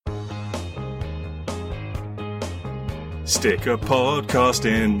Stick a podcast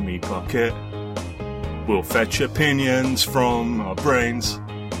in me pocket. We'll fetch opinions from our brains.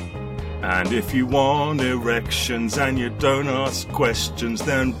 And if you want erections and you don't ask questions,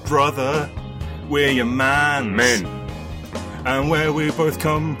 then brother, we're your mans. Men. And where we both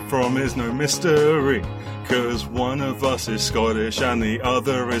come from is no mystery, 'cause one of us is Scottish and the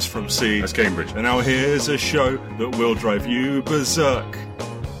other is from sea. That's Cambridge. And now here's a show that will drive you berserk.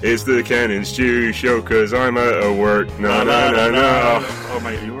 It's the Ken and Stew show, 'cause I'm out of work. No. Oh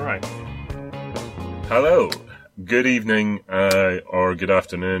mate, are you alright? Hello. Good evening, or good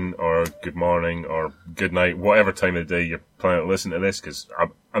afternoon, or good morning, or good night, whatever time of the day you're planning to listen to this, because,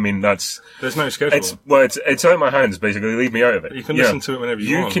 I mean, that's... There's no schedule. It's out of my hands, basically. Leave me out of it. You can listen to it whenever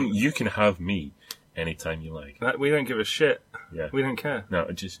you want. You can have me anytime you like. We don't give a shit. Yeah. We don't care. No,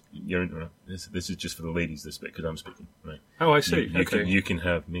 this is just for the ladies, this bit, because I'm speaking. Right. Oh, I see. You can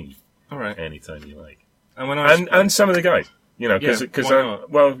have me alright, anytime you like. And when and some of the guys. You know, because why not?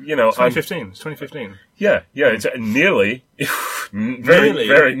 It's 2015. It's 2015. Yeah, it's nearly,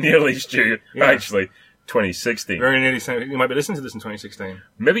 very nearly, Stu. Yeah. Actually, 2016. Very nearly. You might be listening to this in 2016.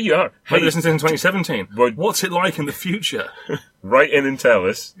 Maybe you are. Might be listening to this in 2017. But- What's it like in the future? Write in and tell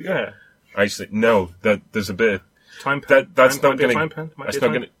us. Yeah. Actually, no. There's a bit. Time pen. That's not Might be a going time to. pen. Might It's be a not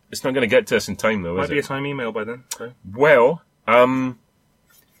time- going to. It's not going to get to us in time, though, Might is be a it? time email by then. So. Well,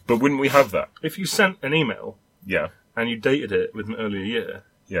 but wouldn't we have that? If you sent an email Yeah, and you dated it with an earlier year,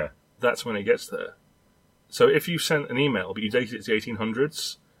 yeah. that's when it gets there. So if you sent an email but you dated it to the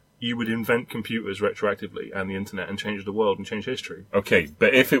 1800s, you would invent computers retroactively and the internet and change the world and change history. Okay,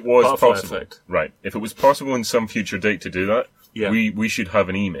 but if it was Butterfly possible, effect. right? If it was possible in some future date to do that, Yeah. we should have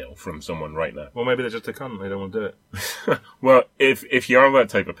an email from someone right now. Well, maybe they're just a cunt. They don't want to do it. Well, if you are that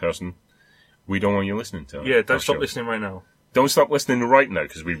type of person, we don't want you listening to it. Yeah, don't stop listening right now. Don't stop listening right now,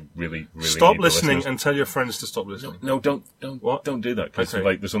 because we really Stop need the listening listeners. and tell your friends to stop listening. No, don't What? don't do that, because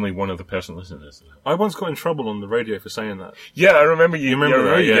Okay. there's only one other person listening to this. I once got in trouble on the radio for saying that. Yeah, I remember you. remember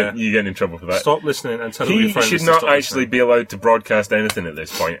that? Yeah. You getting in trouble for that. Stop listening and tell all He your friends should to not stop actually listening. be allowed to broadcast anything at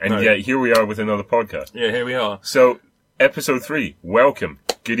this point, and No. yet here we are with another podcast. Yeah, here we are. So, episode 3, welcome.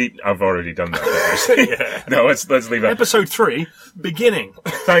 Good evening. I've already done that. Yeah. No, let's leave that. Episode 3, beginning.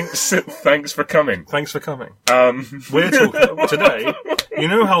 Thanks for coming. Thanks for coming. Um, We're talking today. You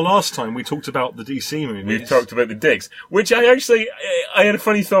know how last time we talked about the DC movies? We've talked about the dicks, which I had a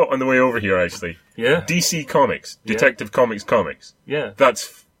funny thought on the way over here, actually. Yeah? DC Comics, Detective Comics. Yeah.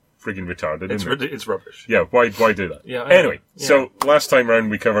 That's friggin' retarded, isn't it? It's rubbish. Yeah, why do that? Yeah, I know. Anyway, Yeah. so last time round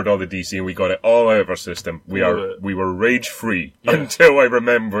we covered all the DC and we got it all out of our system. We Love it. were rage free Yeah. until I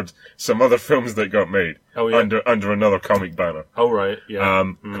remembered some other films that got made Oh, yeah. under another comic banner Oh, right.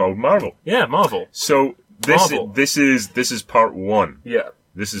 Yeah. called Marvel. Yeah, Marvel. So Marvel. this is part 1. Yeah.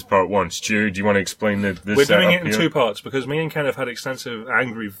 This is part 1. Stu, do you want to explain this? We're doing it setup in here? 2 parts because me and Ken have had extensive,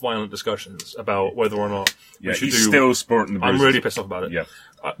 angry, violent discussions about whether or not Yeah, we should he's do... still sporting the I'm bruises. really pissed off about it. Yeah.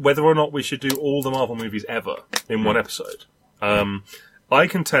 Whether or not we should do all the Marvel movies ever in one episode. I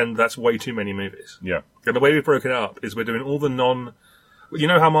contend that's way too many movies. Yeah. And the way we broke it up is we're doing all the You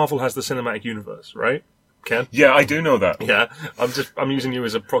know how Marvel has the cinematic universe, right? Ken? Yeah, I do know that. Yeah. I'm using you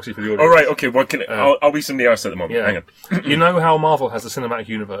as a proxy for the audience. All right, okay. What can I'll be somebody else at the moment. Yeah. Hang on. You know how Marvel has the cinematic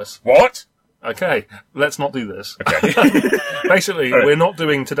universe. What? Okay, let's not do this. Okay. Basically, right. we're not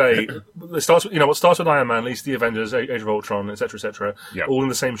doing today. It starts with, what starts with Iron Man, leads to the Avengers, Age of Ultron, etc., Yeah. all in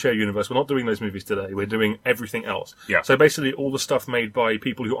the same shared universe. We're not doing those movies today. We're doing everything else. Yeah. So basically, all the stuff made by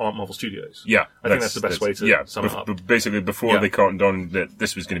people who aren't Marvel Studios. Yeah, I think that's the best way to sum it up. Basically, before Yeah. they cottoned on that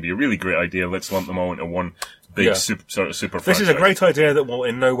this was going to be a really great idea, let's lump them all into one big Yeah. super This is a franchise. great idea that will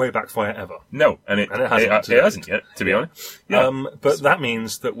in no way backfire ever. No, and it hasn't yet, to be honest. Yeah, But that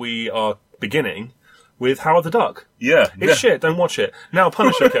means that we are beginning with Howard the Duck. yeah. It's shit. Don't watch it. Now,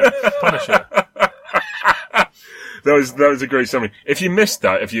 Punisher. Ken. Punisher. That was a great summary. If you missed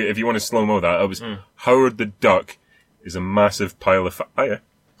that, if you want to slow mo that, was Howard the Duck is a massive pile of oh yeah.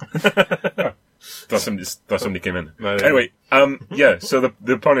 Thought somebody came in. No, Anyway, yeah. So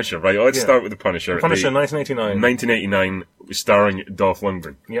the Punisher, right? Let's Yeah. start with the Punisher. Punisher, The 1989. 1989, starring Dolph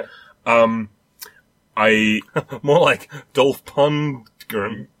Lundgren. Yeah. I More like Dolph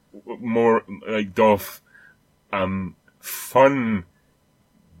Lundgren. more like Dolph Fun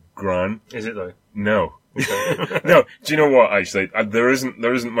Gran. Is it though? No. No. Do you know what? Actually, there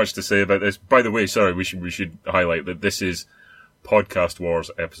isn't much to say about this. By the way, sorry, we should highlight that this is Podcast Wars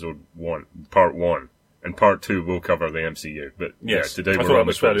episode 1, part 1, and part 2 will cover the MCU. But Yes. yeah, today I we're thought on it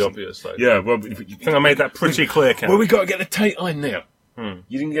was the fairly focus. obvious though. Yeah, well, I think I made that pretty clear, Ken. well, we got to get the title in there. You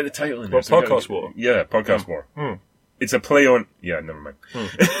didn't get the title in there. What, so we gotta Podcast get- War? Yeah, Podcast War. It's a play on. Yeah, never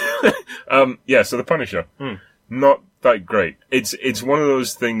mind. Yeah, so the Punisher. Not that great. It's one of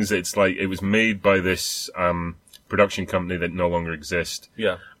those things that's like, it was made by this production company that no longer exists.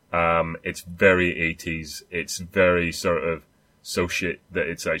 Yeah. It's very 80s. It's very sort of so shit that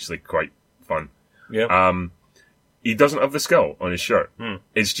it's actually quite fun. Yeah. He doesn't have the skull on his shirt.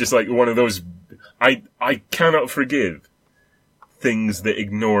 It's just like one of those, I cannot forgive things that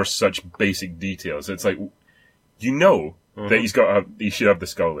ignore such basic details. It's like, you know that he should have the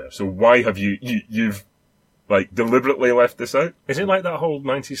skull there. So why have you've like deliberately left this out? Is it like that whole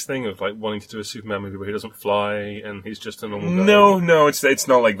 90s thing of like wanting to do a Superman movie where he doesn't fly and he's just a normal guy? No, it's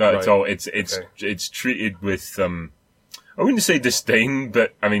not like that Right. at all. It's treated with I wouldn't say disdain,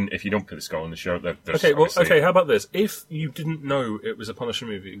 but I mean, if you don't put the skull on the shirt, there's Okay, how about this? If you didn't know it was a Punisher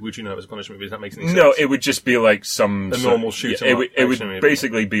movie, would you know it was a Punisher movie? Does that make any sense? No, it would just be like a normal shoot 'em It up would action movie.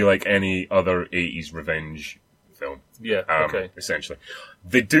 basically be like any other 80s revenge film. Yeah, okay. Essentially.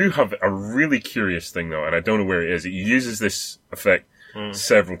 They do have a really curious thing though, and I don't know where it is. It uses this effect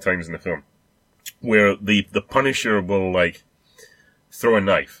several times in the film, where the Punisher will like throw a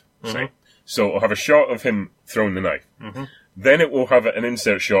knife, say. So it'll have a shot of him throwing the knife. Then it will have an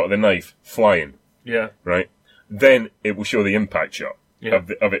insert shot of the knife flying, Yeah, right? Then it will show the impact shot of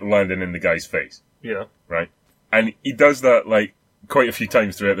it landing in the guy's face, yeah. right? And he does that like quite a few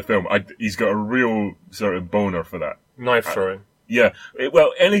times throughout the film. He's got a real sort of boner for that. Knife throwing. Yeah.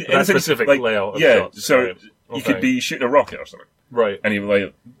 Anything specific like, layout of yeah, shots, so right. he could be shooting a rocket or something. Right. And he would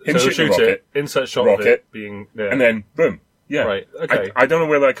like, him So shooting a shoot rocket, it, insert shot of rocket, it being there. and then boom. Yeah. Right, okay. I don't know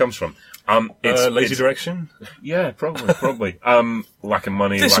where that comes from. Lazy direction? Yeah, probably. Lack of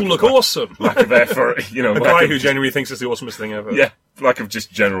money. This will look awesome! Lack of effort, you know. A guy who genuinely thinks it's the awesomest thing ever. Yeah, lack of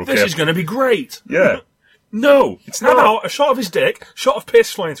just general This care. is going to be great! Yeah. No, it's How not. about a shot of his dick, shot of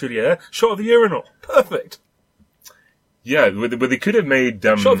piss flying through the air, shot of the urinal? Perfect! Yeah, but they could have made...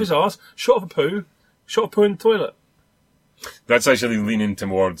 Shot of his arse, shot of a poo, shot of poo in the toilet. That's actually leaning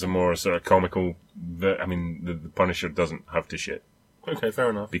towards a more sort of comical... the Punisher doesn't have to shit. Okay,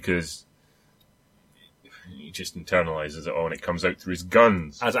 fair enough. Because he just internalises it all and it comes out through his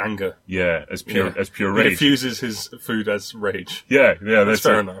guns. As anger. Yeah, as pure He rage. diffuses his food as rage. Yeah, that's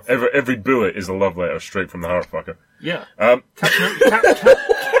fair it. enough. Every bullet is a love letter straight from the heart fucker. Yeah.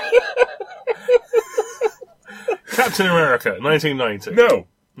 Captain America, 1990. No.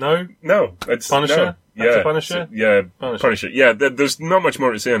 No? It's Punisher? No. That's Yeah. a Punisher? Yeah, Punisher. Yeah, there's not much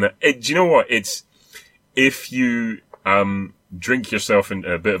more to say on that. Do you know what? It's if you drink yourself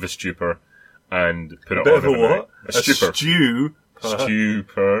into a bit of a stupor and put it Bit on of a overnight. what? A stupor.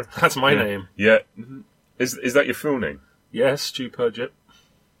 Stupor. That's my name. Yeah. Is that your full name? Yes, Stupid.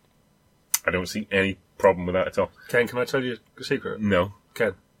 I don't see any problem with that at all. Ken, can I tell you a secret? No.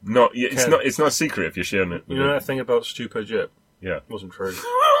 Ken, It's Ken. not. It's not a secret if you're sharing it. you know that thing about Stupid? Yeah. Wasn't true.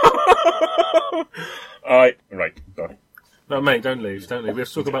 Right. Done. No, mate, don't leave. We have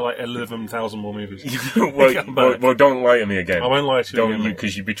to talk about like 11,000 more movies. well, don't lie to me again. I won't lie to you again, mate.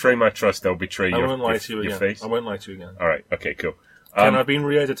 Because you betray my trust, they'll betray I your, won't lie to you your again. face. I won't lie to you again. All right. Okay. Cool. Ken, I've been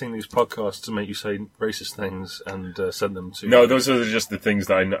re-editing these podcasts to make you say racist things and send them to... No, those are just the things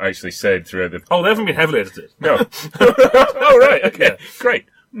that I actually said throughout the... Oh, they haven't been heavily edited. No. Oh, right. Okay. Yeah. Great.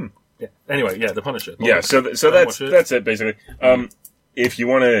 Yeah. Anyway, yeah, The Punisher. Yeah, so that's it, basically. If you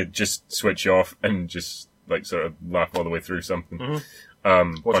want to just switch off and just, like, sort of laugh all the way through something...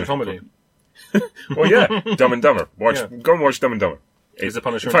 Watch a comedy. Well, yeah. Dumb and Dumber. Go and watch Dumb and Dumber. Is The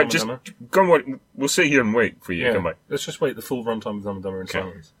Punisher In fact, and Dumb and just go and watch... We'll sit here and wait for you to come back. Let's just wait the full runtime of Dumb and Dumber in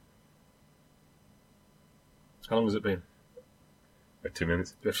silence. How long has it been? 2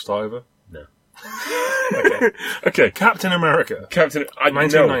 minutes. Do we have to start over? No. Okay. Captain America.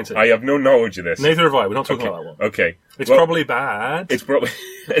 1990. No, I have no knowledge of this. Neither have I. We're not talking about that one. Okay. It's probably bad. It's probably...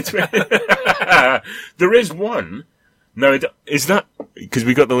 There is one... Now, is that... Because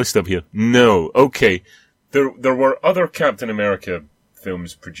we got the list up here. No. Okay. There were other Captain America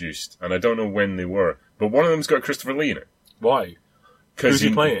films produced, and I don't know when they were, but one of them's got Christopher Lee in it. Why? Who's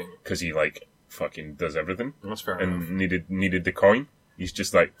he playing? Because he, like, fucking does everything. That's fair enough. And needed the coin. He's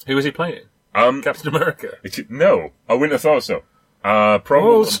just like... Who is he playing? Captain America. No, I wouldn't have thought so. Probably...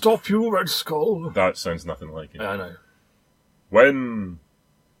 I'll stop you, Red Skull. That sounds nothing like it. I know. When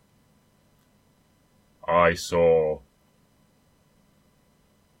I saw...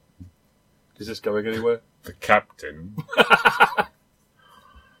 Is this going anywhere? The Captain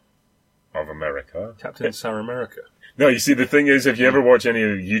of America. Captain Sarah America. No, you see, the thing is, if you ever watch any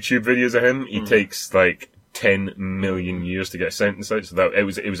YouTube videos of him, he takes, like, 10 million years to get a sentence out, so that it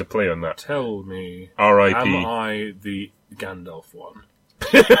was a play on that. Tell me, R.I.P. am I the Gandalf one?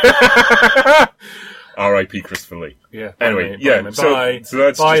 R.I.P. Christopher Lee. Yeah. Anyway, bye, mate, yeah. Bye, So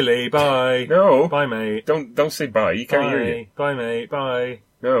that's bye, just, Lee. Bye. No. Bye, mate. Don't say bye. You can't Bye. hear you. Bye, mate. Bye.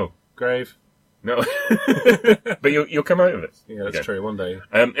 No. Grave. No. But you'll come out of it. Yeah, that's true. One day.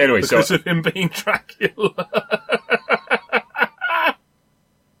 Anyway, because of him being Dracula.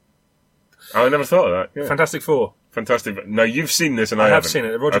 I never thought of that. Yeah. Fantastic Four. Fantastic. Now, you've seen this and I have haven't. seen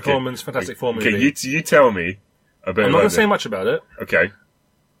it. Roger Corman's Fantastic Four movie. Okay, you tell me a bit I'm not about going to say it. much about it. Okay.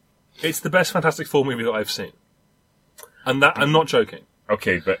 It's the best Fantastic Four movie that I've seen. And that I'm not joking.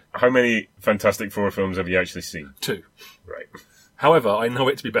 Okay, but how many Fantastic Four films have you actually seen? 2. Right. However, I know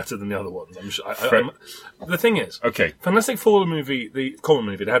it to be better than the other ones. I'm sure. The thing is, Okay. Fantastic Four movie, the Corman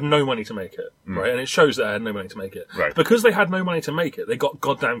movie, they had no money to make it, right? And it shows that they had no money to make it. Right. Because they had no money to make it, they got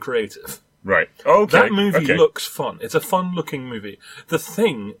goddamn creative. Right. Okay. That movie okay. looks fun. It's a fun-looking movie. The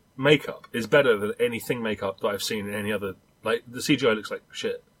Thing makeup is better than any Thing makeup that I've seen in any other... Like, the CGI looks like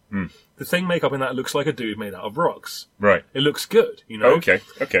shit. The Thing makeup in that looks like a dude made out of rocks. Right. It looks good, you know? Okay.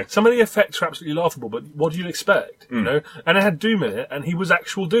 Some of the effects are absolutely laughable, but what do you expect, you know? And it had Doom in it, and he was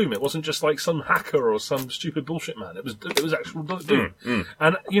actual Doom. It wasn't just like some hacker or some stupid bullshit man. It was actual Doom.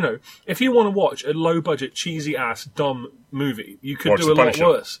 And, you know, if you want to watch a low-budget, cheesy-ass, dumb movie, you could Watch do The a lot Punisher.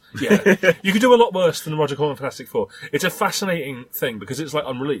 worse. Yeah. You could do a lot worse than Roger Corman Fantastic Four. It's a fascinating thing, because it's, like,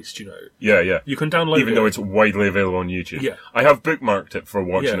 unreleased, you know? Yeah. You can download it. Even though it's widely available on YouTube. Yeah. I have bookmarked it for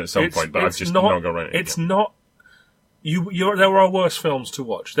watching Yeah, at some point, but I've just not got around to it. It's not... there are worse films to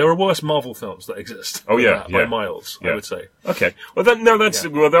watch. There are worse Marvel films that exist. Oh, yeah, By yeah. miles, Yeah. I would say. Okay. Well,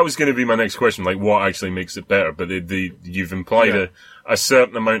 that was going to be my next question. Like, what actually makes it better? But you've implied a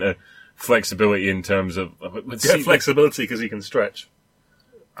certain amount of flexibility in terms of Flexibility because he can stretch.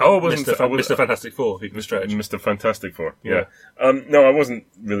 Oh, it wasn't Mr. Fantastic Four, he can stretch. Mr. Fantastic Four. Yeah. No, I wasn't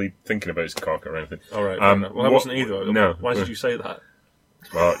really thinking about his cock or anything. All right. Well, I wasn't either. No. Why did you say that?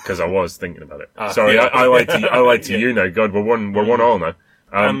 Well, because I was thinking about it. Sorry, yeah. I lied to you now. God, we're one all now.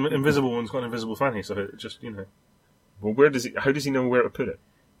 Invisible One's got an invisible fanny, so it just, you know. Well, how does he know where to put it?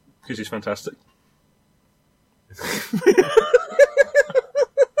 Because he's fantastic.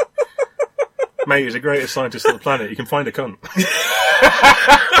 Mate, he's the greatest scientist on the planet. You can find a cunt.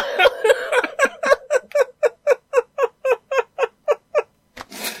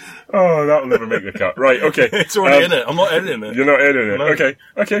 Oh, that'll never make the cut. Right, okay. It's already in it. I'm not editing it. You're not editing it. No.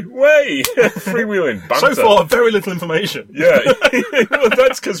 Okay. Way! Freewheeling. Banter. So far, very little information. Yeah. Well,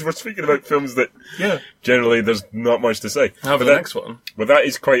 that's because we're speaking about films that generally there's not much to say. However, the next one. Well, that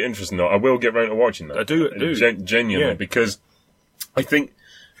is quite interesting, though. I will get round to watching that. I do. Genuinely, because I think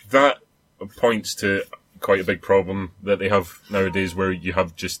that points to quite a big problem that they have nowadays where you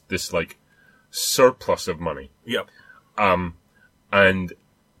have just this, like, surplus of money. Yep. And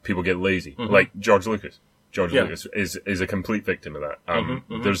people get lazy. Like George Lucas. Lucas is a complete victim of that.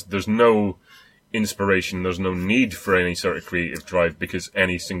 There's no inspiration, there's no need for any sort of creative drive because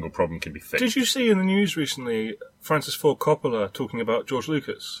any single problem can be fixed. Did you see in the news recently Francis Ford Coppola talking about George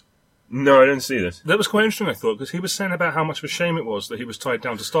Lucas? No, I didn't see this. That was quite interesting, I thought, because he was saying about how much of a shame it was that he was tied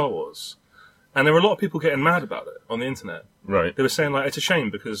down to Star Wars. And there were a lot of people getting mad about it on the internet. Right. They were saying, like, it's a shame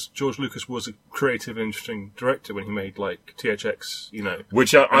because George Lucas was a creative and interesting director when he made, like, THX, you know,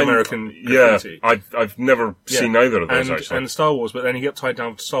 which American Graffiti. I've never seen either of those, actually. And Star Wars, but then he got tied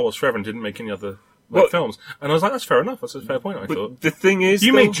down to Star Wars forever and didn't make any other films. And I was like, that's fair enough. That's a fair point, I thought. The thing is...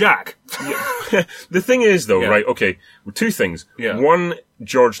 You made Jack. The thing is, though, right, okay, two things. Yeah. One,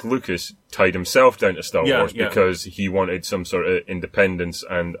 George Lucas tied himself down to Star Wars yeah. because he wanted some sort of independence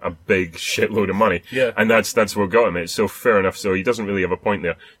and a big shitload of money. Yeah. And that's what got him. It's so fair enough, so he doesn't really have a point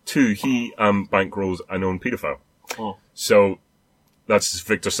there. Two, he bankrolls a known paedophile. Oh. So... That's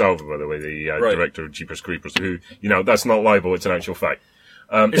Victor Salva, by the way, the director of Jeepers Creepers, who, you know, that's not libel, it's an actual fact.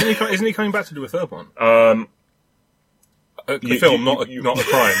 Isn't he coming back to do a third one? A film, not a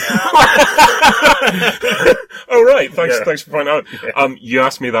crime. Oh, right. Thanks for pointing out. Yeah. You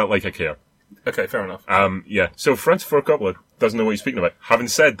asked me that like I care. Okay, fair enough. Yeah. So Francis Ford Coppola doesn't know what he's speaking about. Having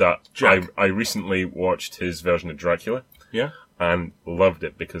said that, Jack. I recently watched his version of Dracula. Yeah. And loved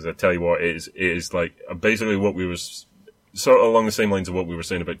it because I tell you what, it is like basically what we was sort of along the same lines of what we were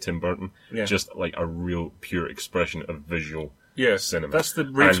saying about Tim Burton. Yeah. Just like a real pure expression of visual cinema. That's the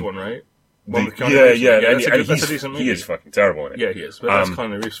Reeves one, right? And That's a decent movie. he is fucking terrible in it. Yeah, he is. But that's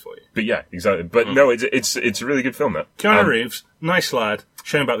Keanu Reeves for you. But yeah, exactly. But no, it's a really good film, that. Keanu Reeves, nice lad.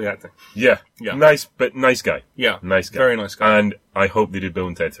 Shame about the acting. Yeah. Yeah. Nice, but nice guy. Yeah. Nice guy. Very nice guy. And I hope they do Bill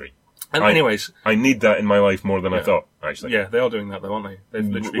and Ted 3. And anyways, I need that in my life more than I thought. Actually, yeah, they are doing that though, aren't they? They've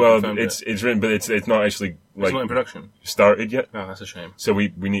literally confirmed it's written, but it's not actually it's not in production. started yet. Oh, that's a shame. So we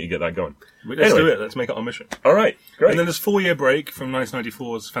need to get that going. Let's do it. Let's make it our mission. All right, great. And then there's 4-year break from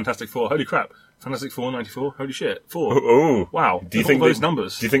 1994's Fantastic Four. Holy crap! Fantastic Four, 94. Holy shit! 4. Oh, wow! Do you think those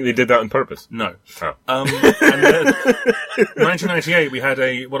numbers? Do you think they did that on purpose? No. Oh. And then 1998, we had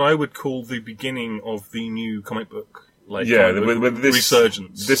what I would call the beginning of the new comic book. With this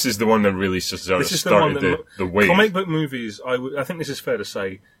resurgence. This is the one that really sort of started the wave. Comic book movies, I think this is fair to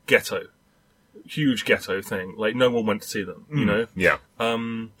say, ghetto. Huge ghetto thing. Like, no one went to see them, you know? Yeah.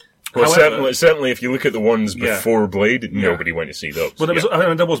 However, certainly, if you look at the ones before Blade, nobody went to see those. Well,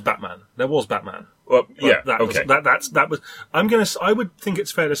 there was Batman. There was Batman. Well, Okay. I would think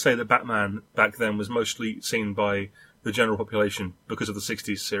it's fair to say that Batman back then was mostly seen by the general population because of the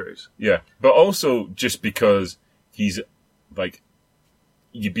 60s series. Yeah. But also just because he's, like,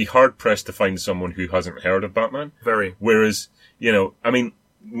 you'd be hard-pressed to find someone who hasn't heard of Batman. Very. Whereas, look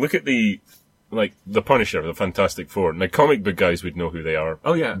at the Punisher, the Fantastic Four. Now, comic book guys would know who they are.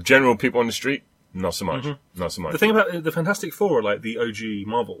 Oh, yeah. General people on the street, not so much. Mm-hmm. Not so much. The thing about the Fantastic Four are like the OG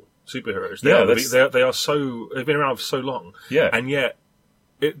Marvel superheroes. They've been around for so long. Yeah. And yet,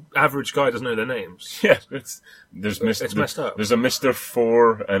 average guy doesn't know their names. Yeah. It's messed up. There's a Mr.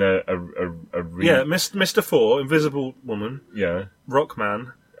 Four and a Mr. Four, Invisible Woman. Yeah.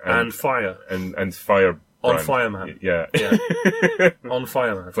 Rockman and Fire. And Fire. On Fireman. Yeah. On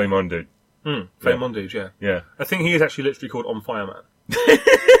Fireman. Flame On Dude. Flame On Dude, yeah. Yeah. I think he is actually literally called On Fireman.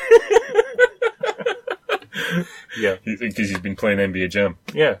 Yeah. Because he's been playing NBA Jam.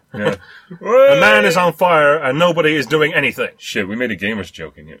 Yeah. The man is on fire and nobody is doing anything. Shit, we made a gamer's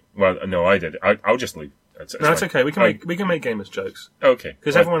joke in it. Well, no, I did. I'll just leave. It's okay. We can make gamers jokes. Okay.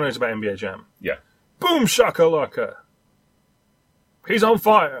 Because everyone knows about NBA Jam. Yeah. Boom shakalaka. He's on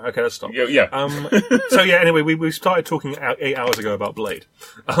fire. Okay, let's stop. Yeah. Anyway, we started talking 8 hours ago about Blade.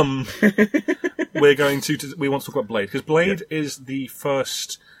 We want to talk about Blade because Blade is the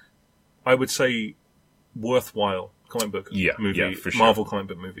first, I would say, worthwhile comic book movie, for sure. Marvel comic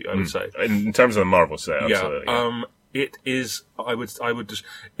book movie. I would say, in terms of the Marvel set, absolutely. Yeah. It is. I would just.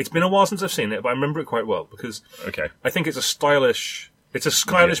 It's been a while since I've seen it, but I remember it quite well because I think it's a stylish. It's a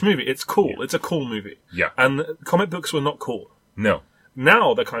stylish movie. It's cool. Yeah. It's a cool movie. Yeah. And comic books were not cool. No.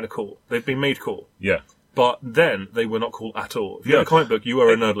 Now they're kind of cool. They've been made cool. Yeah. But then they were not cool at all. If you had a comic book, you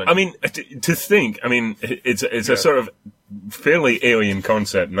were a nerdling. I mean, to think, it's a sort of fairly alien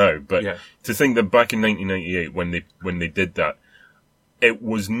concept now, but to think that back in 1998 when they did that, it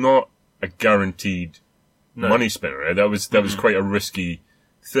was not a guaranteed money spinner. That was quite a risky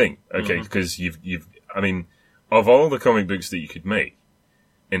thing. Okay, because of all the comic books that you could make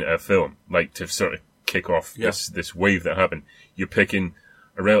in a film, like to sort of kick off this wave that happened, you're picking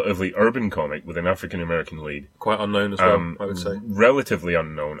a relatively urban comic with an African American lead, quite unknown as well. I would say relatively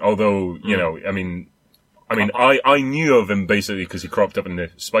unknown. Although I knew of him basically because he cropped up in the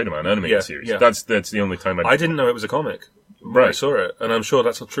Spider-Man animated series. Yeah. That's the only time I didn't know it was a comic. Right, I saw it, and I'm sure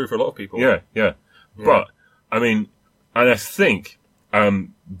that's true for a lot of people. Yeah. But and I think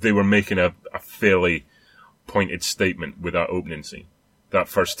they were making a fairly pointed statement with that opening scene. That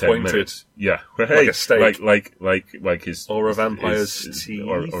first 10 minutes. Yeah. Hey, like a steak. Like his... Or a vampire's teeth.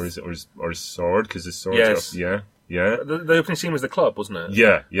 Or his sword, because his sword... Yes. Yeah. The opening scene was the club, wasn't it?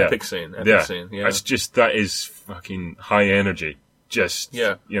 Yeah. Epic scene. Yeah. It's just, that is fucking high energy. Just,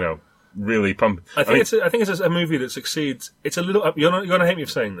 really pumping. I think it's a movie that succeeds. It's a little... You're going to hate me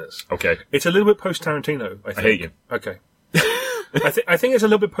for saying this. Okay. It's a little bit post-Tarantino, I think. I hate you. Okay. I think it's a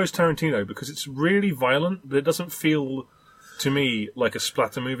little bit post-Tarantino because it's really violent, but it doesn't feel... To me, like a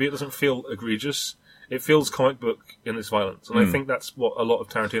splatter movie, it doesn't feel egregious. It feels comic book in its violence, and I think that's what a lot of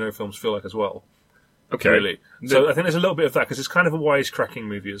Tarantino films feel like as well. Okay, really. So I think there's a little bit of that because it's kind of a wisecracking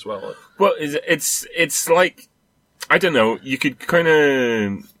movie as well. Well, it's like, I don't know. You could kind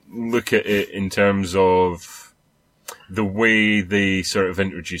of look at it in terms of the way they sort of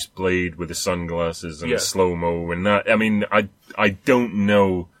introduced Blade with the sunglasses and the slow mo and that. I mean, I don't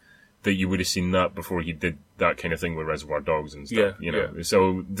know that you would have seen that before he did that kind of thing with Reservoir Dogs and stuff,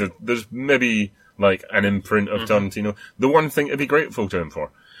 So there's maybe like an imprint of Tarantino. The one thing to be grateful to him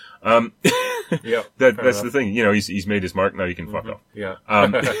for. That's the thing. He's made his mark. Now he can fuck off. Yeah.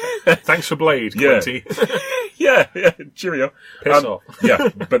 Thanks for Blade, Quinty. Yeah. Cheerio. Piss off. Yeah,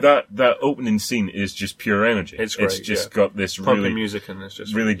 but that opening scene is just pure energy. It's great. It's just got this pumping really music and it's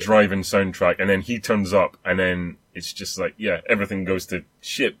just really driving soundtrack, and then he turns up, and then it's just like everything goes to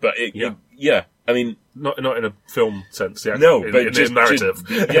shit. But I mean, not in a film sense. Yeah, no, but in the narrative.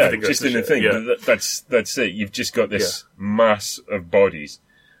 Just in the thing. Yeah. That's it. You've just got this mass of bodies,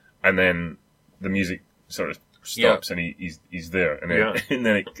 and then the music sort of stops, and he's there, and then, and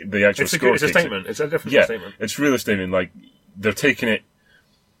then the actual score. It's a statement. It's a definite statement. It's really a statement. Like they're taking it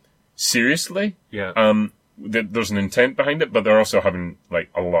seriously. Yeah. There's an intent behind it, but they're also having like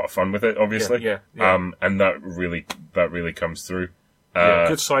a lot of fun with it, obviously. Yeah. And that really comes through.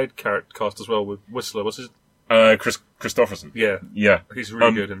 Good side cast as well with Whistler. What's his? Chris Christopherson. Yeah. He's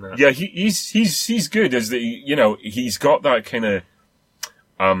really good in that. Yeah, he's good as he's got that kind of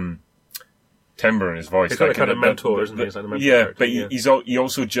timbre in his voice. He's got a kind of mentor, isn't he? He's like a mentor character, he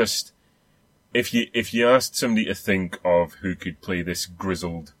also just if you asked somebody to think of who could play this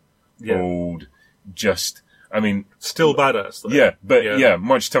grizzled old still badass though. Yeah, but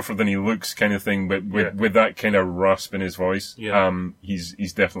much tougher than he looks kind of thing, but with that kind of rasp in his voice. Yeah.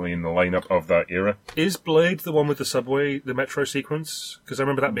 He's definitely in the lineup of that era. Is Blade the one with the metro sequence? Because I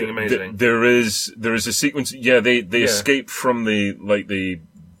remember that being amazing. There is a sequence. Yeah, they escape from they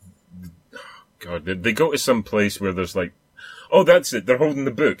go to some place where there's like, oh, that's it. They're holding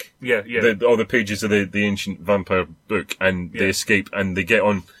the book. Yeah. All the pages of the ancient vampire book, and they escape and they get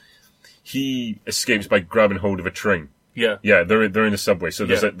on. He escapes by grabbing hold of a train. Yeah. Yeah, they're in the subway, so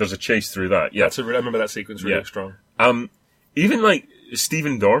there's a chase through that. Yeah. I remember that sequence really strong. Even like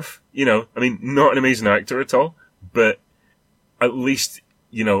Stephen Dorff, not an amazing actor at all, but at least,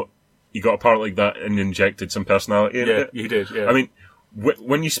 he got a part like that and injected some personality into it. Yeah, he did, yeah.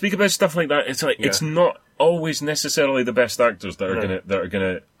 When you speak about stuff like that, it's like, it's not always necessarily the best actors that are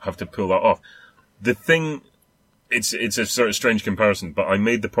gonna have to pull that off. The thing, it's a sort of strange comparison, but I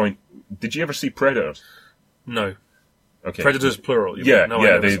made the point. Did you ever see Predators? No. Okay. Predators plural.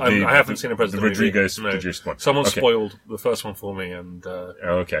 I haven't seen a Predator movie. The Rodriguez produced one. Someone spoiled the first one for me, and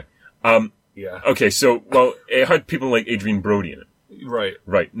okay. Yeah. Okay, so it had people like Adrian Brody in it.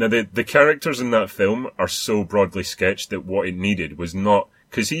 Right. Now the characters in that film are so broadly sketched that what it needed was not,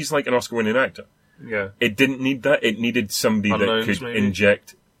 because he's like an Oscar-winning actor. Yeah. It didn't need that. It needed somebody that could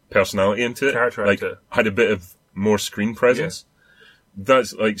inject personality into it. Character like actor. Had a bit of more screen presence.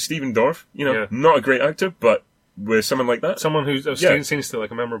 That's like Stephen Dorff, not a great actor, but with someone like that. Someone who seems to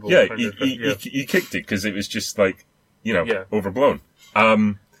like a memorable he kicked it because it was just like, overblown.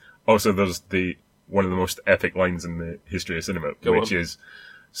 Also, there's one of the most epic lines in the history of cinema, which is,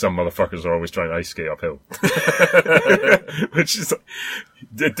 some motherfuckers are always trying to ice skate uphill. Which is,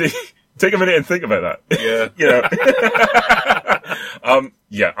 take a minute and think about that. Yeah.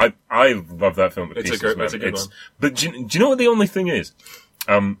 I love that film. It's a good one. But do you know what the only thing is?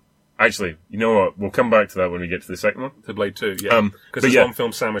 Actually, you know what? We'll come back to that when we get to the second one. To Blade 2, yeah. Because there's one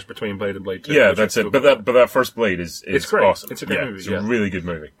film sandwiched between Blade and Blade 2. Yeah, that's it. But that first Blade is great. Awesome. It's a great movie. It's a really good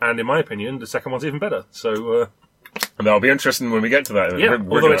movie. And in my opinion, the second one's even better. So, and that'll be interesting when we get to that. Yeah,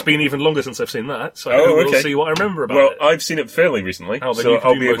 although it's been even longer since I've seen that, so we'll see what I remember about it. Well, I've seen it fairly recently, so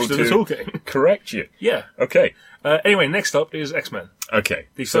I'll be able to correct you. Yeah. Okay. Anyway, next up is X-Men. Okay.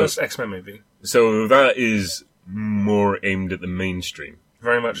 The first X-Men movie. So that is more aimed at the mainstream.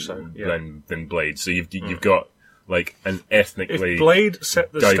 Very much so, than Blade. So you've got like an ethnically if Blade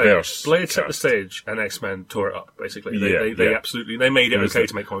set the diverse stage. Blade set the stage, and X-Men tore it up. Basically, they absolutely made it okay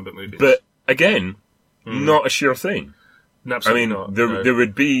to make comic book movies. But again, not a sure thing. Absolutely not. There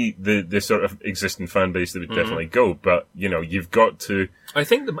would be the sort of existing fan base that would definitely go, but you've got to. I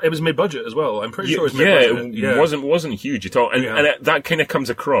think it was mid-budget as well. I'm pretty sure it was mid-budget. It wasn't huge at all, and that kind of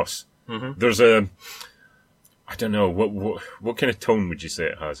comes across. There's I don't know what kind of tone would you say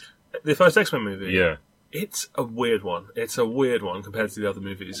it has? The first X-Men movie. Yeah, it's a weird one. It's a weird one compared to the other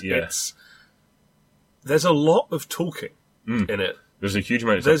movies. Yeah. There's a lot of talking in it. There's a huge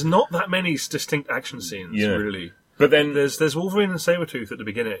amount of There's not that many distinct action scenes, really. But then there's Wolverine and Sabretooth at the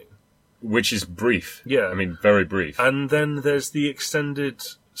beginning, which is brief. Yeah, I mean very brief. And then there's the extended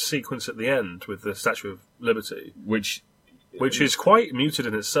sequence at the end with the Statue of Liberty, which is quite muted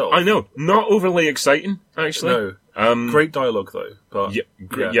in itself. I know, not overly exciting actually. No, great dialogue though. But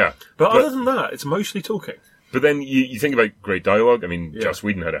But other than that, it's mostly talking. But then you think about great dialogue. I mean, Joss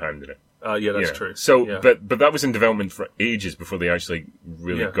Whedon had a hand in it. Yeah, that's true. So, but that was in development for ages before they actually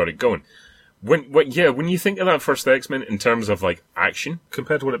really got it going. When you think of that first X-Men in terms of like action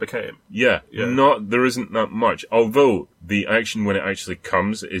compared to what it became, there isn't that much. Although the action when it actually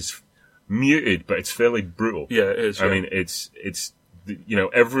comes is muted, but it's fairly brutal. Yeah, it is. I mean, it's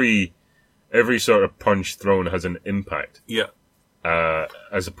every sort of punch thrown has an impact. Yeah.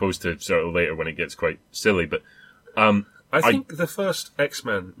 As opposed to sort of later when it gets quite silly, but I think the first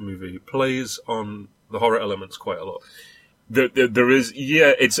X-Men movie plays on the horror elements quite a lot. There is,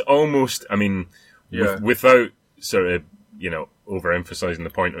 it's almost, I mean, without sort of, overemphasizing the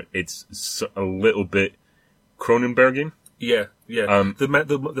point, it's a little bit Cronenbergian. Yeah, yeah.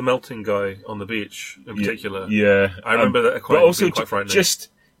 The melting guy on the beach in particular. Yeah. I remember that but also being quite frightening. just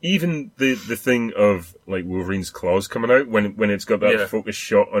even the thing of like Wolverine's claws coming out when it's got that focus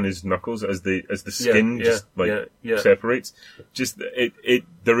shot on his knuckles as the skin separates. Just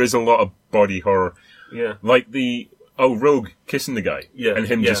there is a lot of body horror. Yeah. Like the Rogue kissing the guy. Yeah. And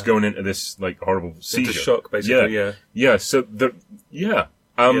him just going into this like horrible seizure. Into shock, basically. Yeah. Yeah. So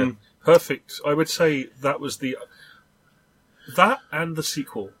perfect. I would say that was that and the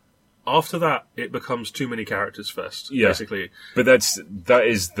sequel. After that, it becomes too many characters first, basically. But that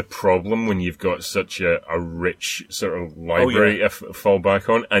is the problem when you've got such a rich sort of library to fall back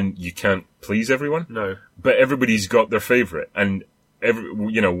on, and you can't please everyone. No. But everybody's got their favourite, and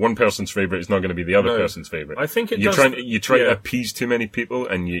one person's favourite is not going to be the other person's favourite. I think you try to appease too many people,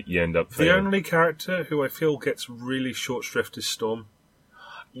 and you end up failing. The only character who I feel gets really short shrift is Storm.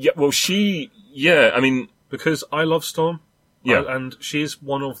 Yeah, well, because I love Storm. Yeah. And she's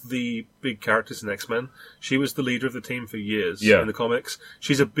one of the big characters in X-Men. She was the leader of the team for years in the comics.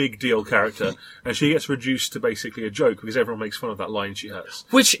 She's a big deal character. And she gets reduced to basically a joke because everyone makes fun of that line she has.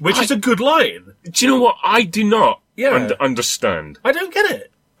 Which is a good line. Do you know what? I do not understand. I don't get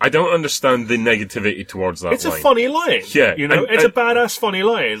it. I don't understand the negativity towards that It's line. a funny line. Yeah. It's a badass funny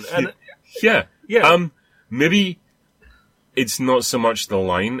line. And yeah. Yeah. Maybe it's not so much the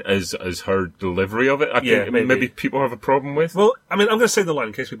line as her delivery of it. I think maybe people have a problem with. Well, I mean, I'm going to say the line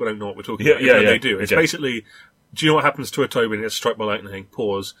in case people don't know what we're talking about. They do. It's basically, do you know what happens to a toad when it gets struck by lightning?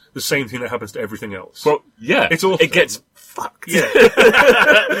 Pause. The same thing that happens to everything else. Well, yeah. It's awful. It gets fucked. Yeah.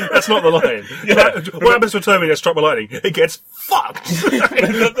 That's not the line. Yeah. What happens to a toad when it gets struck by lightning? It gets fucked.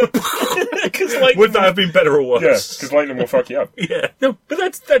 Would that have been better or worse? Yeah, because lightning will fuck you up. Yeah. No, but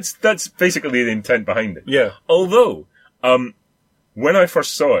that's basically the intent behind it. Yeah. Although, when I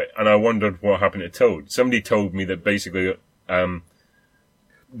first saw it and I wondered what happened to Toad, somebody told me that basically,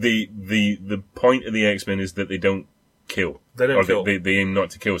 the point of the X-Men is that they don't kill. They don't kill. They aim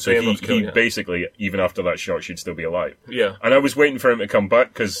not to kill. So he basically, even after that shot, should still be alive. Yeah. And I was waiting for him to come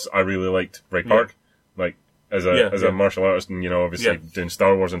back because I really liked Ray Park. Like, as a martial artist and, obviously doing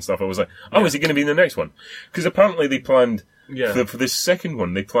Star Wars and stuff, I was like, is he going to be in the next one? Because apparently they planned, for this second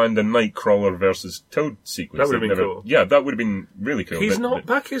one, they planned a Nightcrawler versus Toad sequence. That would have been cool. Yeah, that would have been really cool. He's not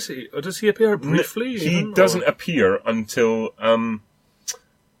back, is he? Or does he appear briefly? He doesn't appear until,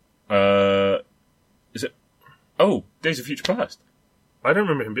 is it? Oh, Days of Future Past. I don't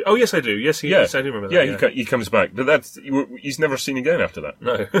remember him. Oh, yes, I do. Yes, I do remember that. Yeah, he comes back. But he's never seen again after that.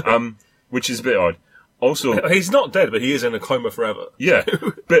 No. Which is a bit odd. Also, he's not dead, but he is in a coma forever. Yeah,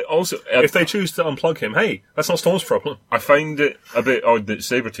 but also, if they choose to unplug him, hey, that's not Storm's problem. I find it a bit odd that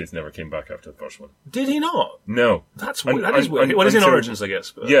Sabretooth never came back after the first one. Did he not? No, that is weird. Well, he's in Origins, I guess.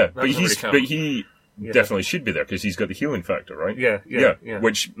 But he definitely should be there because he's got the healing factor, right? Yeah.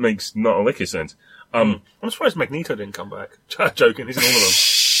 Which makes not a lick of sense. I'm surprised Magneto didn't come back. Joking, he's in all of them.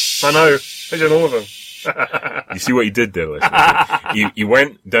 I know, he's in all of them. You see what he did there, listeners? He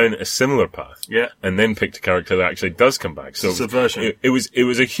went down a similar path, and then picked a character that actually does come back. So subversion. It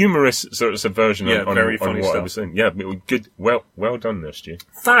was a humorous sort of subversion on very funny what stuff. I was saying. Yeah, good. Well done there, Stu.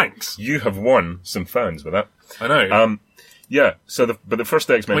 Thanks. You have won some fans with that. I know. Yeah. So the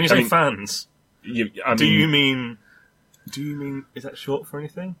first X-Men. When you say fans, do you mean? Is that short for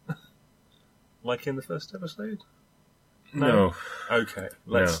anything? Like in the first episode? No. Okay.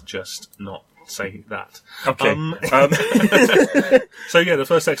 Let's just not say that. Okay. So the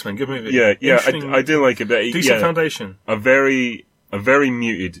first X-Men, good movie. Yeah, I do like it. But Decent foundation. A very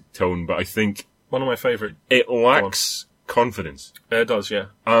muted tone, but I think one of my favourite. It lacks confidence. It does, yeah.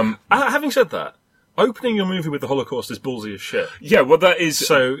 Having said that, opening your movie with the Holocaust is ballsy as shit. Yeah, well, that is.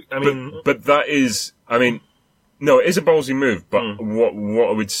 So I mean, but that is. I mean, no, it is a ballsy move. But what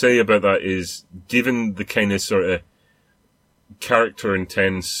I would say about that is, given the kind of sort of character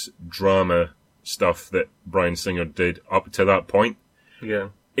intense drama stuff that Bryan Singer did up to that point,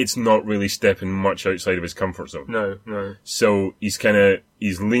 it's not really stepping much outside of his comfort zone. No. So he's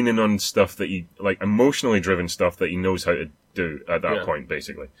leaning on stuff that he, like, emotionally driven stuff that he knows how to do at that point,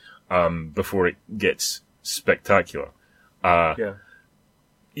 basically, before it gets spectacular. A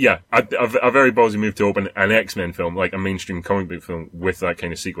very ballsy move to open an X-Men film, like a mainstream comic book film, with that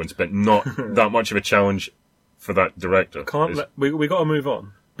kind of sequence, but not that much of a challenge for that director. We got to move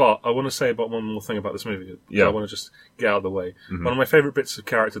on. But I want to say about one more thing about this movie. I want to just get out of the way. Mm-hmm. One of my favourite bits of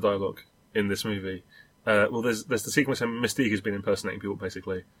character dialogue in this movie. There's the sequence where Mystique has been impersonating people,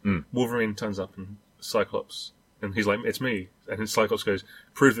 basically. Wolverine turns up and Cyclops, and he's like, "It's me." And then Cyclops goes,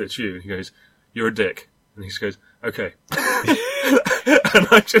 "Prove that it's you." And he goes, "You're a dick." And he just goes, Okay. And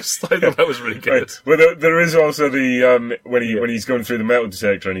I thought that was really good. Right. Well, there is also the when he's going through the metal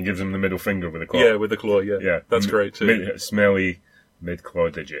detector and he gives him the middle finger with a claw. Yeah, with the claw. Yeah, that's great too. Smelly mid-claw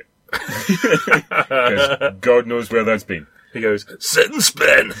digit. 'Cause God knows where that's been. He goes, sit and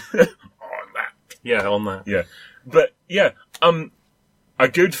spin on that. Yeah, on that. Yeah, but yeah, a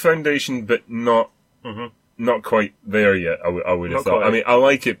good foundation, but not quite there yet. I would have thought. Quite. I mean, I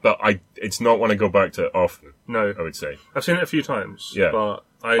like it, but it's not one I go back to often. No, I would say I've seen it a few times. Yeah, but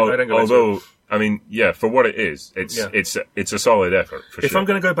I don't go. Although, I mean, yeah, for what it is, it's a solid effort. For if sure. I'm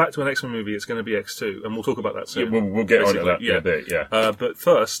going to go back to an X-Men movie, it's going to be X2, and we'll talk about that soon. Yeah, we'll get onto that in a bit. Yeah, but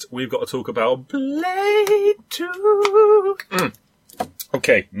first we've got to talk about Blade 2.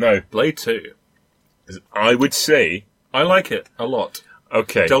 Okay, now Blade 2. I would say I like it a lot.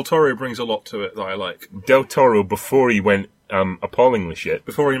 Okay, Del Toro brings a lot to it that I like. Del Toro, before he went appallingly shit.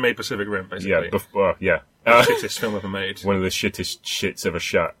 Before he made Pacific Rim, basically. Yeah, The shittest film ever made. One of the shittest shits ever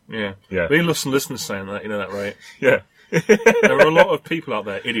shot. Yeah. Yeah. We lost some listeners saying that, you know that, right? Yeah. There are a lot of people out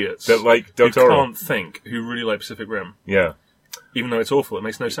there, idiots, that like Del Toro. Who can't think, who really like Pacific Rim. Yeah. Even though it's awful, it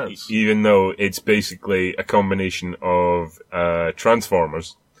makes no sense. Even though it's basically a combination of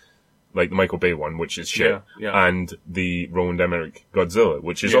Transformers, like the Michael Bay one, which is shit, and the Roland Emmerich Godzilla,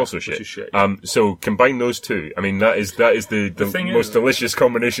 which is also shit. Which is shit. So combine those two. I mean, that is the most delicious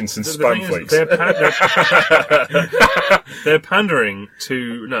combination since Spam Flakes. They're pandering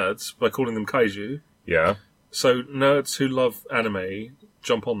to nerds by calling them kaiju. Yeah. So nerds who love anime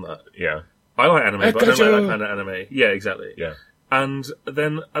jump on that. Yeah. I like anime, but I don't like that kind of anime. Yeah, exactly. Yeah. And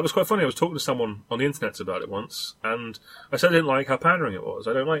then it was quite funny. I was talking to someone on the internet about it once, and I said I didn't like how pandering it was.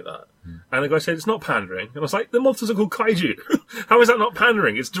 I don't like that. And the guy said it's not pandering, and I was like, the monsters are called kaiju. How is that not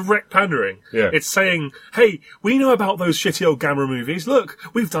pandering? It's direct pandering. Yeah. It's saying, hey, we know about those shitty old Gamera movies. Look,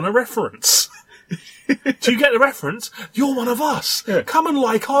 we've done a reference. Do you get the reference? You're one of us. Yeah. Come and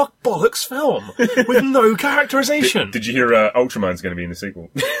like our bollocks film with no characterization. Did you hear Ultraman's going to be in the sequel?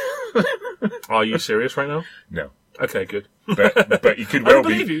 Are you serious right now? No. Okay, good. But you could well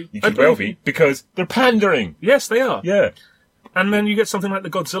be. You could well be because they're pandering. Yes, they are. Yeah. And then you get something like the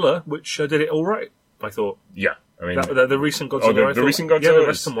Godzilla, which did it all right. I thought. Yeah, I mean the recent Godzilla. The recent Godzilla. Yeah, the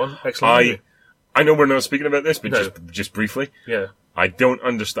recent one. Excellent movie. I know we're not speaking about this, but just briefly. Yeah. I don't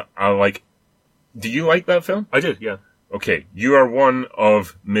understand. Do you like that film? I did. Yeah. Okay, you are one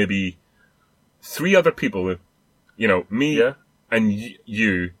of maybe 3 other people. You know, me and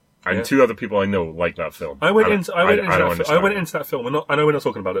you. And 2 other people I know like that film. I went into that film. I know we're not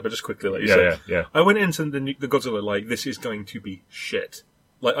talking about it, but just quickly, like you said. Yeah. I went into the Godzilla like, this is going to be shit.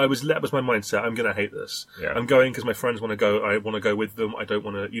 Like, that was my mindset. I'm going to hate this. Yeah. I'm going because my friends want to go. I want to go with them. I don't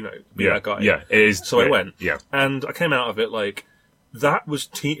want to, be that guy. Yeah, it is. So I went. Yeah. And I came out of it like, that was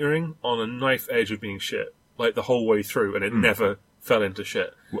teetering on a knife edge of being shit. Like, the whole way through, and it never fell into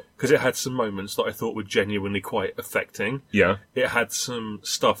shit. Because it had some moments that I thought were genuinely quite affecting. Yeah. It had some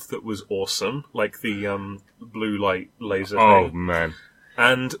stuff that was awesome, like the blue light laser thing. Oh, man.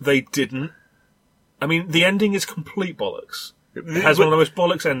 And they didn't. I mean, the ending is complete bollocks. It has one of the most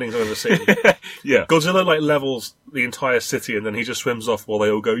bollocks endings I've ever seen. Yeah. Godzilla, levels the entire city and then he just swims off while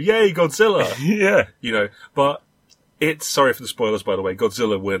they all go, yay, Godzilla! Yeah. But it's, sorry for the spoilers, by the way,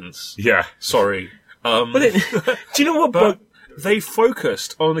 Godzilla wins. Yeah. Sorry. Do you know what? But they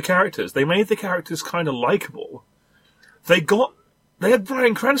focused on the characters. They made the characters kind of likable. They had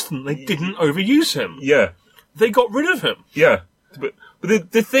Bryan Cranston. They didn't overuse him. Yeah. They got rid of him. Yeah. But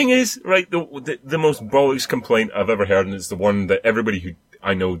the thing is, right, the most bollocks complaint I've ever heard, and it's the one that everybody who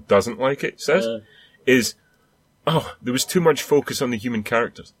I know doesn't like it says, is, there was too much focus on the human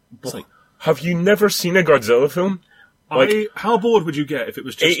characters. It's like, have you never seen a Godzilla film? How bored would you get if it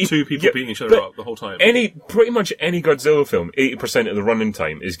was just 2 people beating each other up the whole time? Pretty much any Godzilla film, 80% of the running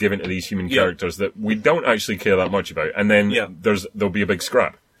time is given to these human characters that we don't actually care that much about, and then there'll be a big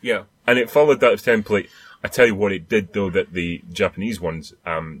scrap. Yeah. And it followed that template. I tell you what it did, though, that the Japanese ones,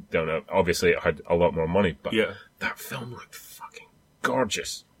 don't know, obviously it had a lot more money, but that film looked fucking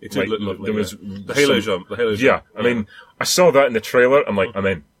gorgeous. It did look lovely. There was the Halo jump. Yeah, I mean, I saw that in the trailer, I'm like, I'm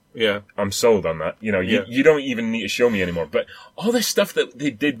in. Yeah. I'm sold on that. You don't even need to show me anymore. But all this stuff that they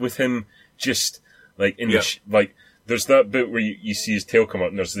did with him, just, like, there's that bit where you see his tail come up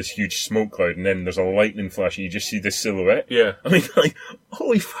and there's this huge smoke cloud and then there's a lightning flash and you just see this silhouette. Yeah. I mean, like,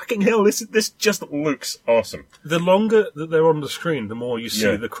 holy fucking hell, this just looks awesome. The longer that they're on the screen, the more you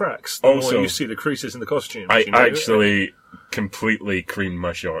see the cracks, the more you see the creases in the costumes. I actually completely creamed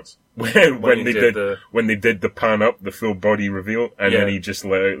my shorts. when they did the pan up, the full body reveal, and then he just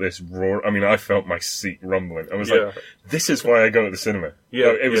let out this roar. I mean, I felt my seat rumbling. I was like, this is why I go to the cinema.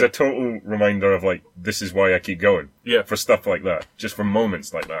 Yeah, it was a total reminder of like, this is why I keep going. Yeah, for stuff like that, just for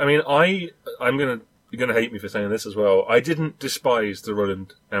moments like that. I mean, you're gonna hate me for saying this as well. I didn't despise the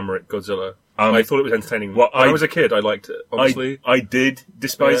Roland Emmerich Godzilla. I thought it was entertaining. When I was a kid, I liked it. Honestly, I did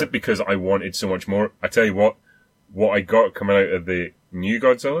despise it because I wanted so much more. I tell you what I got coming out of the new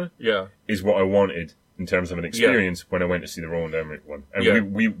Godzilla, is what I wanted in terms of an experience when I went to see the Roland Emmerich one.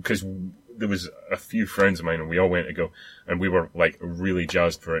 And we because there was a few friends of mine and we all went to go, and we were like really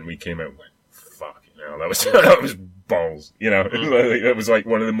jazzed for it. And we came out and went, "Fuck, that was balls." You know, it was like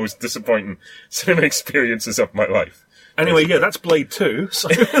one of the most disappointing cinema experiences of my life. Anyway, that's Blade 2. So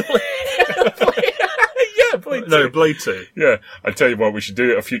Blade 2. No, Blade 2. Yeah, I tell you what, we should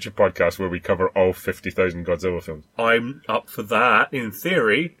do a future podcast where we cover all 50,000 Godzilla films. I'm up for that, in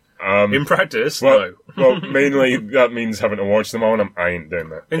theory. In practice, no. Well, mainly that means having to watch them all, and I ain't doing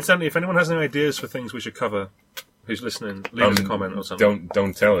that. Incidentally, if anyone has any ideas for things we should cover, who's listening, leave us a comment or something.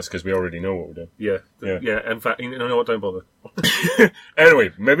 Don't tell us, because we already know what we're doing. Yeah. In fact, you know what? Don't bother.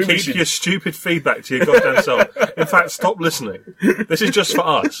 Anyway, maybe we should keep your stupid feedback to your goddamn self. In fact, stop listening. This is just for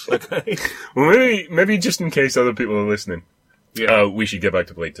us, okay? Well, maybe just in case other people are listening, we should get back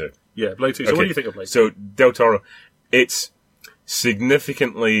to Blade 2. Yeah, Blade 2. So what do you think of Blade 2? So, Del Toro, it's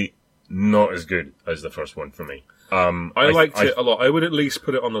significantly not as good as the first one for me. I liked it a lot. I would at least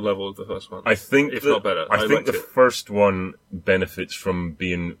put it on the level of the first one. I think, if not better. I think the first one benefits from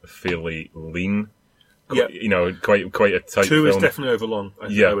being fairly lean. Yeah, you know, quite a tight. 2 is film. definitely overlong.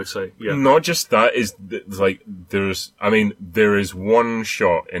 I would say. Yeah. Not just that is like there is one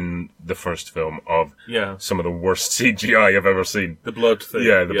shot in the first film of some of the worst CGI I've ever seen. The blood thing.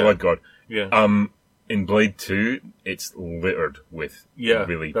 Yeah, the blood god. Yeah. In Blade 2, it's littered with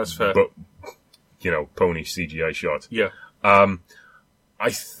really, that's fair. But pony CGI shots. Yeah. I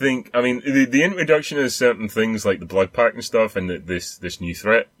think, the introduction of certain things like the blood pack and stuff, and this new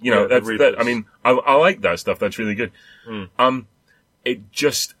threat, I like that stuff. That's really good.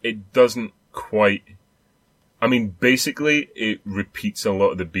 It doesn't quite. Basically, it repeats a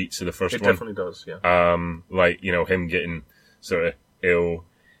lot of the beats of the first one. It definitely does. Yeah. Like him getting sort of ill,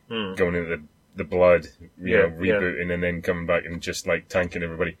 going into the blood, rebooting, and then coming back and just like tanking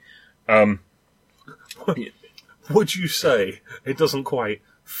everybody. Would you say it doesn't quite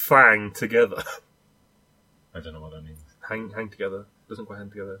fang together? I don't know what that means. Hang together. Doesn't quite hang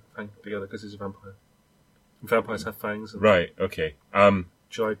together because he's a vampire. Vampires have fangs. Right, okay.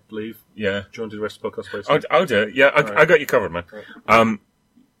 Should I leave? Yeah. Do you want to do the rest of the podcast, please? I'll do it. Yeah, I got you covered, man. Right.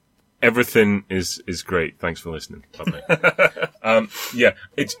 Everything is great. Thanks for listening. Lovely.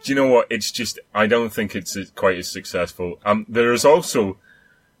 Do you know what? It's just, I don't think it's quite as successful. There is also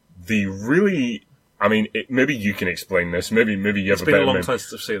the really, maybe you can explain this. Maybe you have a better. It's been a long time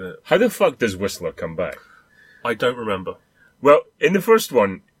since I've seen it. How the fuck does Whistler come back? I don't remember. Well, in the first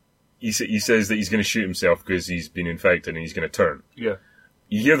one, he says that he's going to shoot himself because he's been infected and he's going to turn. Yeah.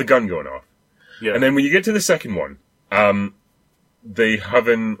 You hear the gun going off. Yeah. And then when you get to the second one, they have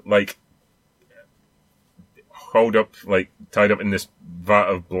him, like, tied up in this vat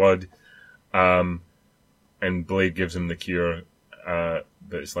of blood, and Blade gives him the cure, but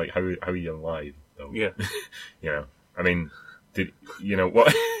it's like, how are you alive, though? Yeah.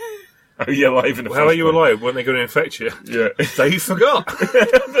 What? How are you alive in the first How are you alive? Weren't they going to infect you? Yeah. They forgot.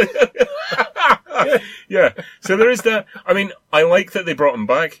 Yeah. So there is that. I like that they brought him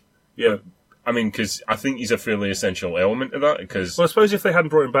back. Yeah. Because I think he's a fairly essential element of that. Well, I suppose if they hadn't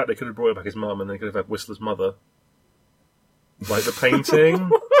brought him back, they could have brought back his mum, and they could have had Whistler's mother, like the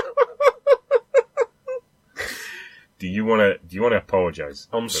painting. Do you want to apologise?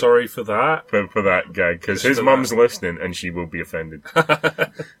 I'm sorry for that. For that gag, because his mum's listening, and she will be offended.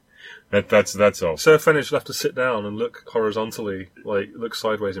 That's all. Sir Fenage will have to sit down and look horizontally, look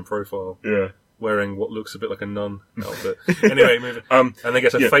sideways in profile. Yeah. Wearing what looks a bit like a nun outfit. Anyway, moving. And then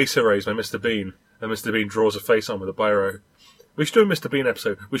gets a face erased by Mr. Bean, and Mr. Bean draws a face on with a biro. We should do a Mr. Bean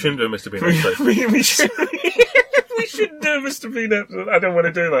episode. We shouldn't do a Mr. Bean episode. We should. We shouldn't do a Mr. Bean episode. I don't want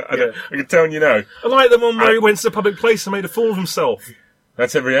to do that. I can tell you now. I like the one where he went to a public place and made a fool of himself.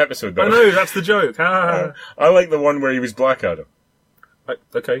 That's every episode, though. I know, that's the joke. I like the one where he was Black Adam.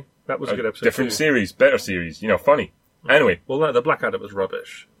 Okay, that was a good episode. Different series, better series, funny. Anyway. Well, no, the Black Adam was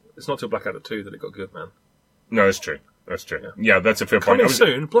rubbish. It's not till Black Adam 2 that it got good, man. No, that's true. Yeah, that's a fair point. Coming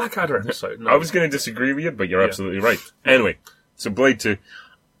soon, Black Adam episode. No. I was going to disagree with you, but you're absolutely right. Anyway, so Blade 2.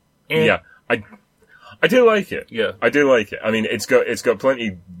 Yeah, I do like it. Yeah. I do like it. It's got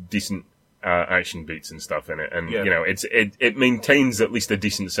plenty decent action beats and stuff in it, and Yeah. you know, it maintains at least a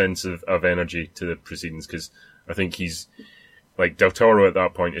decent sense of energy to the proceedings, because I think he's like Del Toro at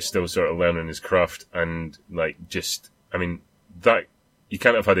that point is still sort of learning his craft, and like just, I mean, that you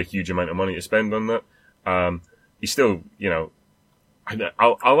can't have had a huge amount of money to spend on that. He's still, you know,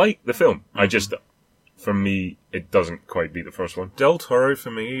 I like the film. I just, for me, it doesn't quite beat the first one. Del Toro,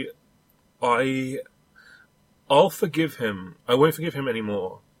 for me, I'll forgive him. I won't forgive him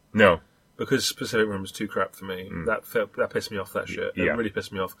anymore. No. Because Pacific Rim was too crap for me. That pissed me off, that shit. It Yeah. really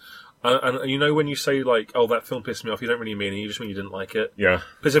pissed me off. And you know when you say, like, oh, that film pissed me off, you don't really mean it, you just mean you didn't like it. Yeah.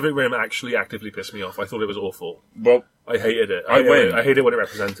 Pacific Rim actually actively pissed me off. I thought it was awful. Well, I hated it. I hated what it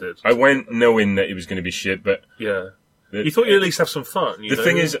represented. I went knowing that it was going to be shit, but Yeah. You thought you'd at least have some fun. the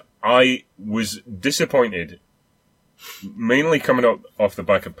thing is, I was disappointed, mainly coming up off the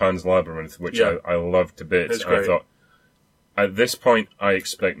back of Pan's Labyrinth, which Yeah. I loved to bits. It's And I great. thought, at this point, I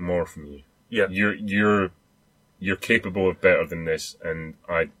expect more from you. Yeah. You're capable of better than this, and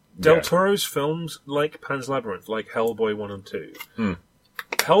Del yeah. Toro's films, like Pan's Labyrinth, like Hellboy 1 and 2. Hmm.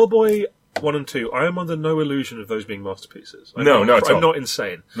 Hellboy 1 and 2, I am under no illusion of those being masterpieces. No, not at all. I'm not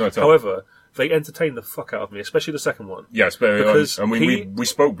insane. Not at all. However, they entertain the fuck out of me, especially the second one. Yes, but Because I mean, we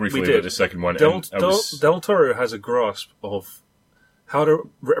spoke briefly we did. about the second one. Del, and I Del, was, Del Toro has a grasp of how to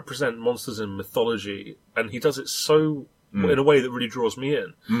represent monsters in mythology, and he does it so in a way that really draws me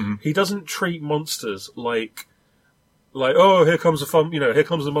in. Mm-hmm. He doesn't treat monsters like oh, here comes a fun, here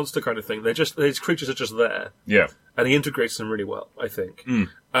comes the monster kind of thing. These creatures are just there, yeah, and he integrates them really well, I think.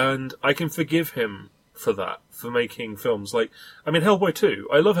 And I can forgive him for that, for making films like, I mean, Hellboy 2.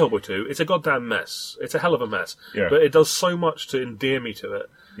 I love Hellboy 2. It's a goddamn mess. It's a hell of a mess. Yeah. But it does so much to endear me to it.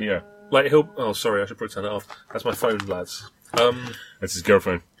 yeah. Like oh, sorry, I should probably turn it off. That's my phone, lads. That's his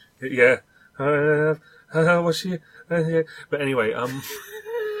girlfriend. Yeah. What's she? But anyway,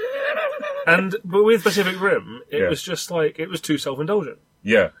 but with Pacific Rim, it Yeah. was just like, it was too self-indulgent.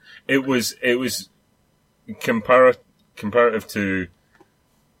 Yeah, it was comparative to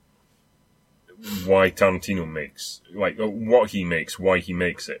why Tarantino makes, like, what he makes, why he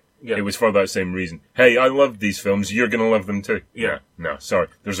makes it. Yeah. It was for that same reason. Hey, I love these films, you're gonna love them too. Yeah. No, sorry.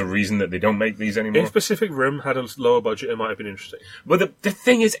 There's a reason that they don't make these anymore. If Pacific Rim had a lower budget, it might have been interesting. But the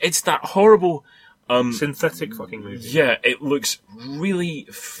thing is, it's that horrible, Synthetic fucking movie. yeah, it looks really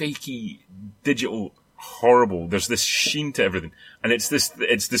fakey, digital, horrible. There's this sheen to everything. And it's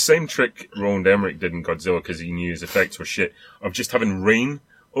the same trick Roland Emmerich did in Godzilla, because he knew his effects were shit, of just having rain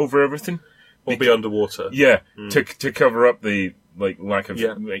over everything. Or be underwater. Yeah, to cover up the lack of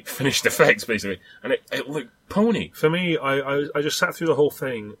Yeah. finished effects, basically, and it looked pony. For me, I just sat through the whole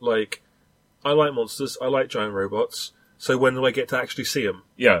thing, like, I like monsters, I like giant robots, so when do I get to actually see them?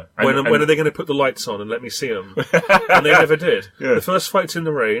 Yeah, When are they going to put the lights on and let me see them? And they never did. Yeah. The first fight's in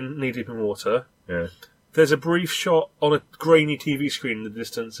the rain, knee-deep in water. Yeah, There's a brief shot on a grainy TV screen in the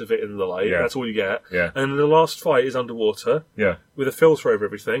distance of it in the light. Yeah. That's all you get. Yeah. And the last fight is underwater yeah. with a filter over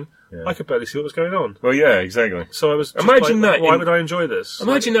everything. Yeah. I could barely see what was going on. Well, yeah, exactly. So I was just Imagine like, that why in- would I enjoy this?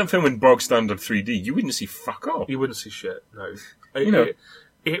 Imagine that film in bog standard 3D. You wouldn't see fuck all. You wouldn't see shit. No. know.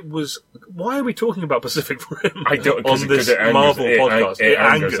 It was. Why are we talking about Pacific Rim I don't on this it angers, Marvel podcast? It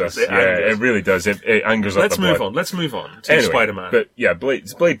angers us. It Yeah, angers. it really does. It angers us. Let's move on. Let's move on to Anyway, Spider-Man. But yeah, Blade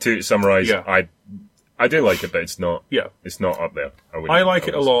 2. To summarize, Yeah. I do like it, but it's not. Yeah. It's not up there. I like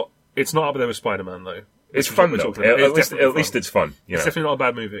it a lot. It's not up there with Spider-Man though. It's Which is fun what we're though. talking about. It's definitely At least fun. it's fun. You It's know? definitely not a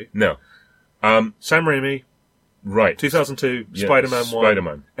bad movie. No. Sam Raimi, Right. 2002, Yeah, Spider-Man 1.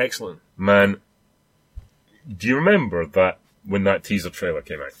 Spider-Man. Excellent. Man, do you remember that when that teaser trailer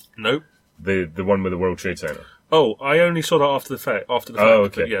came out? Nope. The one with the World Trade Center. Oh, I only saw that after the fact. Oh,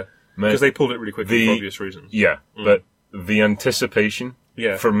 okay. But yeah. Man, Because they pulled it really quickly for obvious reasons. Yeah, but the anticipation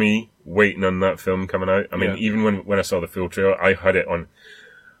Yeah. for me waiting on that film coming out. I mean, Yeah. even when I saw the full trailer, I had it on,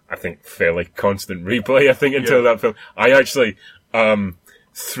 I think, fairly constant replay. I think until that film, I actually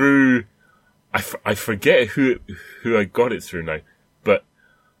through. I forget who I got it through now, but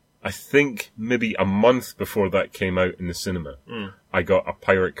I think maybe a month before that came out in the cinema, I got a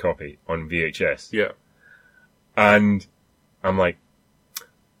pirate copy on VHS. Yeah. And I'm like,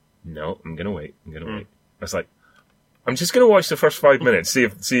 no, I'm gonna wait. I was like, I'm just gonna watch the first 5 minutes, see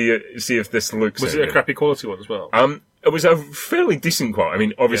if this looks. Was it a crappy quality one as well? It was a fairly decent quality. I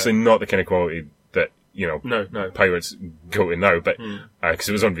mean, obviously not the kind of quality that No. pirates go to now, but because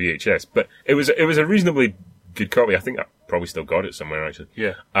it was on VHS. But it was a reasonably good copy. I think I probably still got it somewhere actually.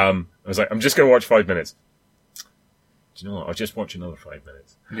 Yeah. I was like, I'm just gonna watch 5 minutes. Do you know what? I'll just watch another 5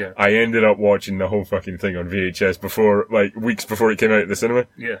 minutes. Yeah. I ended up watching the whole fucking thing on VHS weeks before it came out at the cinema.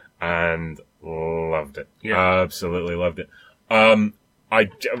 Yeah. And loved it. Yeah. Absolutely loved it. I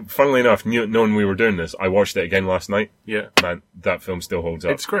Funnily enough, knowing we were doing this, I watched it again last night. Yeah. Man, that film still holds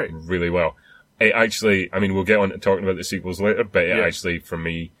up. It's great. Really well. It actually, I mean, we'll get on to talking about the sequels later, but it actually, for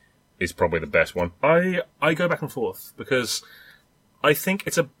me, is probably the best one. I go back and forth because I think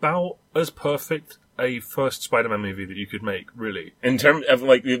it's about as perfect a first Spider-Man movie that you could make, really. In terms of,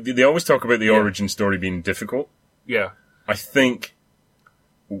 like, they always talk about the origin story being difficult. Yeah. I think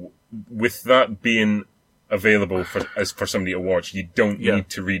with that being available for somebody to watch, you don't need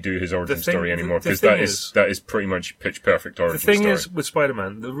to redo his origin story anymore, because that is pretty much pitch perfect origin story. The thing is, with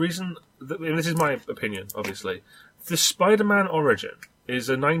Spider-Man, the reason, and this is my opinion, obviously, the Spider-Man origin is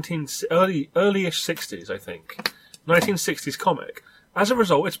a early-ish 60s, I think, 1960s comic. As a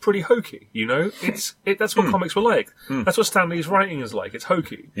result, it's pretty hokey, you know? That's what comics were like. That's what Stan Lee's writing is like. It's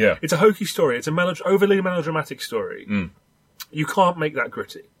hokey. Yeah. It's a hokey story. It's a overly melodramatic story. You can't make that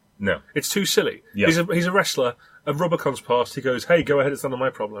gritty. No. It's too silly. Yeah. He's a wrestler. A robber comes past. He goes, "Hey, go ahead. It's none of my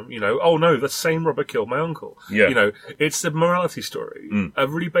problem." You know. Oh no, the same robber killed my uncle. Yeah. You know. It's a morality story, a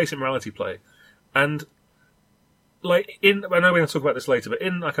really basic morality play, and like I know we're going to talk about this later, but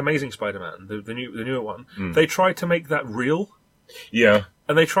in like Amazing Spider-Man, the newer one, they tried to make that real. Yeah.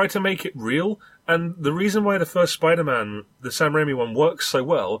 And they tried to make it real. And the reason why the first Spider-Man, the Sam Raimi one, works so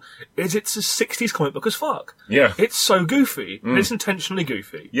well is it's a 60s comic book as fuck. Yeah. It's so goofy. And it's intentionally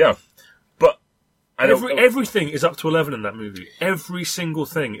goofy. Yeah. But everything is up to 11 in that movie. Every single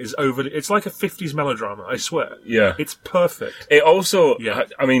thing is overly... It's like a 50s melodrama, I swear. Yeah. It's perfect. It also... Yeah.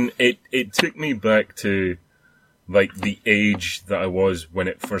 I mean, it took me back to, like, the age that I was when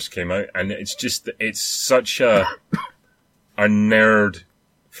it first came out. And it's just... It's such a nerd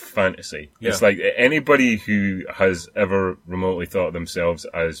fantasy. Yeah. It's like anybody who has ever remotely thought of themselves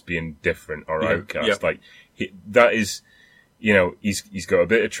as being different or outcast, like that is, you know, he's got a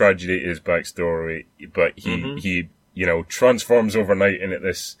bit of tragedy in his backstory, but he you know, transforms overnight into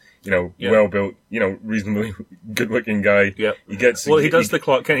this, you know, well-built, you know, reasonably good-looking guy. Yeah. He gets... Well, he does the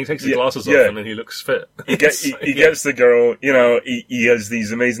Clark Kent. He takes his glasses off and then he looks fit. He gets the girl, you know, he has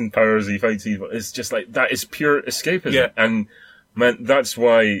these amazing powers, he fights evil. It's just like, that is pure escapism. Yeah. And, man, that's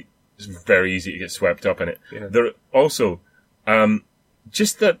why it's very easy to get swept up in it. Yeah. There also,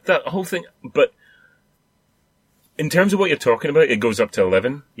 just that whole thing, but in terms of what you're talking about, it goes up to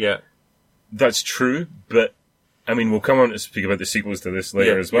 11. Yeah. That's true, but I mean, we'll come on to speak about the sequels to this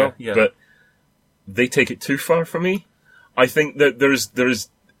later as well, but they take it too far for me. I think that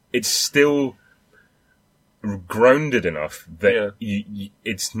it's still grounded enough that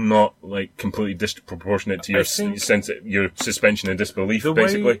it's not like completely disproportionate to your your suspension of disbelief,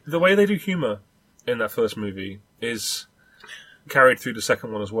 basically. The way they do humour in that first movie is carried through the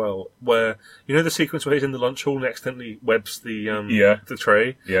second one as well, where, you know the sequence where he's in the lunch hall and accidentally webs the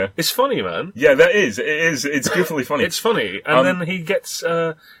tray? Yeah. It's funny, man. Yeah, that is. It is. It's goofily funny. It's funny. And then he gets,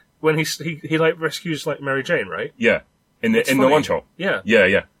 when he like rescues like Mary Jane, right? Yeah. In the lunch hall. Yeah.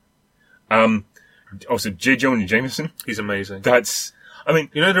 Yeah. Also, J. Jonah Jameson. He's amazing. I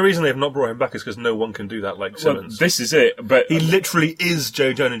mean... You know, the reason they've not brought him back is because no one can do that like Simmons. This is it, but... He literally is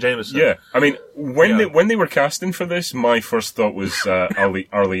J. Jonah Jameson. Yeah. I mean, when they were casting for this, my first thought was Arlie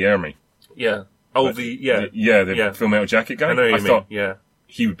Ermey. Yeah. Oh, the Full Metal Jacket guy. I know what you mean. Thought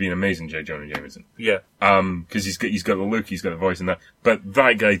he would be an amazing J. Jonah Jameson. Yeah. Because he's got the look, he's got the voice and that. But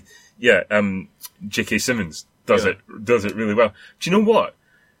that guy, J.K. Simmons does it really well. Do you know what?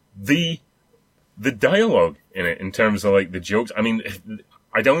 The dialogue in it, in terms of like the jokes, I mean,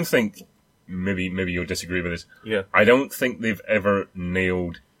 I don't think, maybe you'll disagree with this. Yeah. I don't think they've ever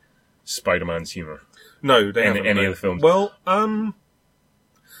nailed Spider-Man's humour. No, they haven't. In any of the films. Well,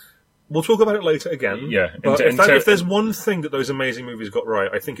 we'll talk about it later again. Yeah. But if there's one thing that those amazing movies got right,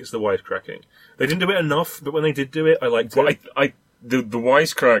 I think it's the wisecracking. They didn't do it enough, but when they did do it, I liked it. The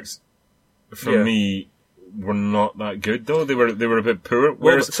wisecracks, for me, were not that good though. They were a bit poor.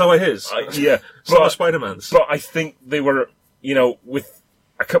 Whereas, well, so are his. So are Spider-Man's. But I think they were, you know, with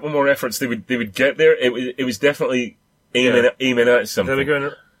a couple more efforts, they would get there. It was definitely aiming at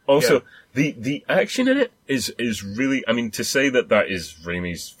something. Also, the action in it is really. I mean, to say that is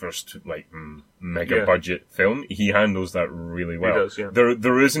Raimi's first like mega budget film, he handles that really well. He does. Yeah.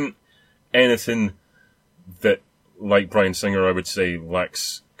 There isn't anything that, like Bryan Singer, I would say,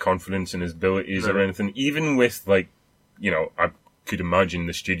 lacks confidence in his abilities or anything. Even with, like, you know, I could imagine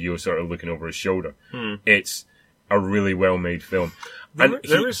the studio sort of looking over his shoulder. It's a really well made film,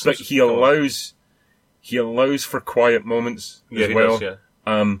 he allows for quiet moments as well. He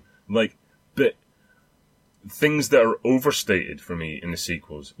does, but things that are overstated for me in the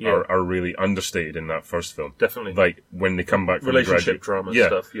sequels are really understated in that first film. Definitely, like when they come back from relationship drama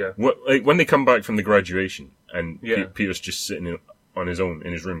stuff. Yeah, like when they come back from the graduation and Peter's just sitting on his own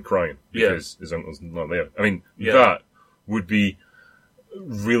in his room crying Yeah. because his uncle's not there. I mean, Yeah. that would be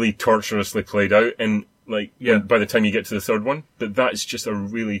really torturously played out, and like Yeah. by the time you get to the third one, that's just a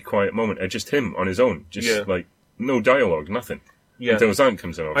really quiet moment. Just him on his own, just Yeah. like no dialogue, nothing. Yeah. Until his aunt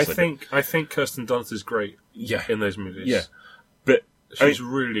comes in, I obviously. think Kirsten Dunst is great Yeah. in those movies. Yeah. But She's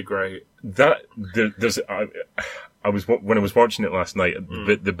really great. there's I was when I was watching it last night.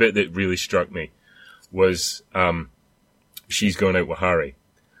 The bit that really struck me was she's going out with Harry,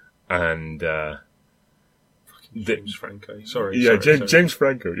 and James Franco. Sorry. yeah, sorry. James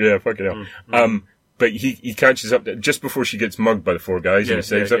Franco. Yeah, fucking hell. But he catches up just before she gets mugged by the four guys, and he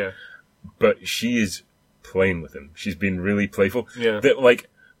saves her. Yeah. But she is playing with him. She's been really playful. Yeah. That, like,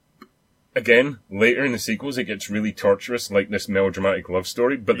 again, later in the sequels, it gets really torturous, like this melodramatic love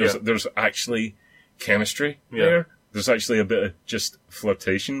story. But there's actually chemistry there. There's actually a bit of just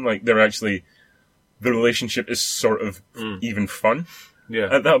flirtation. Like, the relationship is sort of even fun.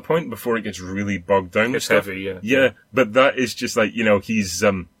 Yeah. At that point, before it gets really bogged down. It's with stuff. heavy, yeah. Yeah, but that is just like, he's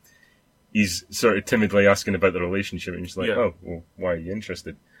sort of timidly asking about the relationship, and she's like, oh, well, why are you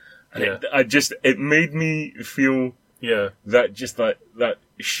interested? And it made me feel that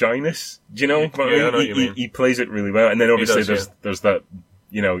shyness, do you know? But I know what you mean. He plays it really well, and then obviously does, there's that,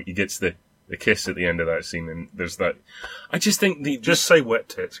 he gets the kiss at the end of that scene, and there's that. I just think Just say wet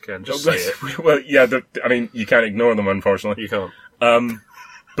tits, Ken. Just say it. Well, yeah, I mean, you can't ignore them, unfortunately. You can't. But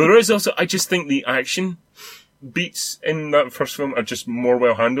there is also, I just think the action beats in that first film are just more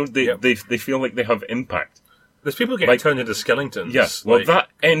well handled. They feel like they have impact. There's people getting turned into skeletons. Yes, well, that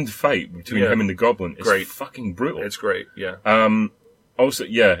end fight between him and the Goblin is fucking brutal. It's great, yeah. Also,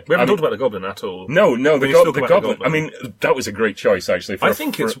 yeah. We haven't talked about the Goblin at all. No, the Goblin. Goblin. I mean, that was a great choice, actually. I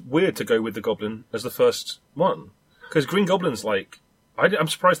think it's weird to go with the Goblin as the first one. Because Green Goblin's like... I'm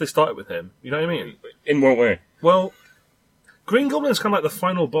surprised they started with him. You know what I mean? In what way? Well, Green Goblin's kind of like the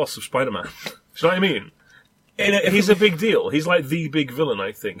final boss of Spider-Man. Do you know what I mean? He's a big deal. He's like the big villain,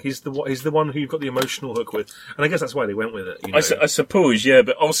 I think. He's the one who you've got the emotional hook with. And I guess that's why they went with it. You know? I suppose, yeah,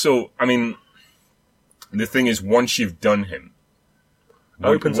 but also, I mean, the thing is, once you've done him... It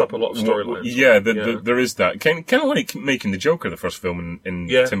opens up a lot of storylines. Yeah, there is that. Kind of like making the Joker the first film in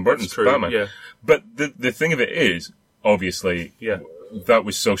Tim Burton's Batman. Yeah. But the thing of it is, obviously, that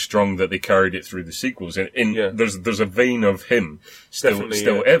was so strong that they carried it through the sequels. And there's a vein of him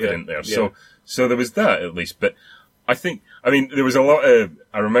still evident there. Yeah. So there was that, at least. But there was a lot of...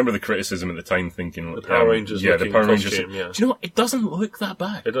 I remember the criticism at the time thinking... The Power Rangers the Power Rangers. Costume, yeah. Do you know what? It doesn't look that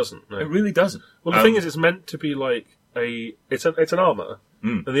bad. It doesn't, no. It really doesn't. Well, the thing is, it's meant to be like it's an armour.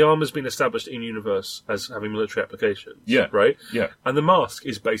 And the armour's been established in universe as having military applications. Yeah. Right? Yeah. And the mask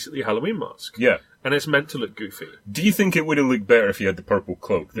is basically a Halloween mask. Yeah. And it's meant to look goofy. Do you think it would have looked better if he had the purple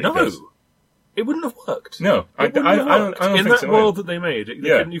cloak? No. It wouldn't have worked. No. I don't in think that so. world that they made,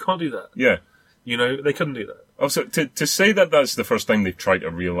 you can't do that. Yeah. You know, they couldn't do that. Also, to say that that's the first time they've tried to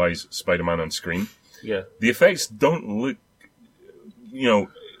realise Spider-Man on screen, Yeah. the effects don't look,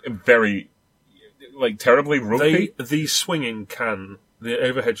 very, terribly ropey. The swinging can... The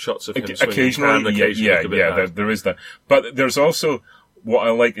overhead shots of him Occasionally, yeah, there is that. But there's also, what I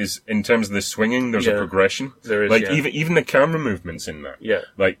like is, in terms of the swinging, there's a progression. There is, even the camera movements in that. Yeah.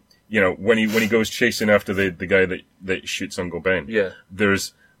 Like, when he goes chasing after the guy that shoots Uncle Ben. Yeah.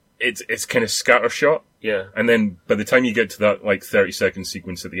 It's kind of scattershot. Yeah. And then by the time you get to that 30-second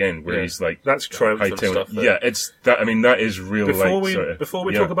sequence at the end where he's that's triumphant stuff. Yeah, it's that. I mean, that is real. Before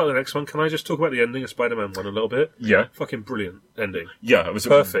we talk about the next one, can I just talk about the ending of Spider-Man 1 a little bit? Yeah. Fucking brilliant ending. Yeah, it was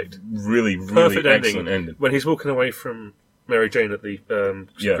perfect. Really Perfect excellent ending. When he's walking away from Mary Jane at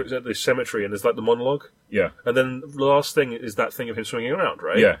the cemetery, and there's the monologue. Yeah. And then the last thing is that thing of him swinging around,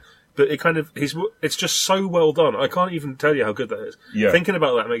 right? Yeah. But it's just so well done. I can't even tell you how good that is. Yeah. Thinking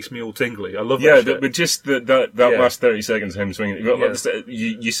about that makes me all tingly. I love that shit. But just that last 30 seconds of him swinging.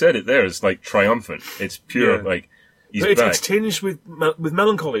 You said it there. It's triumphant. It's pure, he's back. It's tinged with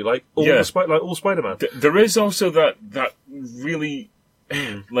melancholy, all Spider-Man. There is also that really,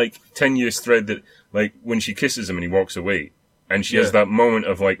 10-year thread that, when she kisses him and he walks away, and she has that moment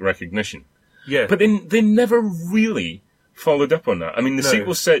of, recognition. Yeah. But then they never really followed up on that. I mean, the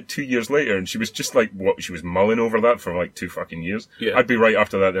sequel's set 2 years later, and she was just she was mulling over that for 2 fucking years. Yeah. I'd be right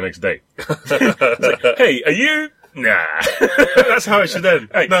after that the next day. It's hey, are you? Nah. That's how it should end.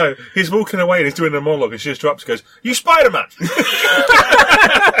 Hey. No, he's walking away and he's doing a monologue, and she just drops and goes, "You Spider-Man!"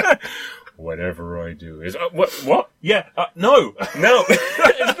 Whatever I do is... what? Yeah, no.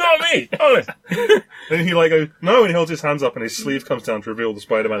 It's not me, honest. And he goes, no, and he holds his hands up and his sleeve comes down to reveal the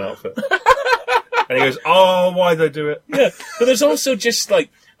Spider-Man outfit. And he goes, oh, why did they do it? Yeah, but there's also just,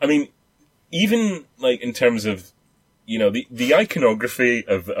 even, in terms of, the iconography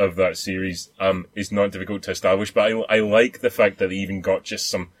of that series is not difficult to establish, but I like the fact that they even got just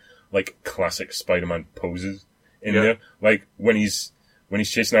some like classic Spider-Man poses in there, like when he's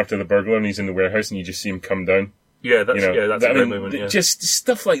chasing after the burglar and he's in the warehouse and you just see him come down. Yeah, that's a great moment. Yeah. Just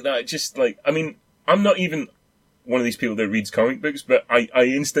stuff like that. Just like, I mean, I'm not even one of these people that reads comic books, but I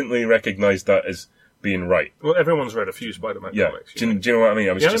instantly recognise that as being right. Well, everyone's read a few Spider-Man comics. Do you know what I mean?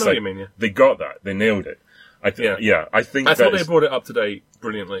 I was just I know what you mean, they got that. They nailed it. I thought they brought it up to date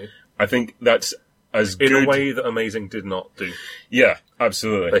brilliantly. I think that's as good in a way that Amazing did not do. Yeah,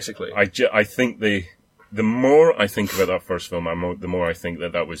 absolutely. Basically, I think the more I think about that first film, the more I think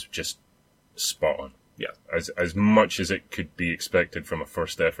that was just spot on. Yeah, as much as it could be expected from a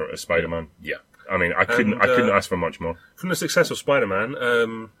first effort of Spider-Man. Yeah, I mean, I couldn't ask for much more. From the success of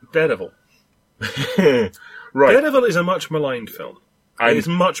Spider-Man, Daredevil. Right, Daredevil is a much maligned film. It is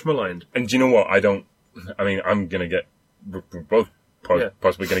much maligned. And do you know what? I'm gonna get. We're both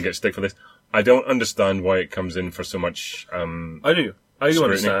possibly gonna get stick for this. I don't understand why it comes in for so much. I do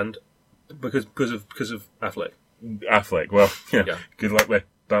understand because of Affleck. Affleck. Well, yeah. Good luck with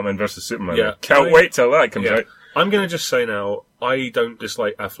Batman vs Superman. Yeah. Can't wait till that comes out. I'm going to just say now, I don't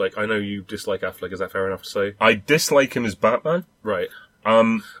dislike Affleck. I know you dislike Affleck. Is that fair enough to say? I dislike him as Batman. Right.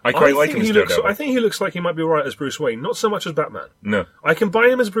 I quite like him as Daredevil. I think he looks like he might be alright as Bruce Wayne, not so much as Batman. No. I can buy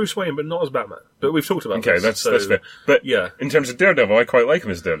him as Bruce Wayne, but not as Batman. But we've talked about this. Okay, that's fair. But in terms of Daredevil, I quite like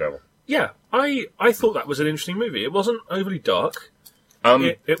him as Daredevil. Yeah, I thought that was an interesting movie. It wasn't overly dark.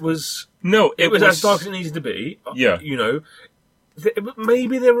 It was... No, it was as dark as it needed to be. Yeah. You know,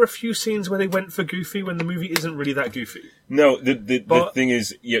 maybe there were a few scenes where they went for goofy when the movie isn't really that goofy. No, the thing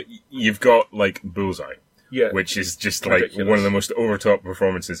is, you've got, like, Bullseye. Yeah. Which is just ridiculous. Like one of the most over-top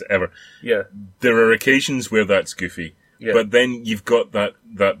performances ever. Yeah. There are occasions where that's goofy. Yeah. But then you've got that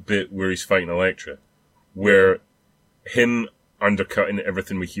bit where he's fighting Elektra, where him undercutting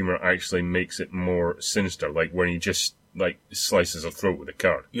everything with humour actually makes it more sinister, like when he just like slices her throat with a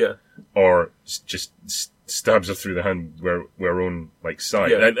card. Yeah. Or just stabs her through the hand where her own like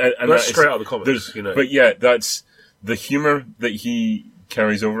side. Yeah. And that's straight out of the comics, you know. But yeah, that's the humour that he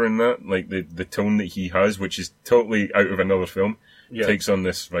carries over in that, like the tone that he has, which is totally out of another film, takes on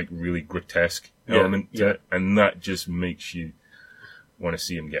this like really grotesque element to it, and that just makes you want to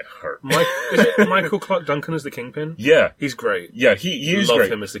see him get hurt. Is it Michael Clarke Duncan as the Kingpin? Yeah, he's great. Yeah, he is Love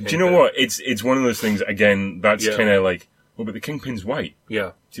great. him as the Kingpin. Do you know what? It's one of those things. Again, that's kind of like, well, but the Kingpin's white.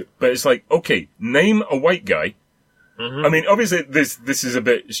 Yeah, but it's like, okay, name a white guy. Mm-hmm. I mean, obviously, this is a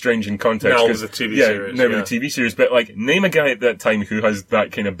bit strange in context. Now with the TV series. Now with the TV series, but like, name a guy at that time who has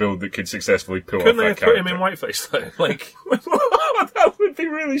that kind of build that could successfully pull off that character. Couldn't they have put him in whiteface though? Like, that would be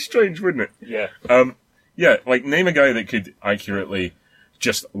really strange, wouldn't it? Yeah. Yeah, like name a guy that could accurately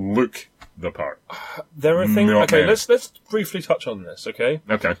just look the part. There are things. Okay, let's briefly touch on this. Okay.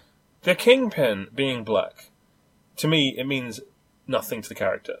 Okay. The Kingpin being black, to me, it means nothing to the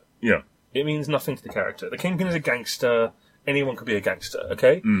character. Yeah. It means nothing to the character. The Kingpin is a gangster. Anyone could be a gangster,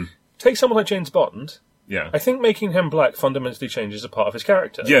 okay? Mm. Take someone like James Bond. Yeah. I think making him black fundamentally changes a part of his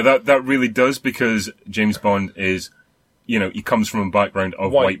character. Yeah, that really does, because James Bond is, he comes from a background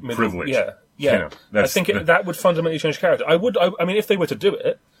of white privilege. Yeah, yeah. I think that would fundamentally change character. I mean, if they were to do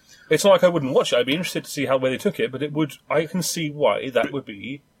it, it's not like I wouldn't watch it. I'd be interested to see where they took it, but I can see why that would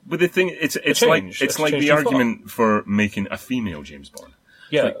be. But the thing, it's like the argument for making a female James Bond.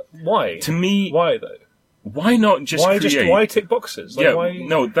 Yeah, like, why? To me... Why, though? Why not just create... Why tick boxes? Like, why...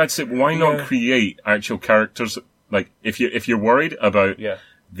 No, that's it. Why not create actual characters? Like, if you're worried about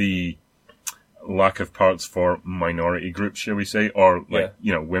the lack of parts for minority groups, shall we say, or, like,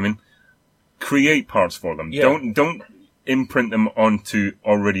 women, create parts for them. Yeah. Don't imprint them onto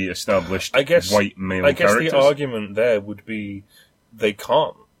already established white male characters. I guess the argument there would be they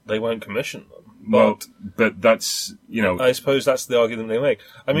can't. They won't commission them. But that's, I suppose that's the argument they make.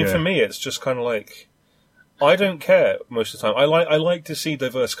 I mean, for me, it's just kind of like, I don't care most of the time. I like to see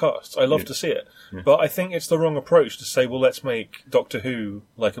diverse casts. I love to see it. Yeah. But I think it's the wrong approach to say, well, let's make Doctor Who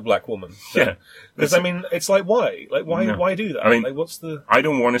like a black woman. Yeah. Because, I mean, it's like, why? Like, why do that? I mean, like, what's the... I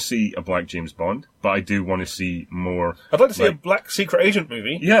don't want to see a black James Bond, but I do want to see more... I'd like to see a black secret agent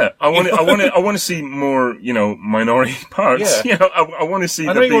movie. Yeah. I want to see more, minority parts. Yeah. I want to see...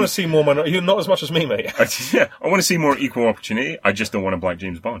 I know you want to see more minority... Not as much as me, mate. I want to see more equal opportunity. I just don't want a black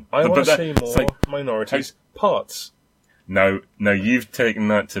James Bond. I want to see more minorities parts. Now possibly taken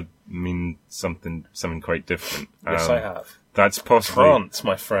that to mean something quite different. Yes, I have. That's possibly... France,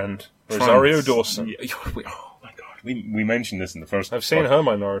 my friend. Rosario Dawson. Oh my god, we mentioned this in the first... I've seen her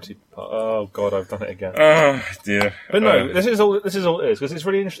minority part. Oh god, I've done it again. Oh dear. But no, this is all it is, because it's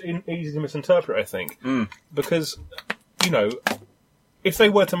really easy to misinterpret, I think. Because you know, if they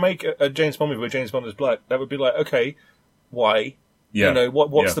were to make a James Bond movie where James Bond is black, that would be like, okay, why? Yeah. You know,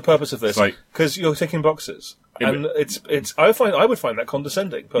 what's the purpose of this? Because you're ticking boxes. And I would find that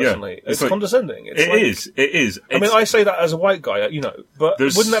condescending, personally. Yeah, it's condescending. It is. I mean, I say that as a white guy, you know, but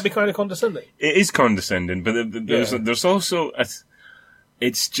wouldn't that be kind of condescending? It is condescending, but there's also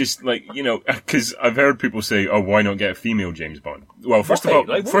it's just like, you know, because I've heard people say, "Oh, why not get a female James Bond?" Well, first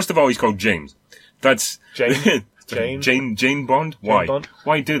of all, he's called James. That's Jane. Jane Bond. Why? Bond.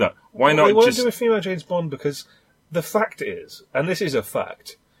 Why do that? Why not? They won't do a female James Bond because the fact is, and this is a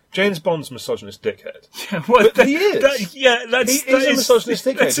fact, James Bond's a misogynist dickhead. Yeah, well, but he is. He is a misogynist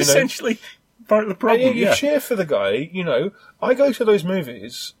dickhead. That's essentially part of the problem. And you cheer for the guy. You know, I go to those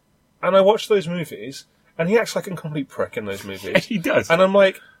movies and I watch those movies, and he acts like a complete prick in those movies. He does, and I'm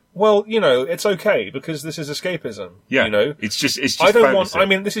like, well, you know, it's okay because this is escapism. Yeah, you know, it's just. I don't want. I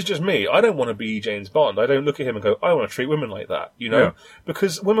mean, this is just me. I don't want to be James Bond. I don't look at him and go, I want to treat women like that. You know,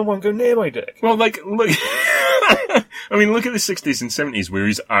 because women won't go near my dick. Well, like, look. I mean, look at the 60s and 70s where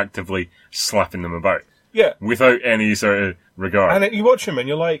he's actively slapping them about. Yeah, without any sort of regard. And you watch him and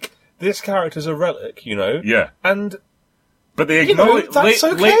you're like, this character's a relic. You know. Yeah. But they acknowledge that's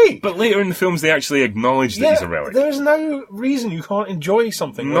okay. But later in the films, they actually acknowledge that he's a relic. There's no reason you can't enjoy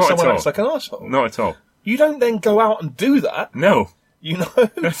something where someone acts like an arsehole. Not at all. You don't then go out and do that. No. You know?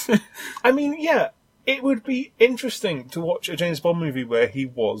 I mean, yeah, it would be interesting to watch a James Bond movie where he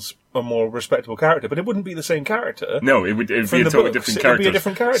was a more respectable character, but it wouldn't be the same character. No, it'd be a totally different character. It would be a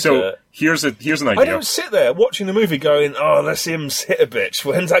different character. So here's an idea. I don't sit there watching the movie going, "Oh, let's him hit a bitch.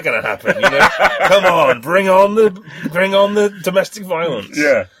 When's that going to happen?" You know, come on, bring on the domestic violence.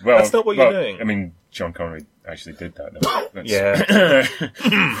 Yeah, well, that's not what you're doing. I mean, Sean Connery actually did that. Though. Yeah.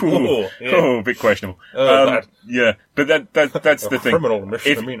 A bit questionable. Bad. Yeah, but that's the thing. Criminal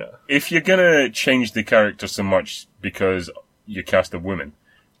misdemeanor. If you're gonna change the character so much because you cast a woman,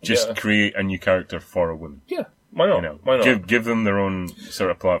 just create a new character for a woman. Yeah, why not? You know, why not? Give them their own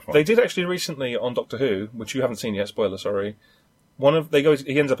sort of platform. They did actually recently on Doctor Who, which you haven't seen yet. Spoiler, sorry. He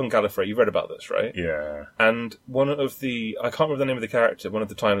ends up on Gallifrey. You've read about this, right? Yeah. And one of the, I can't remember the name of the character, one of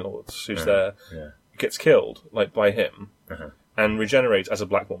the Time Lords who's there, gets killed, like, by him, and regenerates as a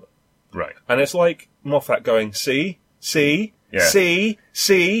black woman. Right. And it's like Moffat going, see,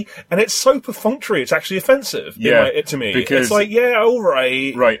 and it's so perfunctory, it's actually offensive to me. Because it's like, yeah,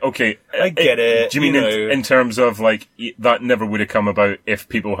 alright. Right, okay. I get it. Do you mean in terms of, like, that never would have come about if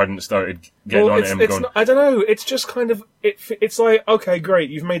people hadn't started getting on him going... I don't know, it's just kind of, it's like, okay, great,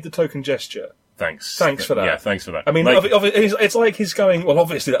 you've made the token gesture. Thanks for that. Yeah, thanks for that. I mean, it's like he's going, well,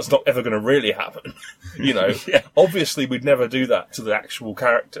 obviously that's not ever going to really happen. You know, obviously we'd never do that to the actual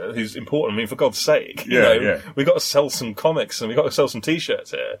character who's important. I mean, for God's sake, you know, we've got to sell some comics and we've got to sell some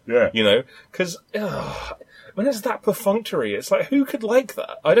T-shirts here. Yeah. You know, because when it's that perfunctory, it's like, who could like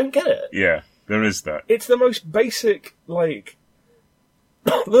that? I don't get it. Yeah, there is that. It's the most basic, like...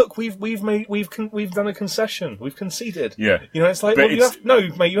 Look, we've done a concession. We've conceded. Yeah, you know, it's like, you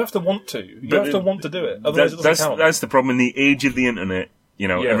have to want to. You have to want to do it. Otherwise, it doesn't count. That's the problem. In the age of the internet, you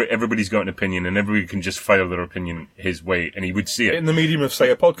know, everybody's got an opinion, and everybody can just file their opinion his way, and he would see it in the medium of,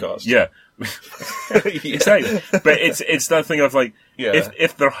 say, a podcast. Yeah, exactly. But it's that thing of like,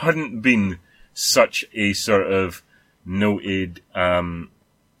 if there hadn't been such a sort of noted,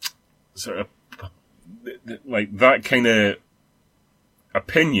 sort of like that kind of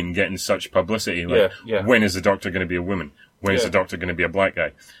opinion getting such publicity, like when is the Doctor going to be a woman? When is the Doctor going to be a black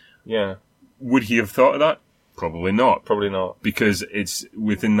guy? Yeah. Would he have thought of that? Probably not. Probably not. Because it's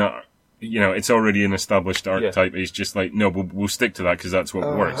within that, you know, it's already an established archetype. It's just like, no, we'll stick to that because that's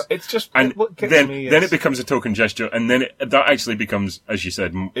what works. It's just, and what gets then me it becomes a token gesture, and then that actually becomes, as you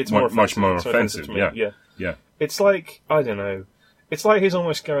said, much more offensive. Yeah. It's like, I don't know. It's like he's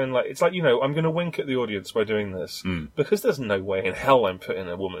almost going like, it's like, you know, I'm going to wink at the audience by doing this. Because there's no way in hell I'm putting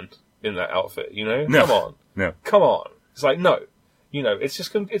a woman in that outfit, you know? No. Come on. No. Come on. It's like, no. You know, it's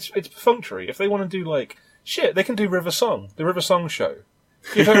just, it's perfunctory. If they want to do like, shit, they can do River Song. The River Song show.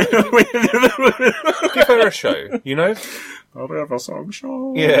 Give her a show, you know? A River Song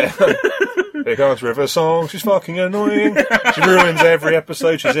show. Yeah. Here comes River Song. She's fucking annoying. She ruins every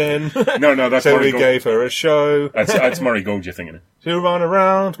episode she's in. No, that's so Murray we Gold. Gave her a show. That's Murray Gold, you're thinking. She'll run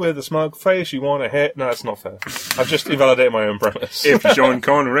around with a smug face. You want to hit? No, that's not fair. I've just invalidated my own premise. If Sean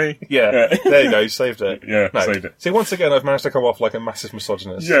Connery. Yeah. There you go. You saved it. Yeah, saved it. See, once again, I've managed to come off like a massive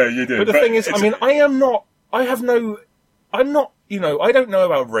misogynist. Yeah, you did. But the thing is, I mean, you know, I don't know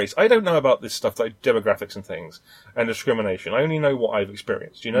about race. I don't know about this stuff like demographics and things and discrimination. I only know what I've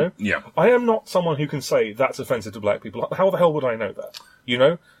experienced, you know? Yeah. I am not someone who can say that's offensive to black people. How the hell would I know that? You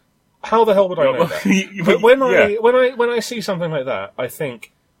know? How the hell would I know that? But when I see something like that, I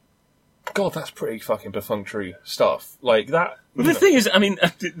think, God, that's pretty fucking perfunctory stuff. Like that. Well, the thing is, I mean, I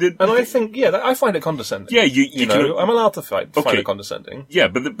think, I find it condescending. Yeah, you know, I'm allowed to find it condescending. Yeah,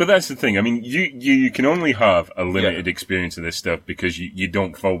 but that's the thing. I mean, you can only have a limited experience of this stuff because you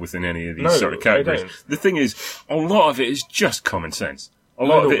don't fall within any of these sort of categories. The thing is, a lot of it is just common sense. A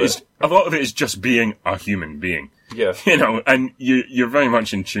lot of it is just being a human being. Yeah, you know, and you're very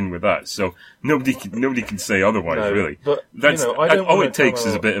much in tune with that. So nobody can say otherwise, really. But that's all it takes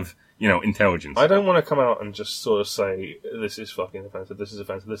is a bit of intelligence. I don't want to come out and just sort of say this is fucking offensive, this is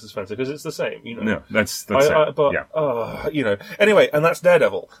offensive, this is offensive, because it's the same, you know. No, that's it. But anyway, and that's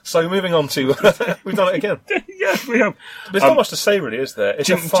Daredevil. So moving on to we've done it again. Yeah, we have. There's not much to say, really, is there? It's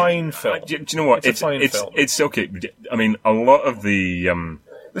a fine film. Do you know what? It's a fine film. It's okay. I mean, a lot of the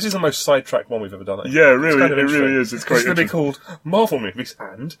this is the most sidetracked one we've ever done. Yeah, really, it really is. It's quite. It's going to be called Marvel Movies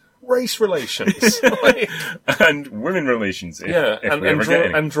and Race Relations and women relations.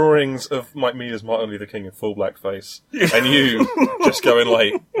 And drawings of me as Martin Luther King in full blackface, and you just going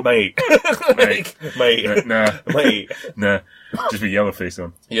like, mate, nah, just with yellow face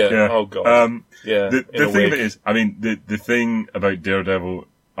on. Yeah. Oh god. The thing of it is, I mean, the thing about Daredevil,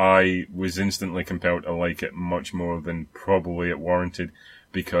 I was instantly compelled to like it much more than probably it warranted.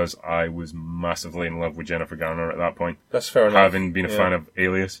 Because I was massively in love with Jennifer Garner at that point. That's fair enough. Having been a fan of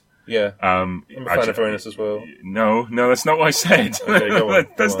Alias. Yeah. I'm a fan of Uranus as well. No, that's not what I said. Okay, go on.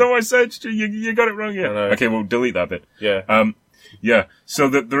 That's not what I said. You got it wrong, yeah. Okay, well, delete that bit. Yeah. Yeah. So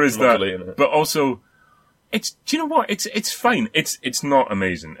there is that. It. But also, do you know what? It's fine. It's not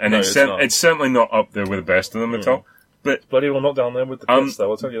amazing. And it's certainly not up there with the best of them at all. But bloody well not down there with the best, though,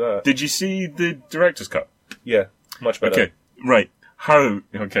 I'll tell you that. Did you see the director's cut? Yeah. Much better. Okay. Right.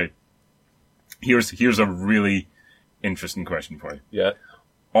 Okay. Here's a really interesting question for you. Yeah.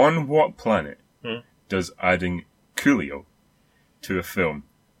 On what planet does adding Coolio to a film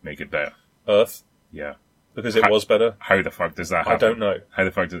make it better? Earth. Yeah. Because it was better. How the fuck does that happen? I don't know. How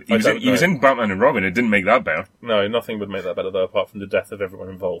the fuck does he was in Batman and Robin, it didn't make that better. No, nothing would make that better though, apart from the death of everyone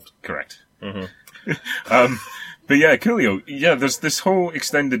involved. Correct. Mm-hmm. But yeah, Coolio, there's this whole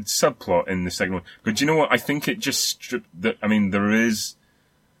extended subplot in the second one. But do you know what? I think it just stripped there's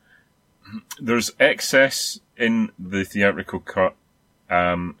excess in the theatrical cut,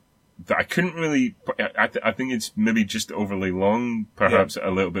 that I couldn't really, I think it's maybe just overly long, perhaps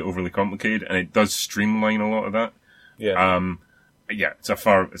a little bit overly complicated, and it does streamline a lot of that. Yeah. It's a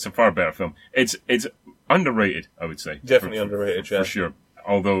far better film. It's underrated, I would say. Definitely underrated, for sure.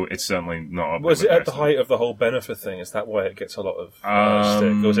 Although it's certainly not up. Was it at the height of the whole Benefit thing? Is that why it gets a lot of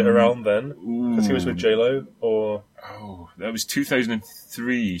stick? Was it around then? Because he was with J-Lo, or? Oh, that was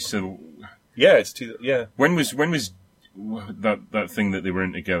 2003. So yeah, When was that thing that they were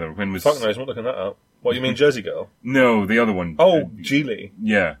in together? When was? Fuck knows. I'm not looking that up. What, you mean Jersey Girl? No, the other one. Oh, Geely.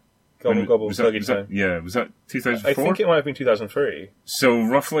 Yeah. Gobble gobble. Was that 2004? I think it might have been 2003. So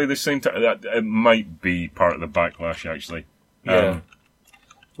roughly the same time. It might be part of the backlash, actually. Yeah.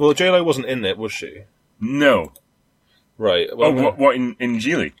 Well, J-Lo wasn't in it, was she? No. Right. Well, what in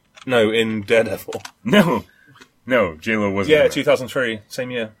Geely? No, in Daredevil. No, J-Lo wasn't. Yeah, 2003, same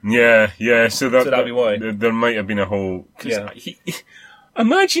year. Yeah. So that'd be why. There might have been a whole. Yeah.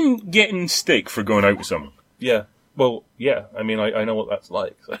 Imagine getting stick for going out with someone. Yeah. Well, yeah. I mean, I know what that's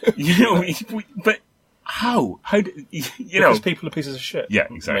like. So. But how? How do Because people are pieces of shit. Yeah,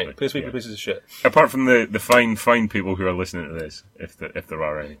 exactly. Mate, people are pieces of shit. Apart from the fine people who are listening to this, if there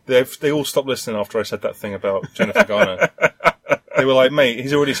are any. They all stopped listening after I said that thing about Jennifer Garner. They were like, mate,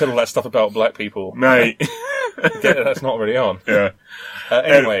 he's already said all that stuff about black people. Mate. That's not really on. Yeah.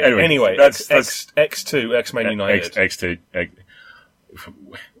 Anyway, that's X2, X-Men United. X2.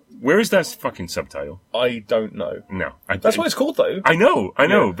 Where is that fucking subtitle? I don't know. No. That's what it's called, though. I know.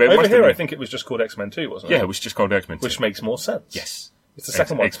 Yeah. But over here, I think it was just called X-Men 2, wasn't it? Yeah, it was just called X-Men 2. Which makes more sense. Yes. It's the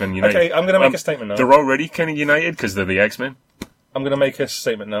second one. X-Men United. Okay, I'm going to make a statement now. They're already kind of united because they're the X-Men? I'm going to make a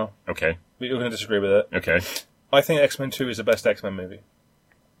statement now. Okay. But you're going to disagree with it. Okay. I think X-Men 2 is the best X-Men movie.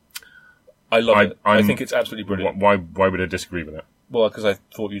 I love it. I think it's absolutely brilliant. Why would I disagree with that? Well, because I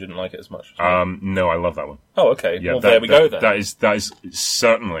thought you didn't like it as much. No, I love that one. Oh, okay. Yeah, there we go then. That is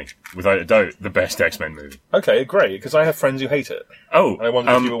certainly, without a doubt, the best X-Men movie. Okay, great, because I have friends who hate it. Oh. And I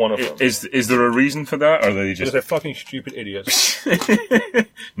wondered if you were one of them. Is there a reason for that, or are they just... Because they're fucking stupid idiots.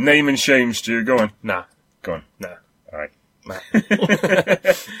 Name and shame, Stu, go on. Nah. Go on. Nah. Alright. Nah.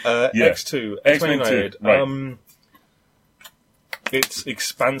 Yeah. X2, X-Men United. Right. It's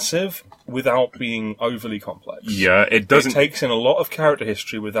expansive without being overly complex. Yeah, it doesn't... It takes in a lot of character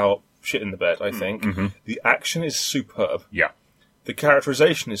history without shit in the bed, I think. Mm-hmm. The action is superb. Yeah. The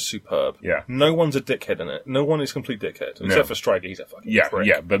characterization is superb. Yeah. No one's a dickhead in it. No one is a complete dickhead. Except for Stryker, he's a fucking prick.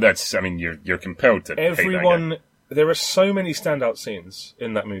 Yeah, but that's, I mean, you're compelled to hate that guy. There are so many standout scenes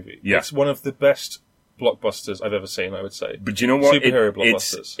in that movie. Yeah. It's one of the best blockbusters I've ever seen, I would say. But you know what? Superhero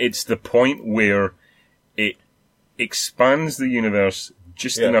blockbusters. It's the point where it expands the universe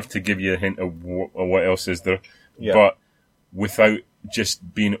just enough to give you a hint of what else is there, but without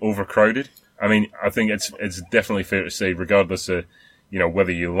just being overcrowded. I mean, I think it's definitely fair to say, regardless of, you know,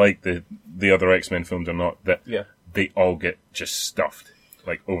 whether you like the other X-Men films or not, that they all get just stuffed,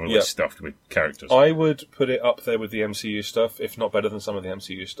 like overly stuffed with characters. I would put it up there with the MCU stuff, if not better than some of the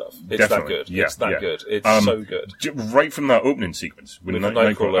MCU stuff. It's Definitely. that good. Yeah, it's that good. It's so good. Right from that opening sequence with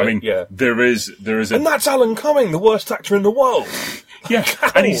Nightcrawler, I mean, there is a... And that's Alan Cumming, the worst actor in the world! Yeah,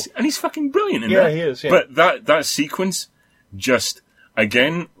 and he's fucking brilliant in that. Yeah, he is, yeah. But that sequence just...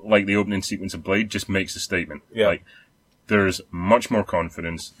 Again, like the opening sequence of Blade, just makes a statement. Yeah. Like, there's much more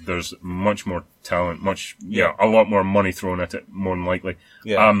confidence, there's much more talent, a lot more money thrown at it, more than likely.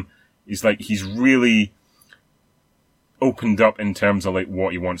 Yeah. He's really opened up in terms of like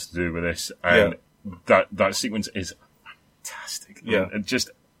what he wants to do with this, and that sequence is fantastic. Yeah. And it just,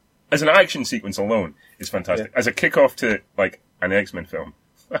 as an action sequence alone, is fantastic. As a kickoff to like an X-Men film.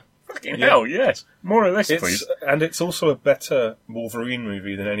 Fucking hell, yes. More or less, please. And it's also a better Wolverine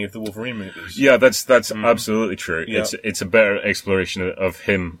movie than any of the Wolverine movies. Yeah, that's absolutely true. Yeah. It's a better exploration of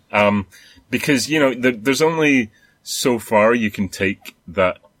him. Because, you know, there's only so far you can take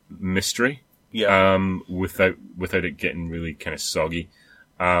that mystery. Yeah. Without it getting really kind of soggy.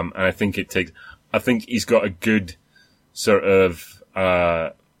 And I think he's got a good sort of,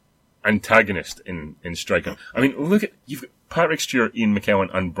 antagonist in Stryker. I mean, look at, you've got Patrick Stewart, Ian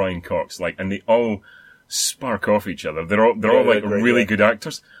McKellen, and Brian Cox, like, and they all spark off each other. They're all like great, really good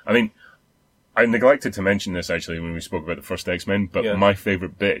actors. I mean, I neglected to mention this actually when we spoke about the first X-Men, but my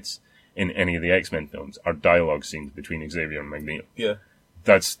favourite bits in any of the X-Men films are dialogue scenes between Xavier and Magneto. Yeah.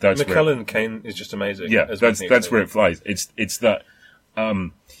 That's McKellen Kane is just amazing. Yeah, that's where it flies. It's that,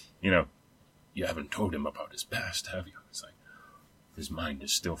 you know, you haven't told him about his past, have you? It's like, his mind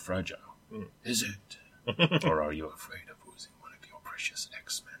is still fragile. Is it? Or are you afraid of losing one of your precious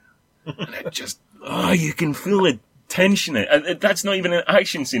X-Men? And it just, you can feel the tension. That's not even an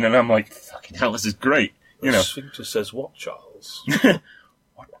action scene, and I'm like, fucking hell, this is great. You know. The sphincter says what, Charles?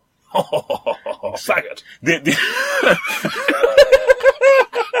 What? Faggot.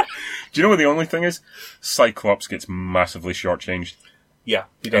 Do you know what the only thing is? Cyclops gets massively shortchanged. Yeah,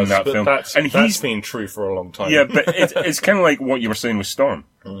 he does. In that film. That's been true for a long time. Yeah, but it's kind of like what you were saying with Storm.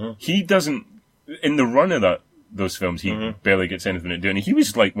 Mm-hmm. He doesn't, in the run of those films, he barely gets anything to do, and he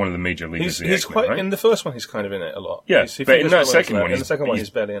was like one of the major leaders of the X-Men, quite, right? in the first one, he's kind of in it a lot. Yeah, but in that second one, he's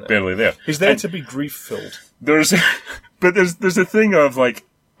barely in it. Barely there. He's there to be grief-filled. There's a thing of like,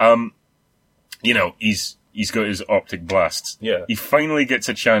 you know, he's got his optic blasts. Yeah. He finally gets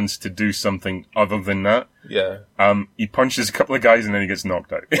a chance to do something other than that. Yeah. He punches a couple of guys and then he gets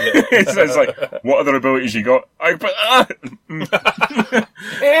knocked out. Yeah. It's like, what other abilities you got?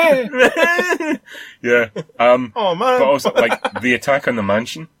 Yeah. Oh man. But also, like, the attack on the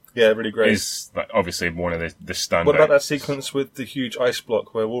mansion. Yeah, really great. Is like, obviously one of the standout. What about that sequence with the huge ice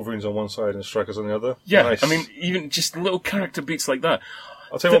block where Wolverine's on one side and Stryker's on the other? Yeah. Nice. I mean, even just little character beats like that.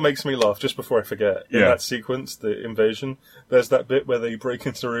 I'll tell you what makes me laugh, just before I forget. In that sequence, the invasion, there's that bit where they break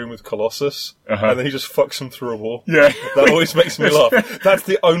into the room with Colossus, and then he just fucks him through a wall. Yeah. That always makes me laugh. That's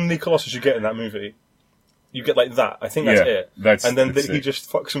the only Colossus you get in that movie. You get like that. I think that's it. And then he just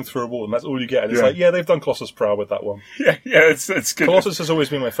fucks him through a wall, and that's all you get. And it's like, they've done Colossus proud with that one. Yeah, it's good. Colossus has always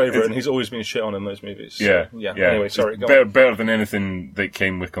been my favourite, and he's always been shit on in those movies. So, yeah. Anyway, sorry. Better than anything that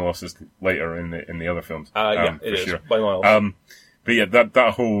came with Colossus later in the other films. It is, sure. by miles. But yeah,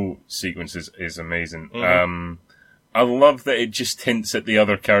 that whole sequence is amazing. Mm-hmm. I love that it just hints at the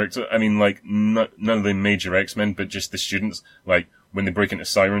other characters. I mean, like, none of the major X-Men, but just the students. Like, when they break into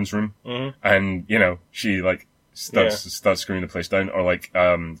Siren's room, and, you know, she, like, starts screwing the place down. Or, like,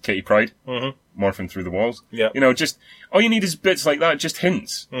 Kitty Pryde, morphing through the walls. Yeah. You know, just, all you need is bits like that, just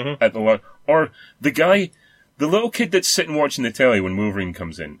hints at the lot. Or the little kid that's sitting watching the telly when Wolverine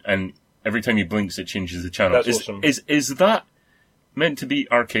comes in, and every time he blinks, it changes the channel. That's awesome. Is that meant to be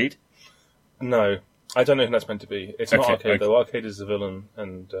arcade? No, I don't know if that's meant to be. It's not arcade though. Arcade is the villain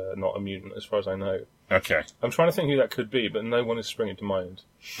and not a mutant, as far as I know. Okay. I'm trying to think who that could be, but no one is springing to mind.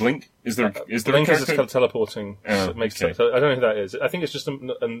 Blink? Is there Blink a character? is kind of teleporting. I don't know who that is. I think it's just a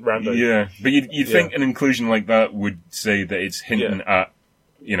random. Yeah, but you'd think an inclusion like that would say that it's hinting at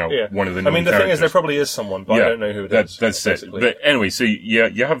one of the. I mean, the thing is, there characters. probably is someone, but I don't know who it is. That's it. basically. But anyway, so you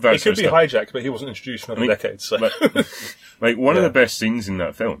have that. It could be hijacked, but he wasn't introduced for another decade. So, like one of the best scenes in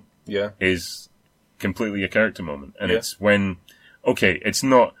that film yeah, is completely a character moment, and it's when it's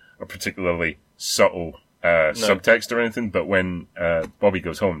not a particularly subtle subtext or anything, but when Bobby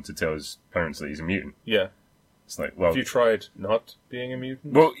goes home to tell his parents that he's a mutant. Yeah. It's like, well, have you tried not being a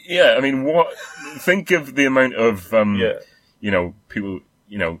mutant? Well, yeah. I mean, think of the amount of people,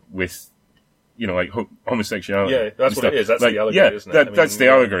 with like homosexuality. Yeah, that's what it is. That's the allegory, isn't it? That's the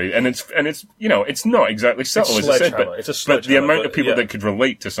allegory, and it's it's not exactly subtle, as I said, but the amount of people that could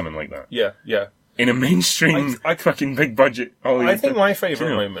relate to something like that. Yeah, yeah. In a mainstream, fucking big budget Hollywood. I think my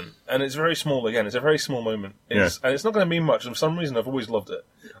favourite moment, and it's very small again, it's a very small moment, and it's not going to mean much, and for some reason I've always loved it.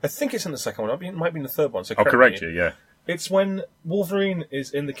 I think it's in the second one, it might be in the third one, so I'll correct you, yeah. It's when Wolverine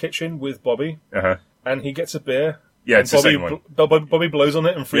is in the kitchen with Bobby, and he gets a beer. Yeah, it's Bobby, the second one. Bobby blows on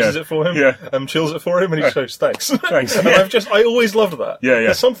it and freezes it for him, and chills it for him, and he goes, thanks. Thanks. And I always loved that. Yeah, yeah.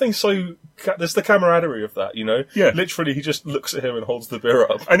 There's something there's the camaraderie of that, Yeah. Literally, he just looks at him and holds the beer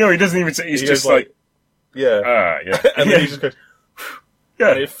up. I know, he doesn't even say, he's just like, yeah. yeah. And then he just goes,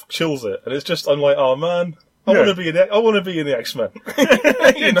 and it chills it. And it's just, I'm like, oh man, I want to be in the X-Men.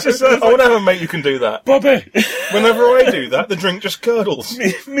 I want to have a mate who can do that. Bobby! Whenever I do that, the drink just curdles.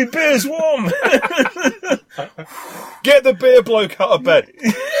 Me beer's warm! Get the beer bloke out of bed.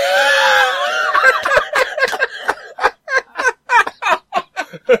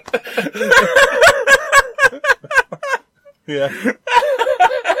 Yeah.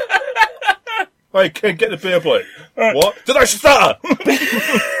 Hey, kid, get the beer bloke. What? Did I stutter?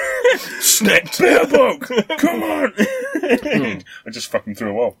 Snicked. Beer bloke! Come on! I just fucking threw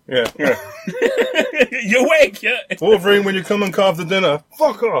a wall. Yeah. You awake, yeah? Wolverine, when you come and carve the dinner,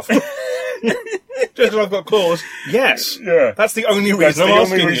 fuck off. Just because I've got claws. Yes. Yeah. That's the only reason That's the I'm only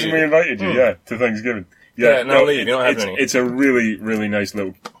asking reason you. we invited you, to Thanksgiving. Yeah, now leave. You're not having any. It's a really, really nice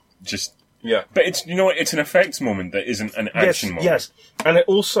little, just... Yeah. But it's, it's an effects moment that isn't an action moment. Yes, and it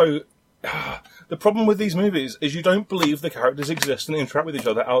also... The problem with these movies is you don't believe the characters exist and interact with each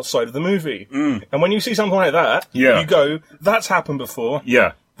other outside of the movie. And when you see something like that, you go, that's happened before.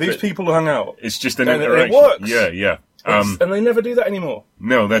 Yeah. These people hung out. It's just an and interaction. it works. Yeah, yeah. And they never do that anymore.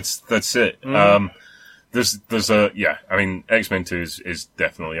 No, that's it. There's I mean, X-Men 2 is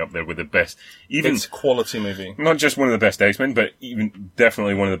definitely up there with the best. It's a quality movie. Not just one of the best X-Men, but even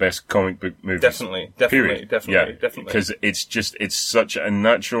definitely one of the best comic book movies. Definitely. Because it's such a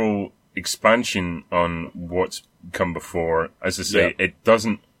natural expansion on what's come before. As I say, it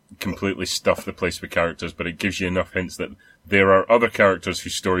doesn't completely stuff the place with characters, but it gives you enough hints that there are other characters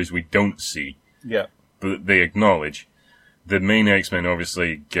whose stories we don't see. Yeah. But they acknowledge. The main X-Men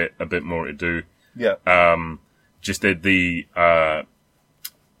obviously get a bit more to do. Yeah. Just the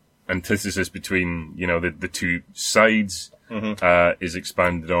antithesis between, the two sides, is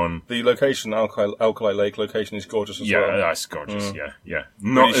expanded on. The location, Alkali Lake location, is gorgeous as well. Yeah, that's gorgeous. Yeah.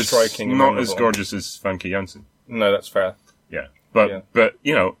 Not Really as striking. not as gorgeous as Famke Janssen. No, that's fair. Yeah, but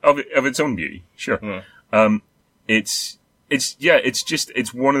of its own beauty, sure. It's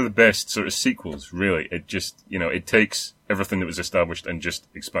one of the best sort of sequels. Really, it just it takes everything that was established and just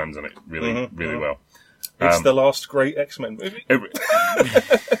expands on it really well. It's the last great X-Men movie.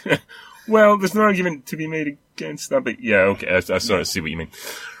 Well, there's no argument to be made against that, but okay, I sort of see what you mean.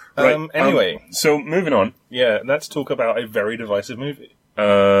 Right, anyway. So moving on. Yeah, let's talk about a very divisive movie.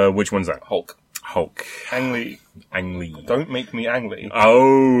 Which one's that? Hulk. Ang Lee. Don't make me Ang Lee.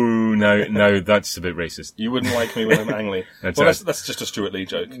 Oh, no, that's a bit racist. You wouldn't like me when I'm Ang Lee. That's just a Stuart Lee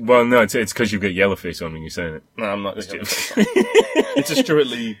joke. Well, no, it's because you've got yellow face on when you're saying it. No, I'm not. It's a Stuart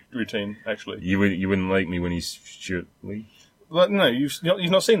Lee routine, actually. You wouldn't like me when he's Stuart Lee? Well, no, you've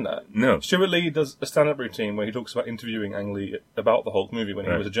not seen that. No. Stuart Lee does a stand-up routine where he talks about interviewing Ang Lee about the Hulk movie when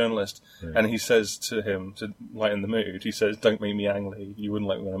he was a journalist, and he says to him, to lighten the mood, he says, "Don't make me Ang Lee. You wouldn't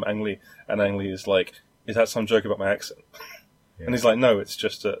like me when I'm Ang Lee." And Ang Lee is like, "Is that some joke about my accent?" Yeah. And he's like, "No, it's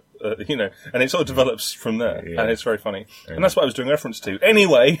just and it sort of develops from there, and it's very funny. Yeah. And that's what I was doing reference to.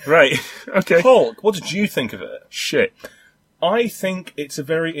 Anyway, right, okay. Hulk, what did you think of it? Shit. I think it's a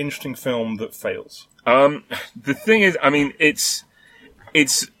very interesting film that fails. The thing is, I mean, it's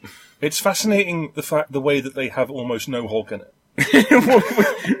fascinating the way that they have almost no Hulk in it.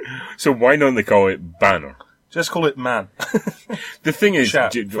 So why don't they call it Banner? Just call it Man. The thing is,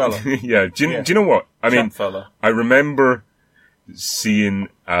 Chap, fella. Yeah. Do you know what? I mean, fella. I remember seeing.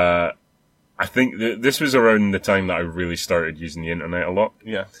 I think this was around the time that I really started using the internet a lot.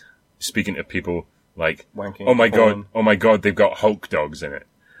 Yeah. Speaking to people like, wanking, oh my god, they've got Hulk dogs in it.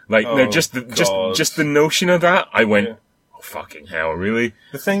 Like, just the notion of that, I went, fucking hell, really?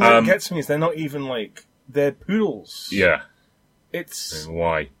 The thing that gets me is they're not even like, they're poodles. Yeah. It's... And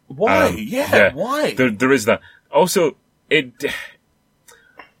why? Why? Why? There is that. Also, I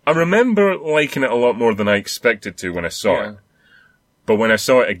remember liking it a lot more than I expected to when I saw it. But when I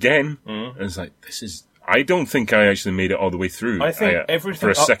saw it again, I was like, I don't think I actually made it all the way through. I think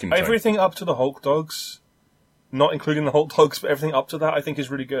everything up to the Hulk dogs, not including the Hulk dogs, but everything up to that, I think is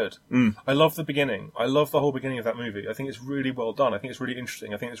really good. I love the beginning. I love the whole beginning of that movie. I think it's really well done. I think it's really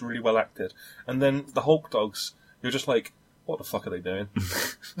interesting. I think it's really well acted. And then the Hulk dogs, you're just like, what the fuck are they doing?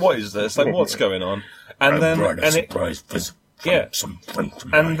 What is this? Like, what's going on? And then, and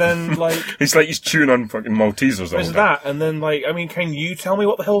then, like... It's like he's chewing on fucking Maltesers. There's that, and then, like, I mean, can you tell me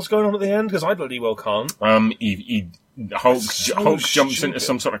what the hell's going on at the end? Because I bloody well can't. Hulk jumps into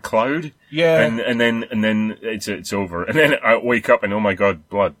some sort of cloud. Yeah. And then it's over. And then I wake up and, oh my god,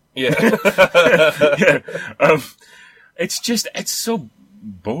 blood. Yeah. It's so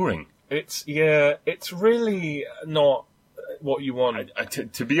boring. It's really not what you want.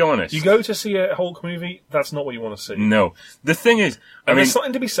 To be honest, you go to see a Hulk movie, that's not what you want to see. No. The thing is, I mean, there's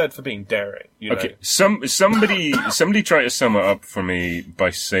something to be said for being daring. Okay, somebody tried to sum it up for me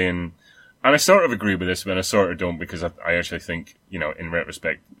by saying, and I sort of agree with this, but I sort of don't, because I actually think, in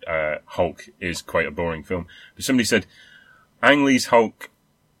retrospect, Hulk is quite a boring film. But somebody said, Ang Lee's Hulk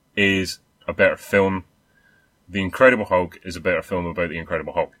is a better film. The Incredible Hulk is a better film about the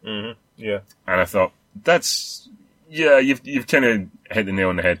Incredible Hulk. Mm-hmm. Yeah. And I thought, you've kind of hit the nail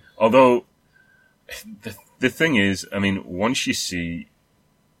on the head. Although, the thing is, I mean, once you see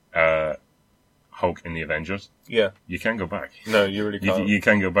Hulk in the Avengers, you can't go back. No, you really can't. You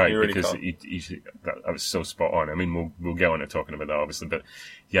can't go back, you really because that was so spot on. I mean, we'll get on to talking about that, obviously, but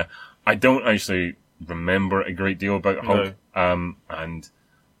yeah, I don't actually remember a great deal about Hulk. No. And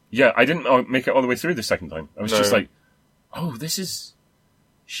yeah, I didn't make it all the way through the second time. I was just like, oh, this is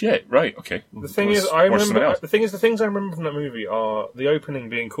shit, right? Okay. The thing is, the things I remember from that movie are the opening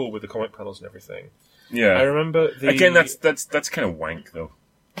being cool with the comic panels and everything. Yeah, I remember again. That's kind of wank, though.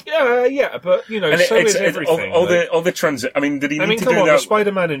 Yeah, but so is everything. All the transit. I mean, did he need to do that? Come on, the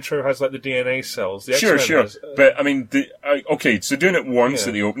Spider-Man intro has like the DNA cells. The sure. X-Men has, but I mean, okay, so doing it once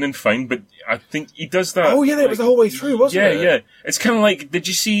at the opening, fine. But I think he does that. Oh yeah, that was the whole way through, wasn't it? Yeah. It's kind of like, did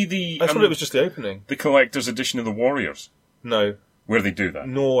you see the? I thought it was just the opening. The collector's edition of the Warriors. No. Where they do that.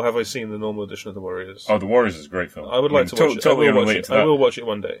 Nor have I seen the normal edition of the Warriors. Oh, the Warriors is a great film. I would like to watch it. Totally unrelated to that. I will watch it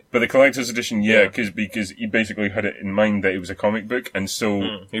one day. But the collector's edition, because he basically had it in mind that it was a comic book, and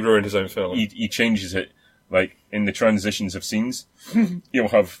so he ruined his own film. He changes it, like in the transitions of scenes, you'll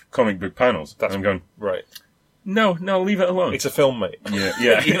have comic book panels. And I'm going right. No, leave it alone. It's a film, mate.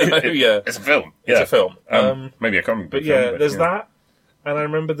 Yeah. It's a film. It's a film. Maybe a comic book. But film, there's that, and I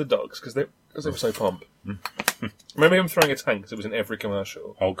remember the dogs because they were so plump. Remember him throwing a tank because it was in every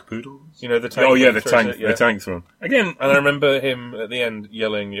commercial. Hulk poodles? The tank. Oh yeah, the tank throw. Again. And I remember him at the end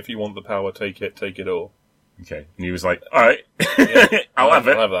yelling, "If you want the power, take it all." Okay. And he was like, alright, I'll have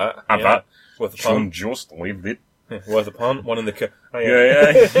it. I'll have that. Have that. Worth a pun. Just leave it. Worth a pun. One in the...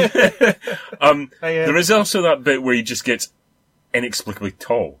 There is also that bit where he just gets inexplicably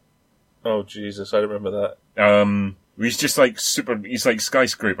tall. Oh Jesus, I don't remember that. He's just like he's like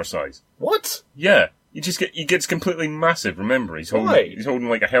skyscraper size. What? Yeah. He gets completely massive, remember? He's holding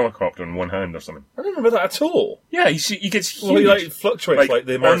like a helicopter in one hand or something. I don't remember that at all. Yeah, he gets huge. Well, he like fluctuates like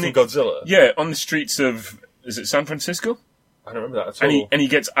the American Godzilla. Yeah, on the streets of, is it San Francisco? I don't remember that at all. And he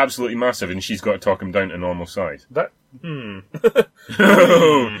gets absolutely massive, and she's got to talk him down to normal size. I don't know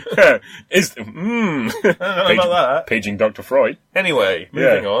about that. Paging Dr. Freud. Anyway,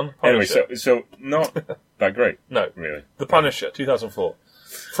 moving on. Punisher. Anyway, so not that great. No. Really. The Punisher, 2004.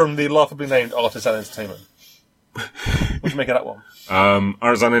 From the laughably named Artisan Entertainment. What'd you make of that one?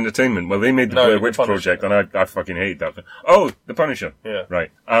 Artisan Entertainment. Well, they made the Blair Witch Project, and I fucking hate that. Oh, The Punisher. Yeah.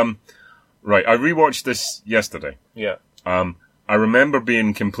 Right. Right. I rewatched this yesterday. Yeah. I remember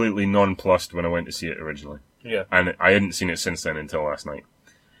being completely nonplussed when I went to see it originally. Yeah. And I hadn't seen it since then until last night.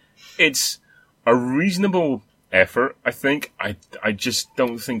 It's a reasonable effort, I think. I just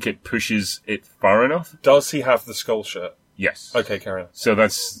don't think it pushes it far enough. Does he have the skull shirt? Yes. Okay, carry on. So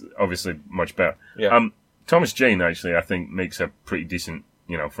that's obviously much better. Yeah. Thomas Jane, actually, I think makes a pretty decent,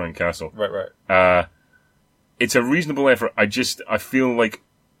 Frank Castle. Right. It's a reasonable effort. I feel like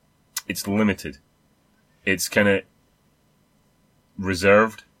it's limited. It's kind of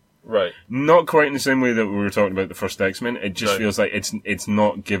reserved. Right. Not quite in the same way that we were talking about the first X-Men. It just feels like it's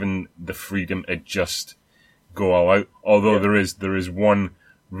not given the freedom to just go all out. Although there is one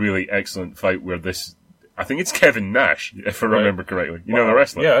really excellent fight where I think it's Kevin Nash, if I remember correctly. You know the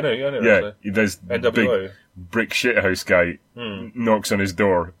wrestler? Yeah, I know. Yeah, he does NWO. brick shithouse guy knocks on his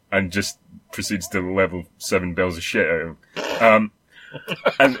door and just proceeds to level 7 bells of shit at him.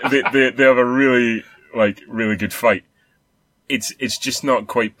 And they have a really good fight. It's just not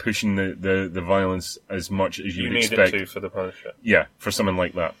quite pushing the violence as much as you'd expect. You need it to for the Punisher. Yeah, for something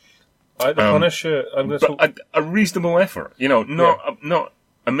like that. The Punisher, but a reasonable effort. You know, not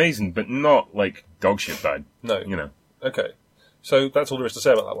amazing, but not like dog shit bad. No. You know. Okay. So that's all there is to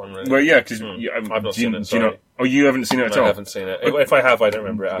say about that one, really. Well, yeah, because I've not seen it. Sorry. You haven't seen it at all? I haven't seen it. If I have, I don't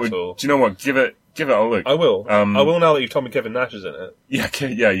remember it at all. Do you know what? Give it a look. I will. I will now that you've told me Kevin Nash is in it.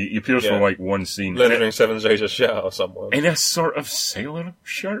 Yeah, he appears for like one scene. Lettering 7 Days of Shit or someone. In a sort of sailor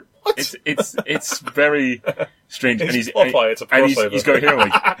shirt. What? It's very strange. It's Popeye. It's a crossover. He's got hair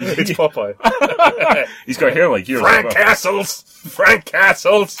like it's Popeye. He's got hair like yours. Frank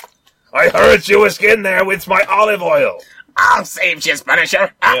Castles. I heard you was in there with my olive oil. I'll save you,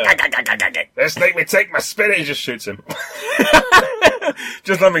 Punisher. Just let me take my spinach. He just shoots him.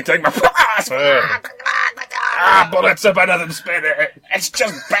 Just let me take my... bullets are better than spinach. It's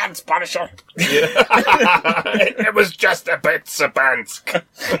just pants, Punisher. Yeah. It was just a bit of pants.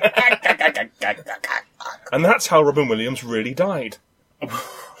 And that's how Robin Williams really died.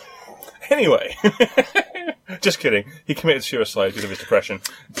 Anyway. Just kidding. He committed suicide because of his depression.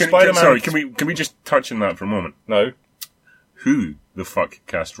 Sorry, can we just touch on that for a moment? No. Who the fuck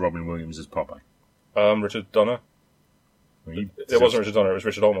cast Robin Williams as Popeye? Richard Donner. It wasn't Richard Donner, it was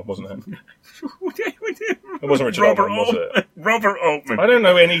Richard Altman, wasn't it? It wasn't Richard Altman, was it? Robert Altman. I don't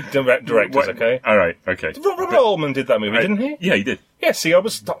know any directors, okay? Alright, okay. Robert Altman did that movie, didn't he? Yeah, he did. Yeah, see, I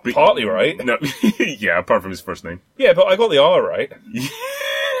was partly right. No, yeah, apart from his first name. Yeah, but I got the R right.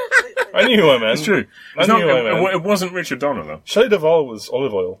 I knew who I meant. It's true. It wasn't Richard Donner, though. Shelley Duvall was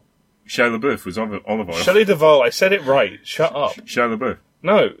olive oil. Shia LaBeouf was olive oil. Shelley Duvall, I said it right. Shut up. Shia LaBeouf.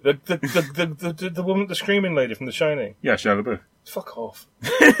 No, the woman, the screaming lady from The Shining. Yeah, Shia LaBeouf. Fuck off.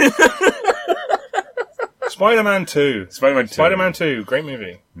 Spider-Man 2. Spider-Man 2, great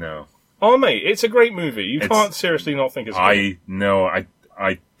movie. No. Oh, mate, it's a great movie. You can't seriously not think it's good.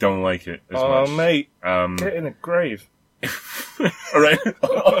 I don't like it as much. Oh, mate, get in a grave. Alright.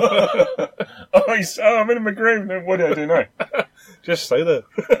 I'm in my grave now. What do I do now? Just stay there.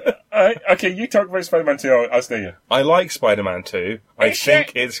 Okay, you talk about Spider-Man 2, I'll stay here. I like Spider-Man 2. I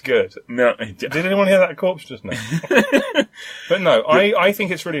think it's good. No. Did anyone hear that corpse just now? But no, I think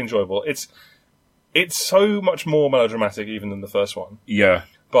it's really enjoyable. It's so much more melodramatic even than the first one. Yeah.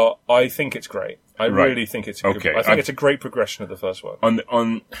 But I think it's great. I really think it's good. I think it's a great progression of the first one.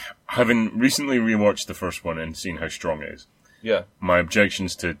 On having recently rewatched the first one and seen how strong it is. Yeah. My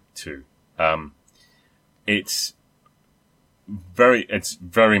objections to 2. It's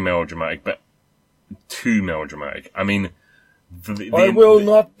very melodramatic, but too melodramatic. I mean, I will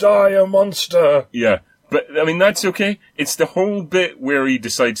not die a monster. Yeah. But, I mean, that's okay. It's the whole bit where he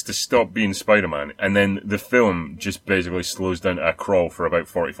decides to stop being Spider-Man, and then the film just basically slows down to a crawl for about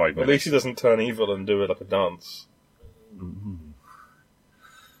 45 minutes. At least he doesn't turn evil and do it like a dance.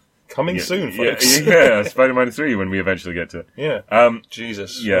 Coming soon, folks. Yeah, Spider-Man 3 when we eventually get to it. Yeah.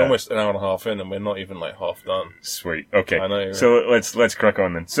 Jesus. Yeah. We're almost an hour and a half in, and we're not even, half done. Sweet. Okay. I know. So let's crack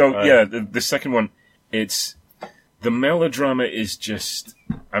on then. So, the second one, the melodrama is just,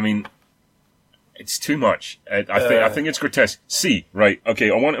 I mean... It's too much. I think it's grotesque. Right, okay,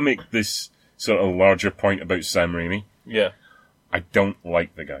 I want to make this sort of larger point about Sam Raimi. Yeah. I don't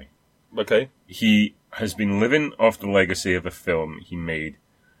like the guy. Okay. He has been living off the legacy of a film he made,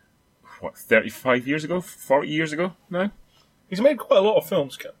 35 years ago? 40 years ago now? He's made quite a lot of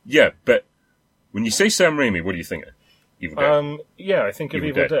films, Ken. Yeah, but when you say Sam Raimi, what do you think of? Evil Dead? Yeah, I think of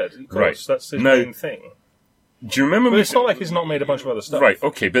Evil Dead. Of course, right. That's his main thing. Do you remember but me... it's not like he's not made a bunch of other stuff. Right,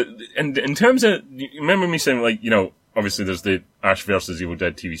 okay, but in terms of... You remember me saying, obviously there's the Ash vs. Evil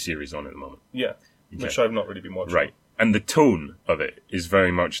Dead TV series on at the moment. Yeah, which I've not really been watching. Right, and the tone of it is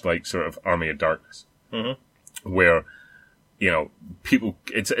very much like sort of Army of Darkness. Mm-hmm. Where, people...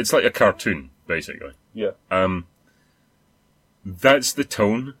 It's like a cartoon, basically. Yeah. That's the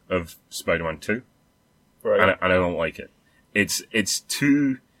tone of Spider-Man 2. Right. And I don't like it. It's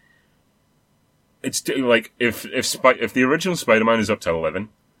too... It's like if the original Spider-Man is up to 11,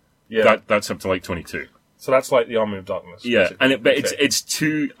 that's up to like 22. So that's like the Army of Darkness. Yeah, it's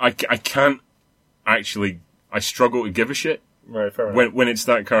too. I can't actually. I struggle to give a shit. Right, fair enough. When it's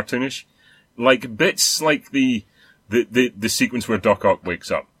that cartoonish, like bits like the sequence where Doc Ock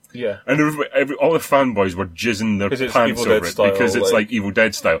wakes up. Yeah. And all the fanboys were jizzing their pants over it style, because it's like Evil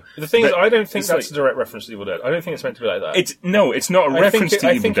Dead style. The thing is, I don't think that's a direct reference to Evil Dead. I don't think it's meant to be like that. It's not a reference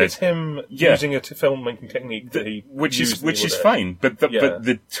to Evil Dead. I think it's him using a filmmaking technique that he which is fine. But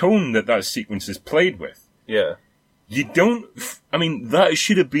the tone that sequence is played with Yeah. You don't... I mean, that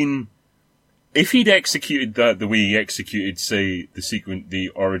should have been... If he'd executed that the way he executed, say,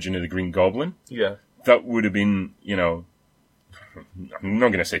 the origin of the Green Goblin, Yeah. that would have been, you know... I'm not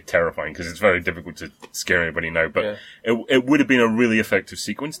going to say terrifying, because it's very difficult to scare anybody now, but it would have been a really effective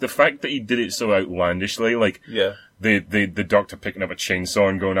sequence. The fact that he did it so outlandishly, like... Yeah. The doctor picking up a chainsaw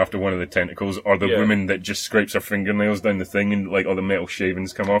and going after one of the tentacles, or the woman that just scrapes her fingernails down the thing and, like, all the metal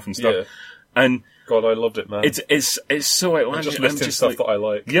shavings come off and stuff. Yeah. And... God, I loved it, man. It's so outlandish. Just listing stuff that I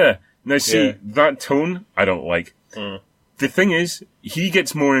like. Yeah. Now, see, that tone, I don't like. The thing is, he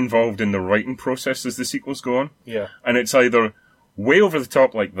gets more involved in the writing process as the sequels go on. Yeah. And it's either way over the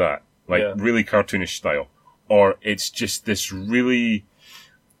top like that, like really cartoonish style, or it's just this really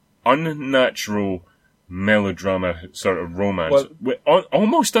unnatural melodrama sort of romance.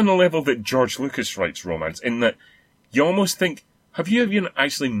 Almost on the level that George Lucas writes romance, in that you almost think, have you even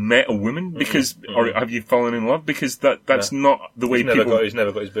actually met a woman? Because, or have you fallen in love? Because that's not the way people... He's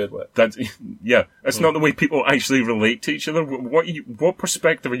never got his beard wet. That's not the way people actually relate to each other. What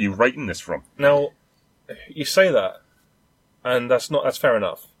perspective are you writing this from? Now, you say that, and that's fair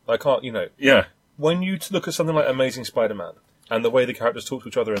enough. I can't, you know... Yeah. When you look at something like Amazing Spider-Man, and the way the characters talk to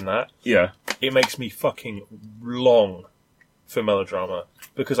each other in that, it makes me fucking long for melodrama,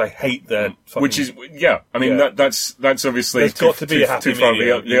 because I hate their fucking... Which is, I mean, that's obviously there's got to be a happy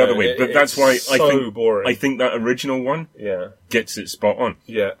medium, the other way, but that's why boring. I think that original one gets it spot on.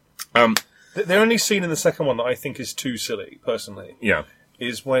 Yeah. The only scene in the second one that I think is too silly, personally,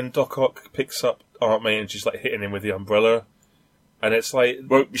 is when Doc Ock picks up Aunt May and she's like hitting him with the umbrella, and it's like...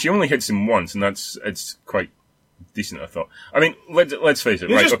 Well, she only hits him once, and it's quite decent, I thought. I mean, let's face it.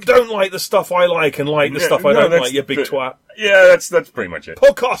 You just don't like the stuff I like and like the stuff I don't like, you big twat. Yeah, that's pretty much it.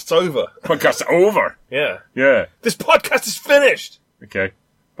 Podcast's over. Podcast's over. Yeah. Yeah. This podcast is finished. Okay.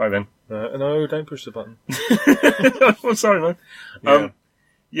 Bye then. No, don't push the button. I'm sorry, man.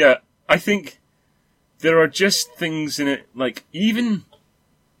 I think there are just things in it, like even...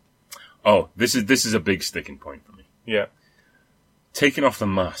 Oh, this is a big sticking point for me. Yeah. Taking off the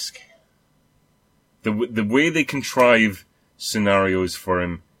mask. The way they contrive scenarios for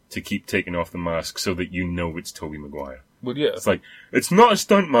him to keep taking off the mask so that you know it's Tobey Maguire. Well, yeah. It's like, it's not a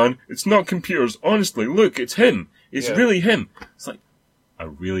stuntman, it's not computers, honestly, look, it's him. It's really him. It's like, I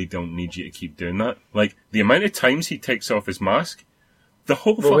really don't need you to keep doing that. Like, the amount of times he takes off his mask, the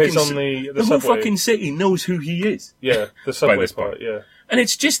whole fucking city knows who he is. Yeah, the subway part, yeah. And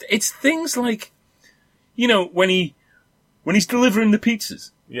it's things like, you know, when he's delivering the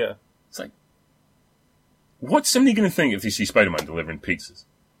pizzas. Yeah. It's like, what's somebody going to think if they see Spider-Man delivering pizzas?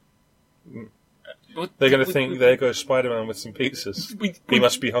 They're going to think, there goes Spider-Man with some pizzas. He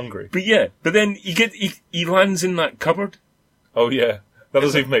must be hungry. But then he lands in that cupboard. Oh yeah, that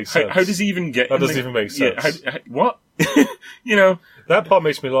doesn't even make sense. How does he even get? That doesn't even make sense. What? You know, that part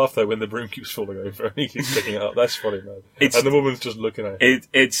makes me laugh though when the broom keeps falling over and he keeps picking it up. That's funny, man. And the woman's just looking at him.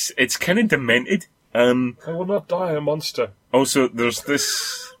 It's kind of demented. I will not die, a monster. Also, there's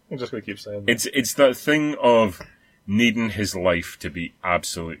this. I'm just going to keep saying that. It's that thing of needing his life to be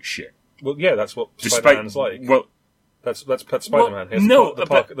absolute shit. Well, yeah, that's what Spider-Man's like. Well, that's Spider-Man. Well,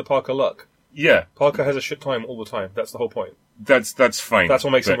 The Parker luck. Yeah. Parker has a shit time all the time. That's the whole point. That's fine. That's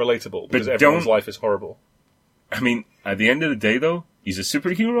what makes him relatable, because everyone's life is horrible. I mean, at the end of the day, though, he's a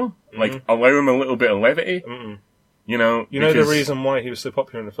superhero. Mm-hmm. Like, allow him a little bit of levity. Mm-mm. You know, the reason why he was so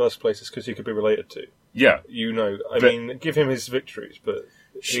popular in the first place is because he could be related to. Yeah. You know, I mean, give him his victories, but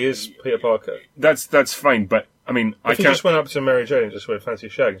he is Peter Parker. That's fine, but, I mean, if he just went up to Mary Jane and just went fancy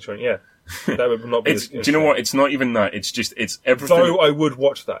shag and she went, yeah, that would not be do you know what? It's not even that. It's everything. Though I would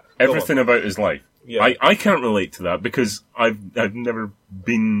watch that. Everything about his life. Yeah. I can't relate to that because I've never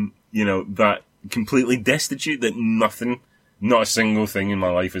been, you know, that completely destitute that not a single thing in my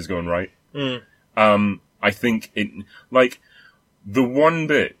life is going right. I think like, the one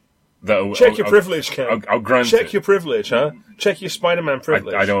bit that check your privilege, Ken. I'll grant Check your privilege, huh? Check your Spider-Man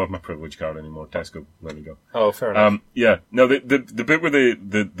privilege. I don't have my privilege card anymore. Tesco, let me go. Oh, fair enough. Yeah. No, the bit where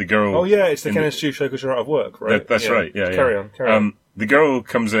the girl... Oh, yeah, it's the Ken and Stu show because you're out of work, right? That's right, yeah. Carry on. The girl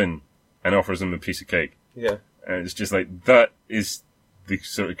comes in and offers him a piece of cake. Yeah. And it's just like, that is the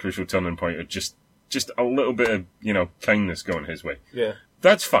sort of crucial turning point of just a little bit of, you know, kindness going his way. Yeah.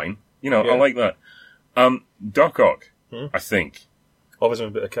 That's fine. You know, I like that. Doc Ock, I think... offers him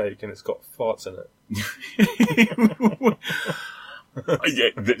a bit of cake and it's got farts in it.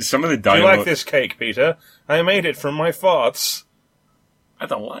 Some of the dialogue... Do you like this cake, Peter? I made it from my farts. I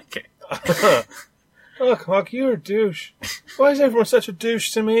don't like it. Oh, Clark, you're a douche. Why is everyone such a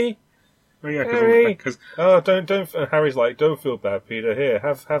douche to me? Oh, yeah, Harry. Oh, don't. Harry's like, don't feel bad, Peter. Here,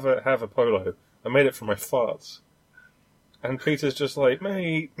 have a polo. I made it from my farts. And Peter's just like,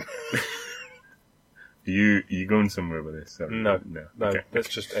 mate. You going somewhere with this? No. Okay. Let's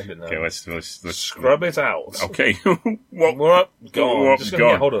just end it now. Okay, let's scrub it out. Okay. What? Go on. Just going to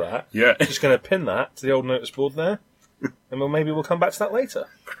get hold of that. Yeah. Just going to pin that to the old notice board there. And maybe we'll come back to that later.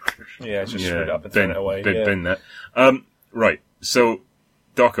 Yeah, just screw it up and throw it away. Bin that. Right. So,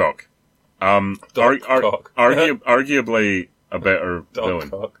 Doc Ock. Arguably a better villain.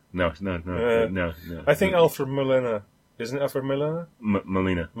 Doc. No. I think Alfred Molina. Isn't it Alfred Molina?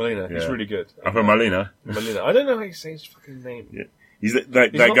 Melina. Melina. He's really good. Alfred Molina. Melina. I don't know how you say his fucking name. Yeah. He's that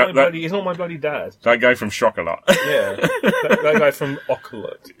guy. He's not my bloody dad. That guy from Chocolat. Yeah. that guy from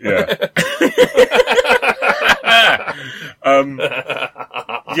Ocolot. Yeah.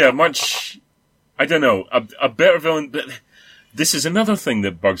 Yeah, much. I don't know. A better villain. But this is another thing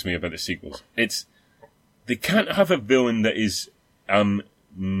that bugs me about the sequels. They can't have a villain that is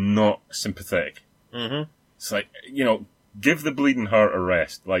not sympathetic. Mm-hmm. It's like, give the bleeding heart a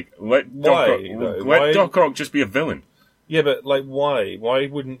rest. Like, let Doc Ock just be a villain. Yeah, but why? Why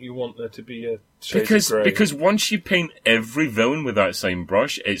wouldn't you want there to be a shade of grey? Because once you paint every villain with that same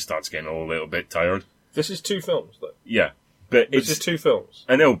brush, it starts getting a little bit tired. This is 2 films, though. Yeah, but this is 2 films.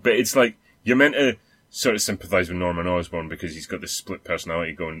 I know, but it's like you're meant to sort of sympathise with Norman Osborn because he's got this split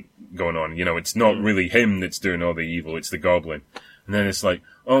personality going on. It's not really him that's doing all the evil; it's the Goblin. And then it's like,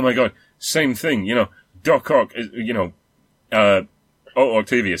 oh my god, same thing. Doc Ock, Otto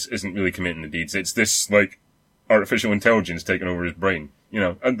Octavius isn't really committing the deeds. It's this, artificial intelligence taking over his brain,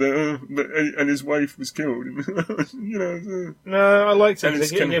 and his wife was killed. No, I liked it. It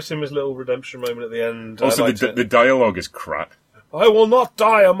gives him his little redemption moment at the end. Also, the dialogue is crap. I will not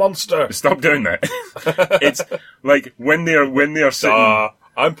die a monster. Stop doing that. It's like when they are sitting.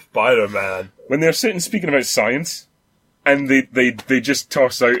 I'm Spider-Man. When they're sitting speaking about science. And they just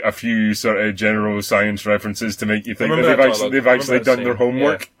toss out a few sort of general science references to make you think that they've actually done their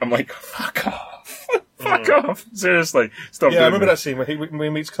homework. Yeah. I'm like, fuck off. Fuck off. Seriously. Stop doing I remember that scene when he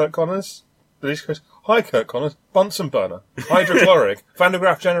meets Kirk Connors. He goes, hi, Kirk Connors. Bunsen burner. Hydrochloric. Van de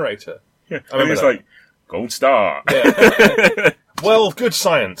Graaff generator. Yeah. And he's like, gold star. Yeah. Well, good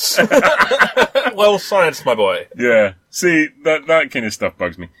science. Well science, my boy. Yeah. See, that kind of stuff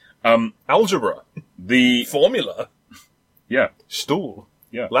bugs me. Algebra. The formula. Yeah. Stool.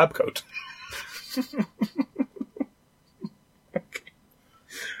 Yeah. Lab coat.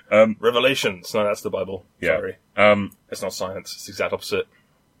 Revelations. No, that's the Bible. Yeah. Sorry. It's not science. It's the exact opposite.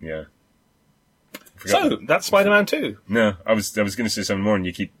 Yeah. So, that's Spider-Man 2. No, I was going to say something more and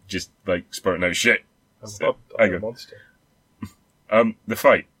you keep just, spurting out shit. I'm a monster. The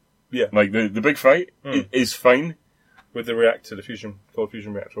fight. Yeah. The big fight is fine. With the reactor, the fusion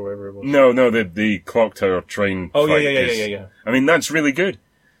reactor, or whatever it was. No, the clock tower train fight. Yeah. I mean, that's really good.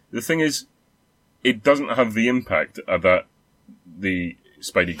 The thing is, it doesn't have the impact of the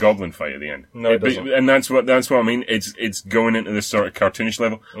Spidey Goblin fight at the end. No, it doesn't. And that's what I mean. It's going into this sort of cartoonish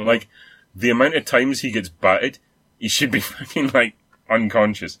level. Mm-hmm. The amount of times he gets batted, he should be fucking,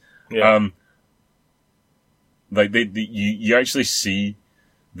 unconscious. Yeah. You actually see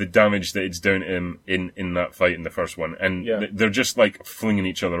the damage that it's doing to him in that fight in the first one. And they're just, flinging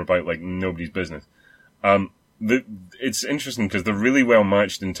each other about like nobody's business. It's interesting because they're really well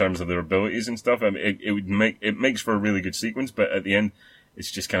matched in terms of their abilities and stuff. I mean, it makes for a really good sequence, but at the end,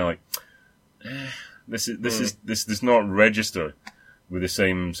 it's just kind of this does not register with the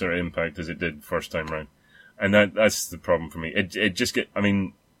same sort of impact as it did first time round. And that's the problem for me.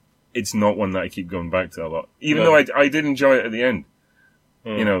 It's not one that I keep going back to a lot. Even though I did enjoy it at the end.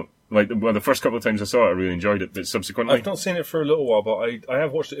 The first couple of times I saw it, I really enjoyed it, but subsequently... I've not seen it for a little while, but I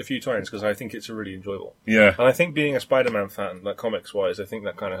have watched it a few times because I think it's really enjoyable. Yeah. And I think being a Spider-Man fan, comics-wise, I think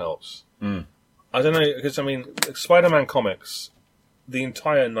that kind of helps. I don't know, because, Spider-Man comics, the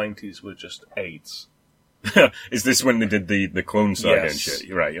entire 90s were just AIDS. Is this when they did the Clone Saga and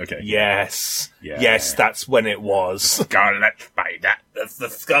shit? Right, okay. Yes. Yeah. Yes, that's when it was. Scarlet Spider. That's the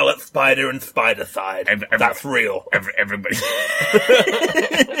Scarlet Spider and Spider-Side. That's real. Everybody.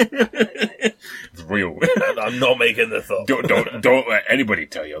 It's real. I'm not making this up. Don't let anybody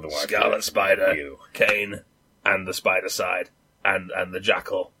tell you otherwise. Scarlet Spider, Kane, and the Spider-Side, and the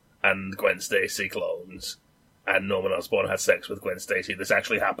Jackal, and Gwen Stacy clones, and Norman Osborn had sex with Gwen Stacy. This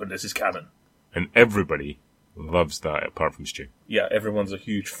actually happened. This is canon. And everybody loves that, apart from Stu. Yeah, everyone's a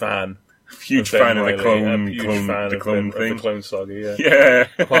huge fan. Huge fan of the clone thing. The Clone Saga, yeah. Yeah.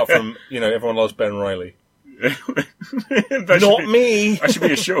 Apart from, everyone loves Ben Reilly. Me! That should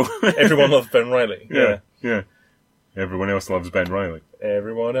be a show. Everyone loves Ben Reilly. Yeah. Everyone else loves Ben Reilly.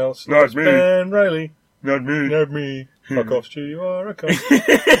 Everyone else loves Ben Reilly. Not me. Fuck off, Stu, you are a cunt.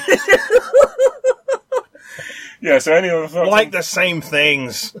 Yeah, so any other thoughts? Like the same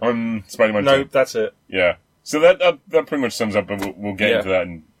things. On Spider-Man 2? No, that's it. Yeah. So that pretty much sums up, but we'll get into that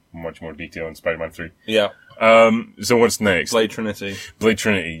in much more detail in Spider-Man 3. Yeah. So what's next? Blade Trinity. Blade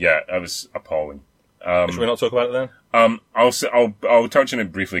Trinity, yeah, that was appalling. Should we not talk about it then? I'll touch on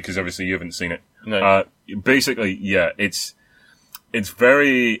it briefly because obviously you haven't seen it. No. Basically, yeah, it's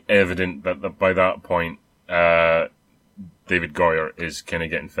very evident that by that point, David Goyer is kind of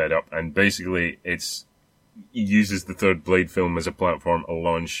getting fed up, and basically he uses the third Blade film as a platform to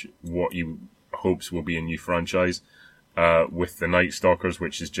launch what he hopes will be a new franchise, with the Night Stalkers,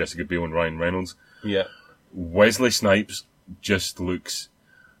 which is Jessica Biel and Ryan Reynolds. Yeah. Wesley Snipes just looks,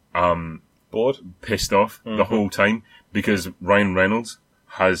 bored, pissed off the whole time because Ryan Reynolds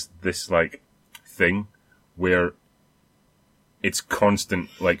has this like thing where it's constant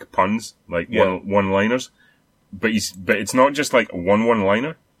like puns, like one-liners, but it's not just like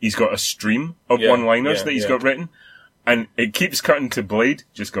one-liner. He's got a stream of one-liners that he's got written, and it keeps cutting to Blade,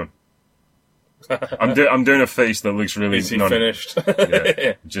 just going. I'm doing a face that looks really. Is he finished?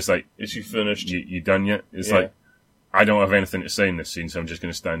 Yeah, just like, is he finished? You done yet? It's like, I don't have anything to say in this scene, so I'm just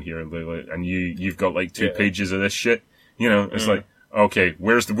going to stand here and you've got like 2 pages of this shit. You know, it's like, okay,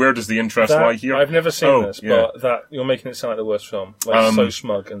 where does the interest lie here? I've never seen this, but that you're making it sound like the worst film. Like so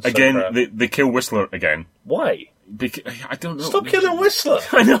smug and so again, crap. they kill Whistler again. Why? Because, I don't know. Stop killing Whistler.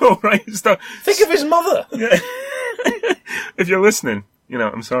 I know, right? Think of his mother. Yeah. If you're listening, you know,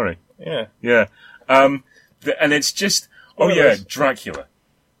 I'm sorry. Yeah. Yeah. And it's just, Dracula.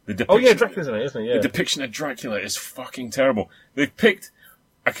 Dracula's in it, isn't he? Yeah. The depiction of Dracula is fucking terrible. They've picked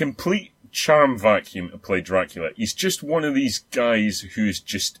a complete charm vacuum to play Dracula. He's just one of these guys who's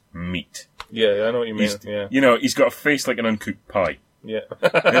just meat. Yeah, I know what you mean. You know, he's got a face like an uncooked pie. Yeah.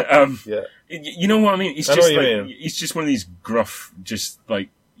 Yeah. You know what I mean? He's just one of these gruff, just like,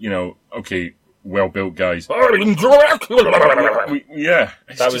 you know, okay, well-built guys. Dracula! Yeah.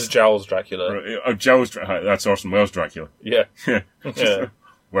 That was Jowls Dracula. That's Orson Welles Dracula. Yeah. Yeah.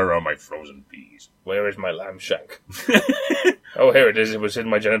 Where are my frozen peas? Where is my lamb shank? Oh, here it is. It was in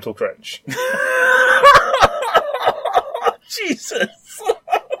my genital trench. Jesus.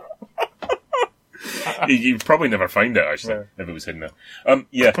 You'd probably never find it, actually, if it was hidden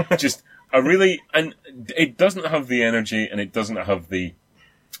there. Just a really... And it doesn't have the energy, and it doesn't have the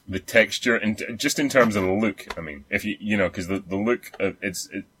texture, and just in terms of the look, I mean, if you know, because the look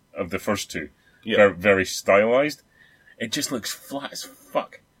of the first two, very, very stylized, it just looks flat as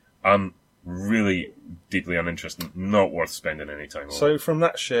fuck. I'm really deeply uninterested, not worth spending any time on. So from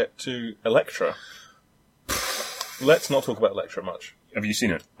that shit to Elektra, let's not talk about Elektra much. Have you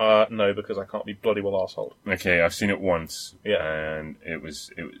seen it? No, because I can't be bloody well arsehole. Okay, I've seen it once. Yeah. And it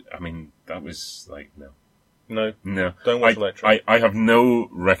was, I mean, that was like, no. No. Don't watch Elektra. I have no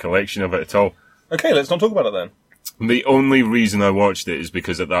recollection of it at all. Okay, let's not talk about it then. The only reason I watched it is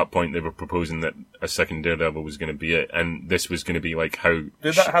because at that point they were proposing that a second Daredevil was going to be it, and this was going to be like how...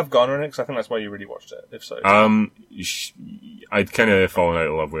 Did that have Garner in it? Because I think that's why you really watched it, if so. I'd kind of fallen out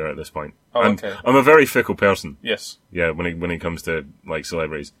of love with her at this point. Oh, okay. I'm a very fickle person. Yes. Yeah, when it comes to like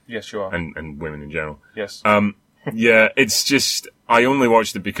celebrities. Yes, you are. And women in general. Yes. Yeah, it's just... I only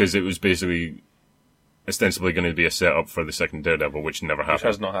watched it because it was basically... ostensibly going to be a setup for the second Daredevil, which never happened.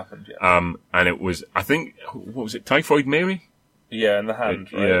 Which has not happened yet. And it was, I think, what was it, Typhoid Mary? Yeah, in the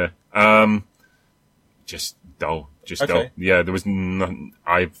hand, right? Yeah. Just dull. Okay. Dull. Yeah, there was nothing,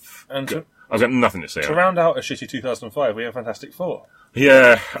 I've got nothing to say. To round out a shitty 2005, we have Fantastic Four.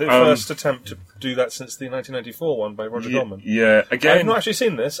 Yeah. The first attempt to do that since the 1994 one by Roger Corman. Yeah, again. I've not actually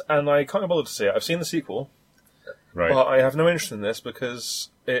seen this, and I can't be bothered to see it. I've seen the sequel. Right. But I have no interest in this because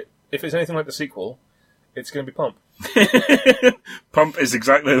if it's anything like the sequel, it's going to be Pump. Pump is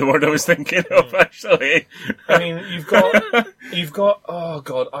exactly the word I was thinking of, actually. I mean, you've got. Oh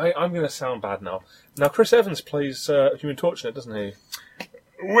God, I'm going to sound bad now. Now, Chris Evans plays Human Torch in it, doesn't he?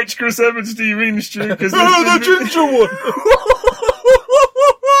 Which Chris Evans do you mean, Stu? The ginger one.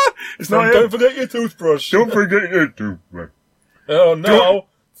 It's not. Don't forget your toothbrush. Don't forget your toothbrush. Oh no!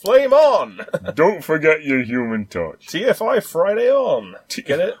 Flame on. Don't forget your Human Torch. TFI Friday on.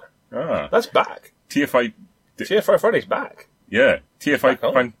 Get it? That's back. TFI Friday's back. Yeah,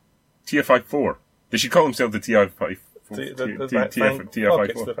 TFI 4. They should call themselves the TFI 4.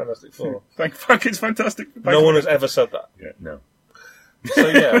 TFI 4. The Fantastic Four. Thank fuck, it's fantastic. No one has ever said that. Yeah, no. So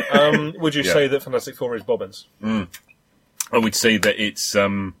yeah, would you say that Fantastic Four is bobbins? I would say that it's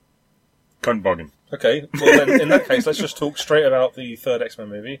cunt bogging. Okay, well then in that case, let's just talk straight about the third X-Men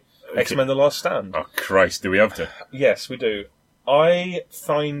movie, X-Men: The Last Stand. Oh Christ, do we have to? Yes, we do. I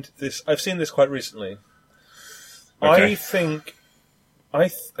find this. I've seen this quite recently. Okay. I think.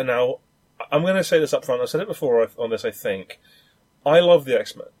 Now, I'm going to say this up front. I said it before on this, I think. I love the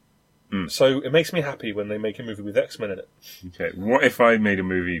X-Men. So it makes me happy when they make a movie with X-Men in it. Okay, what if I made a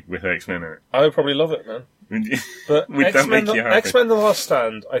movie with X-Men in it? I would probably love it, man. But Would that make you happy? X-Men The Last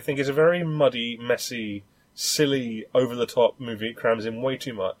Stand, I think, is a very muddy, messy, silly, over-the-top movie. It crams in way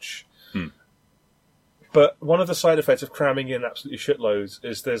too much. But one of the side effects of cramming in absolutely shitloads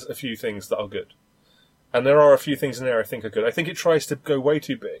is there's a few things that are good. And there are a few things in there I think are good. I think it tries to go way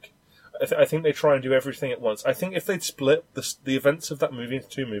too big. I think they try and do everything at once. I think if they'd split the events of that movie into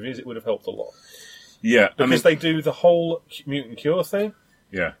 2 movies, it would have helped a lot. Yeah. Because they do the whole mutant cure thing.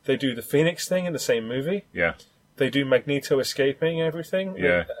 Yeah. They do the Phoenix thing in the same movie. Yeah. They do Magneto escaping and everything.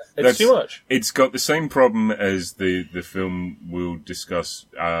 Yeah. It's too much. It's got the same problem as the film we'll discuss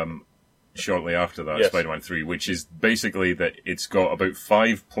shortly after that, Spider-Man 3, which is basically that it's got about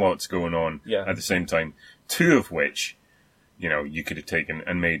 5 plots going on at the same time, 2 of which, you could have taken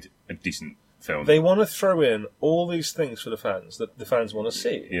and made a decent film. They want to throw in all these things for the fans that the fans want to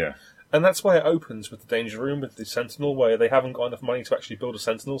see. Yeah. And that's why it opens with the Danger Room, with the Sentinel, where they haven't got enough money to actually build a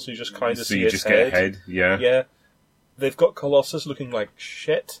Sentinel, so you just kind of see its head. Get a head, yeah. Yeah. They've got Colossus looking like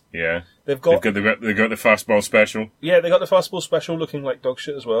shit. Yeah. They've got the fastball special. Yeah, they got the fastball special looking like dog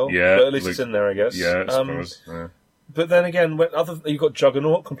shit as well. Yeah. But at least it's in there, I guess. Yeah, I suppose. Yeah. But then again, you've got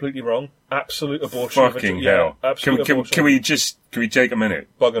Juggernaut, completely wrong. Absolute abortion. Fucking hell. Absolute abortion. Can we take a minute?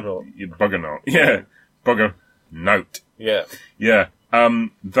 Buggernaut. Buggernaut. Yeah. Buggernaut. Yeah. Yeah.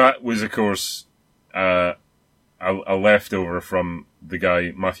 That was, of course, a leftover from the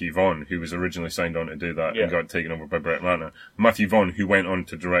guy Matthew Vaughn, who was originally signed on to do that and got taken over by Brett Ratner. Matthew Vaughn, who went on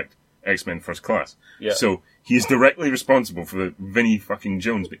to direct X-Men First Class. Yeah. So he's directly responsible for Vinnie fucking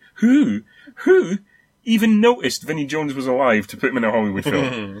Jones. Who even noticed Vinnie Jones was alive to put him in a Hollywood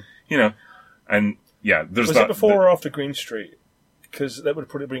film? And yeah, there's was that. Was it before or after Green Street? Because that would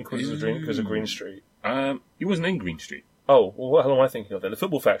probably been because of Green Street. He wasn't in Green Street. Oh, well, what hell am I thinking of then? The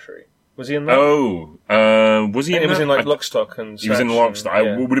Football Factory. Was he in that? Oh, was he in that? He was in like Lock, Stock and He was in Lock, Stock.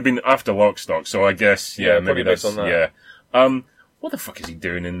 Yeah. Would have been after Lock, Stock, so I guess, maybe that's, based on that. Yeah. What the fuck is he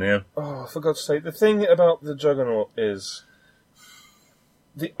doing in there? Oh, for God's sake. The thing about the Juggernaut is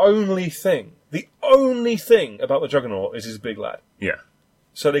the only thing about the Juggernaut is his big lad. Yeah.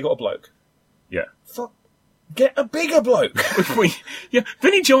 So they got a bloke. Yeah. Fuck. Get a bigger bloke. Yeah,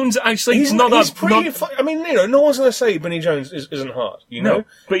 Vinnie Jones actually he's no one's going to say Vinnie Jones isn't hard, No,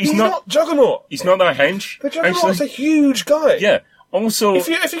 but he's not Juggernaut. He's not that hench. The Juggernaut's a huge guy. Yeah. Also, if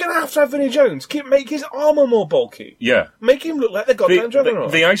you're going to have Vinnie Jones, make his armour more bulky. Yeah. Make him look like the goddamn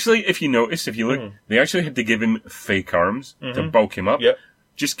Juggernaut. They actually, if you look, they actually had to give him fake arms to bulk him up. Yep.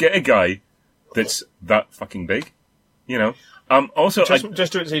 Just get a guy that's that fucking big, Also,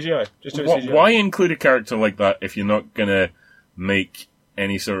 just do it CGI. CGI. Why include a character like that if you're not gonna make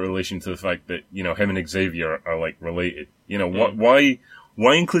any sort of relation to the fact that him and Xavier are like related? Why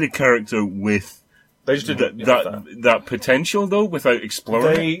include a character with they just did that potential though without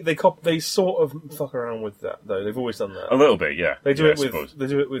exploring? They sort of fuck around with that though. They've always done that a little bit, yeah. They do it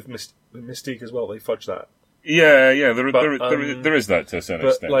with Mystique as well. They fudge that. Yeah. There is that to a certain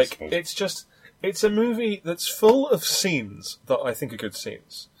extent. But it's a movie that's full of scenes that I think are good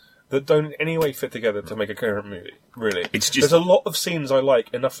scenes that don't in any way fit together to make a coherent movie. Really, there's a lot of scenes I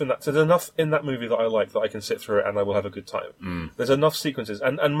like enough in that. There's enough in that movie that I like that I can sit through it and I will have a good time. There's enough sequences,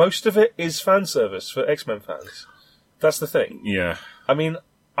 and most of it is fan service for X-Men fans. That's the thing. Yeah, I mean,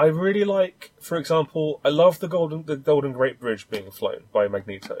 I really like, for example, I love the Golden Gate Bridge being flown by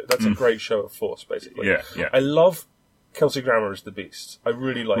Magneto. That's a great show of force, basically. Yeah. I love Kelsey Grammer as the Beast. I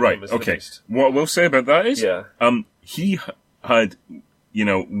really like him as the Beast. What we'll say about that is, he had,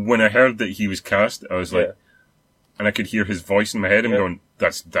 when I heard that he was cast, I was like, and I could hear his voice in my head. I'm going,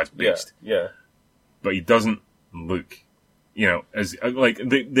 that's Beast. Yeah. But he doesn't look, as like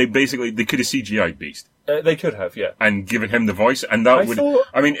they basically they could have CGI'd Beast. They could have, and given him the voice, and that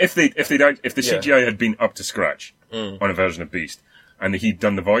if the CGI had been up to scratch on a version of Beast, and he'd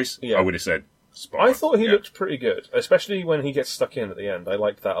done the voice, I would have said. I thought he looked pretty good, especially when he gets stuck in at the end. I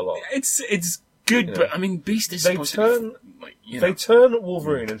liked that a lot. It's good, but I mean, Beast is supposed to be, They turn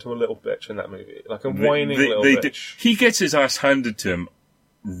Wolverine into a little bitch in that movie, like a whining little bitch. He gets his ass handed to him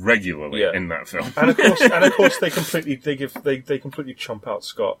regularly in that film, and of course, they completely chump out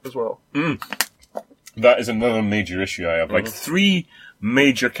Scott as well. That is another major issue I have. Like 3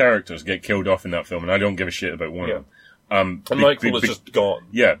 major characters get killed off in that film, and I don't give a shit about one of them. And Michael is just gone.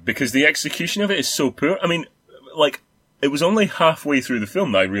 Yeah, because the execution of it is so poor. I mean, like, it was only halfway through the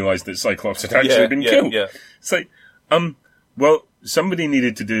film that I realised that Cyclops had actually been killed. Yeah. It's like, Well, somebody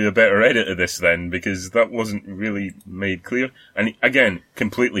needed to do a better edit of this then, because that wasn't really made clear. And again,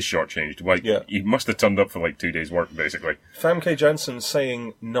 completely shortchanged. Like, he must have turned up for like 2 days' work, basically. Famke Janssen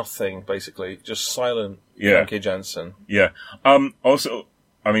saying nothing, basically. Just silent Famke Janssen. Yeah. Also,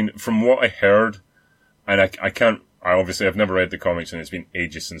 I mean, from what I heard, and I've never read the comics, and it's been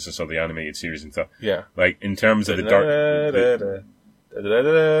ages since I saw the animated series and stuff. Yeah. Like, in terms of the dark...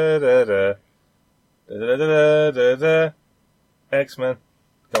 X-Men.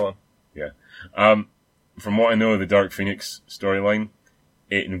 Go on. Yeah. From what I know of the Dark Phoenix storyline,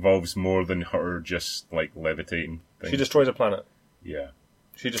 it involves more than her just, like, levitating things. She destroys a planet. Yeah.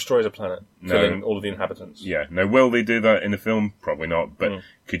 She destroys a planet, killing all of the inhabitants. Yeah. Now, will they do that in the film? Probably not, but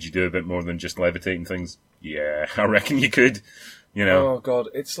could you do a bit more than just levitating things? Yeah, I reckon you could, you know. Oh, God.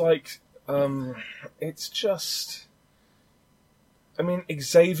 It's like, it's just... I mean,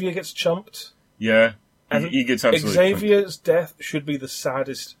 Xavier gets chumped. Yeah. And he gets absolutely Xavier's death should be the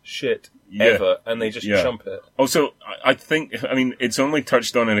saddest shit ever, and they just chump it. Also, I think, I mean, it's only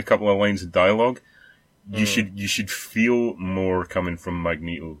touched on in a couple of lines of dialogue. You should feel more coming from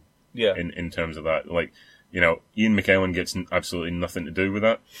Magneto. Yeah. In terms of that, like, you know, Ian McKellen gets absolutely nothing to do with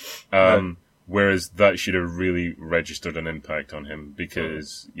that. Whereas that should have really registered an impact on him,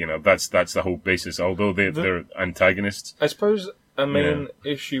 because you know that's the whole basis. Although they're antagonists, I suppose. A main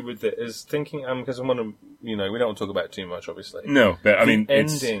issue with it is thinking, because I want to, you know, we don't want to talk about it too much, obviously. No, but I mean,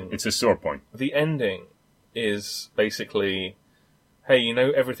 ending, it's a sore point. The ending is basically, hey, you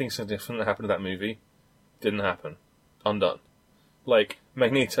know, everything significant that happened in that movie didn't happen. Undone. Like,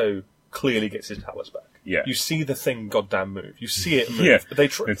 Magneto clearly gets his powers back. Yeah. You see the thing goddamn move. You see it move. Yeah. They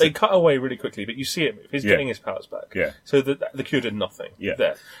cut away really quickly, but you see it move. He's getting his powers back. Yeah. So the cure did nothing. Yeah.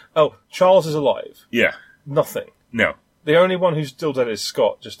 There. Oh, Charles is alive. Yeah. Nothing. No. The only one who's still dead is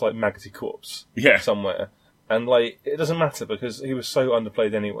Scott, just like maggoty corpse. Yeah. Somewhere. And like, it doesn't matter because he was so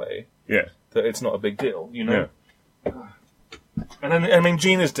underplayed anyway. Yeah. That it's not a big deal, you know? Yeah. And then, I mean,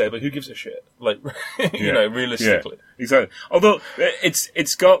 Gina's dead, but who gives a shit? Like, you know, realistically. Yeah, exactly. Although,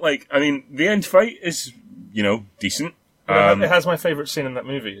 it's got like, I mean, the end fight is, you know, decent. It has my favourite scene in that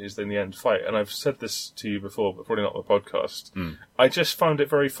movie, is in the end fight, and I've said this to you before, but probably not on the podcast. I just found it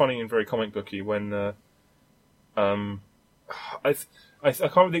very funny and very comic booky when, I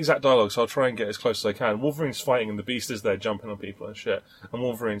can't remember the exact dialogue, so I'll try and get as close as I can. Wolverine's fighting and the Beast is there jumping on people and shit. And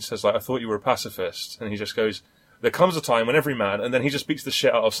Wolverine says, like, I thought you were a pacifist. And he just goes, there comes a time when every man, and then he just beats the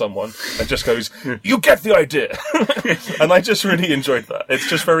shit out of someone and just goes, you get the idea. And I just really enjoyed that. It's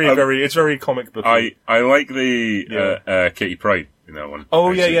just it's very comic book. I like the Kitty Pryde in that one.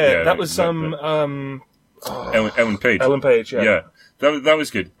 Oh, yeah. That was, Ellen Page. Ellen Page, yeah. Yeah. That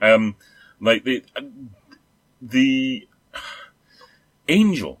was good. Like the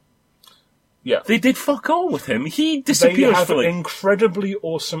Angel. Yeah. They did fuck all with him. He disappears They have for like... an incredibly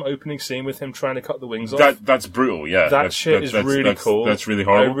awesome opening scene with him trying to cut the wings off. That's brutal, yeah. That shit is really cool. That's really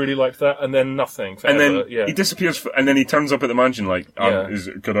horrible. I really liked that. And then nothing forever. And then he disappears, and then he turns up at the mansion like,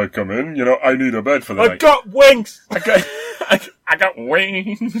 can I come in? You know, I need a bed for the night. I got wings! I got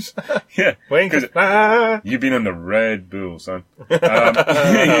wings! Yeah. Wings. You've been in the Red Bull, son. Oh,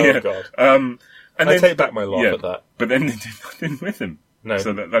 God. And I take back my laugh at that. But then they did nothing with him. No.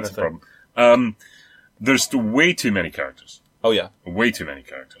 So that's a problem. There's way too many characters. Oh, yeah. Way too many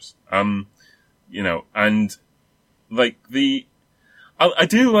characters. You know, and, like, I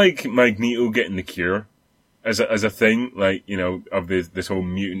do like Magneto getting the cure as a thing, like, you know, of this whole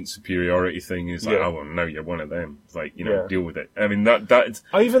mutant superiority thing is like, oh, well, no, you're one of them. It's like, you know, deal with it. I mean, that's...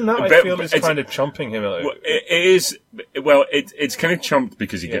 Even that, I feel, is kind of chumping him a little. It is... Well, it's kind of chumped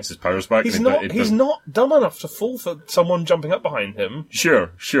because he gets his powers back. He's not dumb enough to fall for someone jumping up behind him.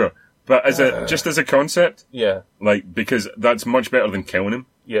 Sure. But just as a concept... Yeah. Like, because that's much better than killing him.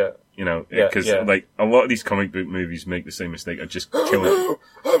 Yeah. You know, because like a lot of these comic book movies make the same mistake of just killing.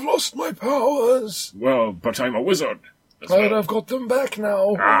 I've lost my powers. Well, but I'm a wizard. But I've got them back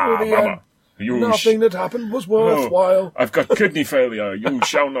now. Mama, nothing that happened was worthwhile. I've got kidney failure. You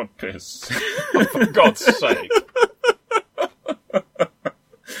shall not piss. For God's sake.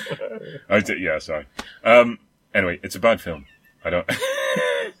 Sorry. Anyway, it's a bad film. I don't.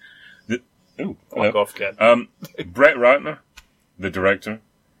 Fuck off, kid. Brett Ratner, the director,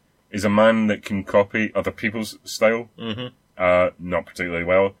 is a man that can copy other people's style. Mm-hmm. Not particularly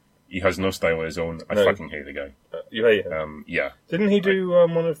well. He has no style of his own. I fucking hate the guy. You hate him? Yeah. Didn't he do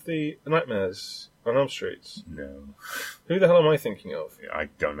one of the Nightmares on Elm Street? No. Who the hell am I thinking of? I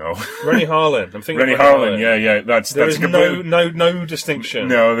don't know. Rennie Harlin. I'm thinking Rennie Harlin. Yeah. That's is completely... no distinction.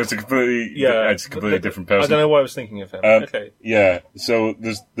 No, that's a completely different person. I don't know why I was thinking of him. Okay. Yeah. So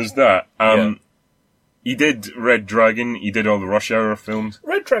there's that. He did Red Dragon. He did all the Rush Hour films.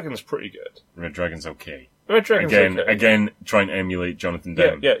 Red Dragon's pretty good. Red Dragon's okay. Red Dragon's okay. Again, trying to emulate Jonathan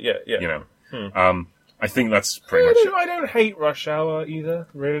Demme. Yeah. You know, I think that's pretty much it. I don't hate Rush Hour either,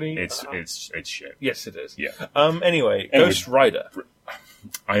 really. It's shit. Yes, it is. Yeah. Anyway, Ghost Rider.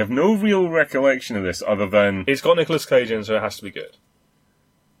 I have no real recollection of this other than... It's got Nicolas Cage in, so it has to be good.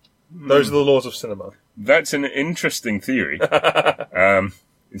 Those are the laws of cinema. That's an interesting theory.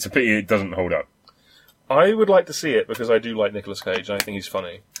 It's a pity it doesn't hold up. I would like to see it because I do like Nicolas Cage and I think he's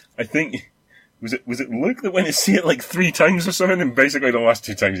funny. I think... Was it Luke that went to see it like 3 times or something? And basically the last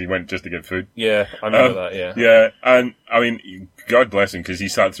 2 times he went just to get food. Yeah, I remember that, yeah. Yeah, and I mean, God bless him because he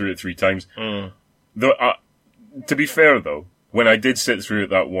sat through it 3 times. Though, to be fair though, when I did sit through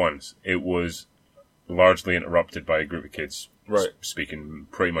it that once, it was largely interrupted by a group of kids speaking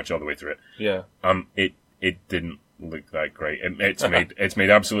pretty much all the way through it. Yeah. It didn't look that great. It's made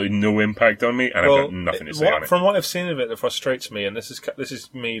absolutely no impact on me, and I've got nothing to say on it. From what I've seen of it, that frustrates me, and this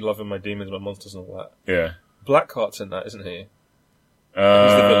is me loving my demons, my monsters, and all that. Yeah. Blackheart's in that, isn't he? He's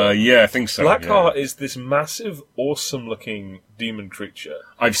the villain. Yeah, I think so. Blackheart is this massive, awesome-looking demon creature.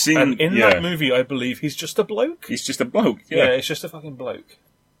 I've seen, and in that movie, I believe he's just a bloke. He's just a bloke. Yeah, it's just a fucking bloke.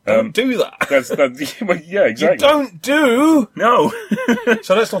 Don't do that. Yeah, exactly. You don't do. No.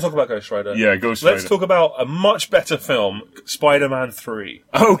 So let's not talk about Ghost Rider. Yeah, Ghost Rider. Let's talk about a much better film, Spider-Man 3.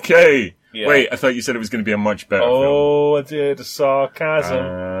 Okay. Yeah. Wait, I thought you said it was going to be a much better film. Oh, I did. Sarcasm.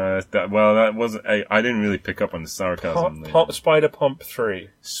 That wasn't... I didn't really pick up on the sarcasm. Spider-Pump 3.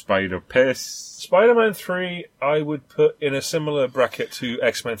 Spider-Piss. Spider-Man 3, I would put in a similar bracket to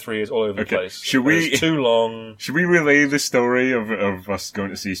X-Men 3 is all over the place. It's too long. Should we relay the story of us going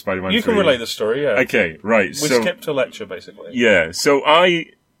to see Spider-Man 3? You can relay the story, yeah. Okay, right. We skipped a lecture, basically. Yeah, so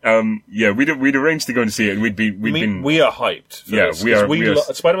we'd arranged to go and see it, and we are hyped for this. We are.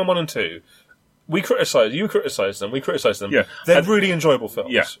 Spider-Man 1 and 2, you criticised them, we criticised them. Yeah. They're really enjoyable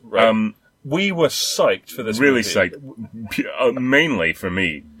films. Yeah. Right? We were psyched for this really movie. Psyched. Mainly for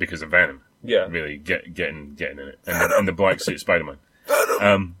me, because of Venom. Yeah. Really getting in it. And the black suit Spider-Man.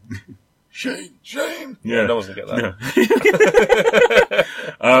 Shame. Yeah. No one's going to get that.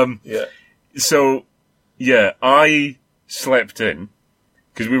 No. Yeah. So, yeah, I slept in,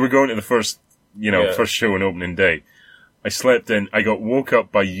 because we were going to the first show on opening day. I slept in, I got woke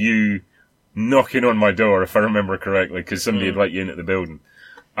up by you knocking on my door, if I remember correctly, because somebody had let you in at the building.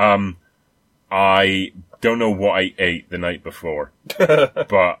 I don't know what I ate the night before,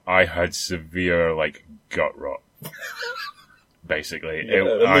 but I had severe, gut rot. Basically. Yeah,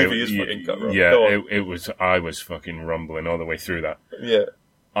 the movie is fucking gut rot. Yeah, I was fucking rumbling all the way through that. Yeah.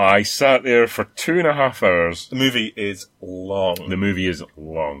 I sat there for 2.5 hours. The movie is long.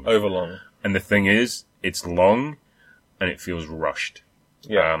 Over long. And the thing is, it's long, and it feels rushed.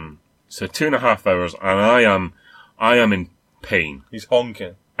 Yeah. So 2.5 hours, and I am in pain. He's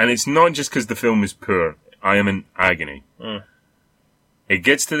honking. And it's not just because the film is poor. I am in agony. It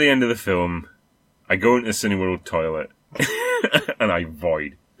gets to the end of the film, I go into the Cineworld toilet, and I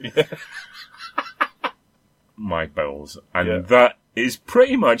void. Yeah. My bowels. And that is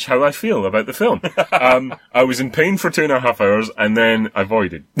pretty much how I feel about the film. I was in pain for 2.5 hours, and then I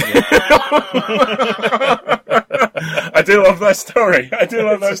voided. Yeah. I do love that story.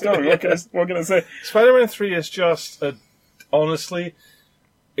 What can I say? Spider-Man 3 is just honestly,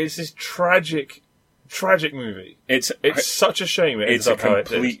 it's this tragic movie. It's such a shame. It's a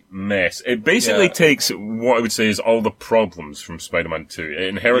complete mess. It basically takes what I would say is all the problems from Spider-Man 2. It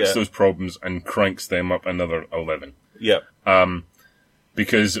inherits those problems and cranks them up another 11. Yeah.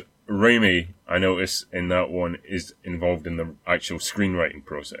 Because Raimi, I notice in that one, is involved in the actual screenwriting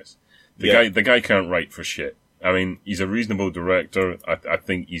process. The guy can't write for shit. I mean, he's a reasonable director. I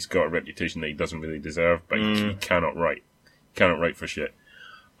think he's got a reputation that he doesn't really deserve, but he cannot write. Cannot write for shit.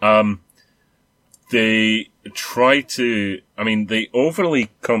 They overly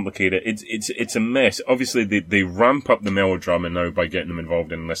complicate it. It's a mess. Obviously, they ramp up the melodrama now by getting them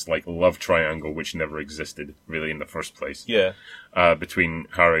involved in this, love triangle, which never existed, really, in the first place. Yeah. Between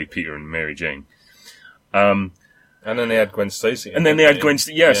Harry, Peter, and Mary Jane. And then they had Gwen Stacy. And then they had Gwen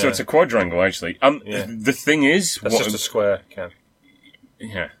Stacy. Yeah, so it's a quadrangle, actually. The thing is... That's just a square, Ken.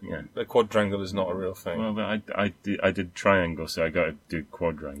 Yeah. The quadrangle is not a real thing. Well, but I did triangle, so I got to do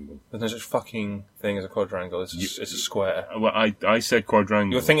quadrangle. There's no such fucking thing as a quadrangle. It's a square. Well, I said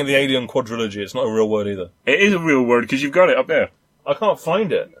quadrangle. You're thinking the Alien quadrilogy. It's not a real word either. It is a real word, because you've got it up there. I can't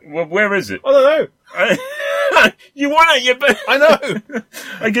find it. Well, where is it? I don't know. You want it, I know.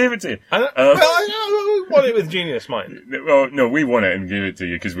 I gave it to you. I won it with genius, mine. Well, no, we won it and gave it to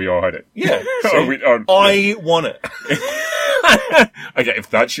you because we all had it. Yeah. I won it. Okay, if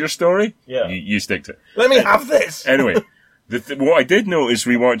that's your story, Yeah. you stick to it. Let me have this! Anyway, what I did notice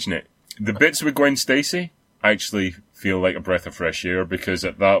rewatching it, the bits with Gwen Stacy actually feel like a breath of fresh air, because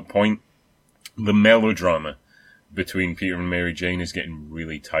at that point, the melodrama between Peter and Mary Jane is getting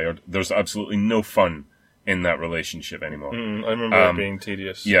really tired. There's absolutely no fun in that relationship anymore. I remember it being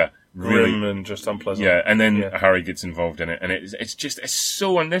tedious. Yeah. Really, grim and just unpleasant. Yeah, and then Harry gets involved in it, and it's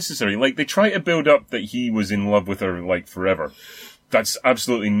so unnecessary. Like, they try to build up that he was in love with her, like, forever. That's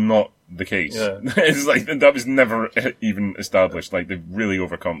absolutely not the case. Yeah. It's like, that was never even established. Like, they really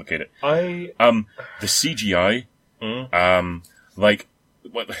overcomplicate it. The CGI, like,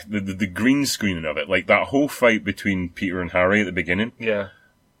 the green screening of it, like, that whole fight between Peter and Harry at the beginning. Yeah.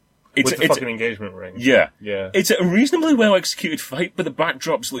 With the fucking engagement ring. Yeah. Yeah. It's a reasonably well executed fight, but the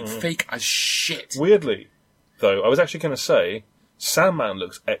backdrops look fake as shit. Weirdly, though, I was actually going to say, Sandman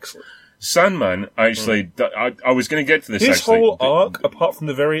looks excellent. Sandman, actually, I was going to get to this, His actually. whole arc, apart from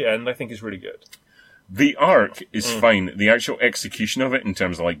the very end, I think is really good. The arc is fine. The actual execution of it, in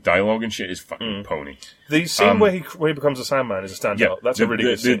terms of, like, dialogue and shit, is fucking pony. The scene where he becomes a Sandman is a standout. That's a really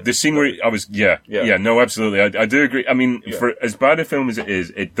good scene. The scene where no, absolutely. I do agree. I mean, for as bad a film as it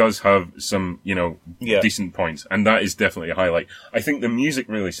is, it does have some, decent points, and that is definitely a highlight. I think the music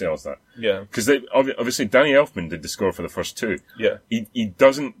really sells that. Yeah. Because obviously Danny Elfman did the score for the first two. Yeah. He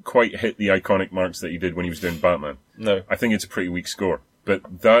doesn't quite hit the iconic marks that he did when he was doing Batman. No. I think it's a pretty weak score.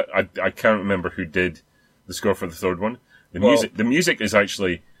 But that, I can't remember who did the score for the third one. The music is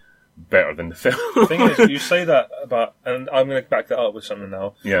actually better than the film. The thing is, you say that about, and I'm going to back that up with something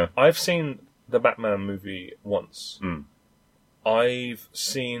now. Yeah. I've seen the Batman movie once. I've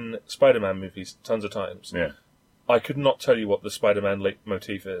seen Spider-Man movies tons of times. Yeah. I could not tell you what the Spider-Man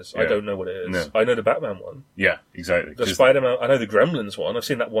motif is. Yeah. I don't know what it is. No. I know the Batman one. Yeah, exactly. The Spider-Man, I know the Gremlins one. I've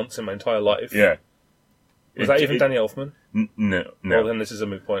seen that once in my entire life. Yeah. Was that even Danny Elfman? No. Well, then this is a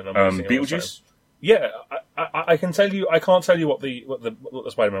moot point. I'm Beetlejuice? Yeah, I can tell you. I can't tell you what the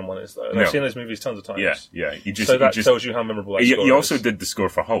Spider-Man one is though. And No. I've seen those movies tons of times. Yeah. So that tells you how memorable that score He also is. did the score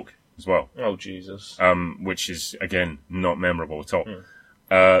for Hulk as well. Oh Jesus! Which is again not memorable at all.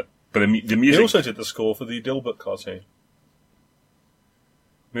 But the music. He also did the score for the Dilbert cartoon.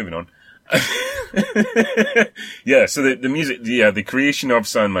 Moving on. Yeah, so the music, the creation of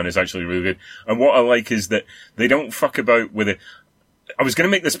Sandman is actually really good. And what I like is that they don't fuck about with it. I was going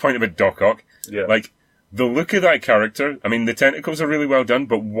to make this point about Doc Ock. Yeah. Like, the look of that character, I mean, the tentacles are really well done,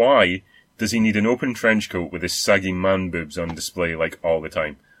 but why does he need an open trench coat with his saggy man boobs on display, like, all the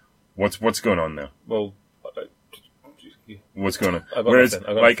time? What's going on there? Well, What's going on? I got Whereas, nothing.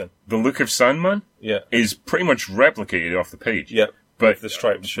 I got like, nothing. the look of Sandman is pretty much replicated off the page. Yeah. But the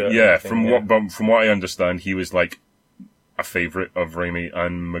striped shirt. yeah, from what I understand, he was like a favourite of Raimi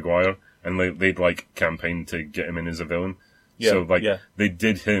and Maguire, and they'd like campaigned to get him in as a villain. Yeah, So they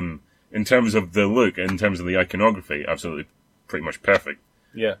did him in terms of the look, in terms of the iconography, absolutely pretty much perfect.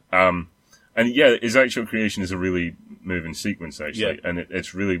 Yeah. And yeah, his actual creation is a really moving sequence, actually, and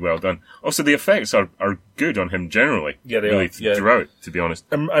it's really well done. Also, the effects are good on him generally. Yeah, they really are. Throughout, to be honest.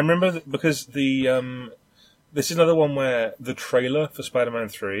 I remember because the this is another one where the trailer for Spider-Man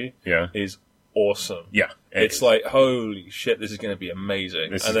 3 is awesome. Yeah. It's like, holy shit, this is going to be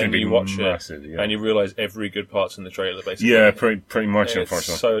amazing. This and is then gonna be you watch massive, it, and you realise every good part's in the trailer, basically. Yeah, pretty much, it's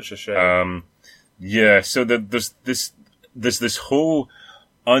unfortunately. such a shame. So there's this whole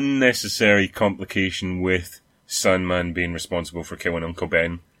unnecessary complication with Sandman being responsible for killing Uncle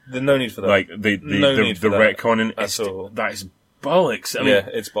Ben. There's no need for that. Like, the retconning. That is bollocks. I mean,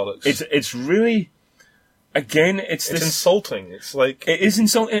 it's bollocks. It's really... Again, it's insulting. It's like... It is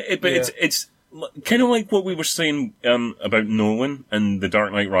insulting, but it's kind of like what we were saying about Nolan and The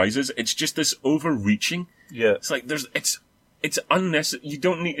Dark Knight Rises. It's just this overreaching. Yeah. It's like, it's unnecessary. You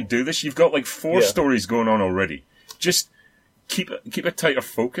don't need to do this. You've got like 4 stories going on already. Just keep a tighter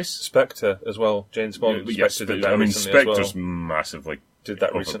focus. Spectre as well. James Bond. Yes, Spectre did that recently as well. Spectre's massively... Did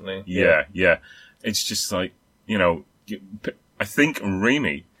that recently. Yeah. It's just like, I think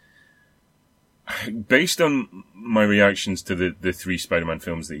Raimi... Based on my reactions to the 3 Spider-Man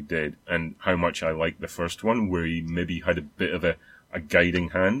films that he did, and how much I liked the first one, where he maybe had a bit of a guiding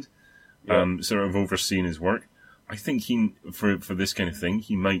hand, sort of overseeing his work, I think for this kind of thing,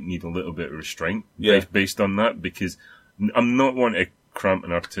 he might need a little bit of restraint based on that, because I'm not one to cramp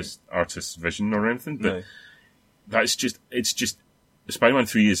an artist's vision or anything, but it's just Spider-Man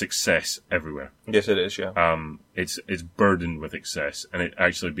 3 is excess everywhere. Yes, it is, yeah. It's burdened with excess, and it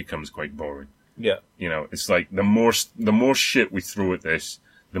actually becomes quite boring. Yeah. It's like the more shit we throw at this,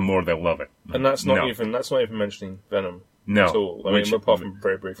 the more they'll love it. And that's not even mentioning Venom at all. I mean, apart from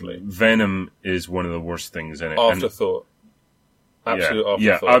very briefly. Venom is one of the worst things in it. Afterthought. Absolute afterthought.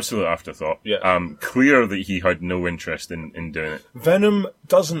 Yeah, absolute afterthought. Yeah. Clear that he had no interest in doing it. Venom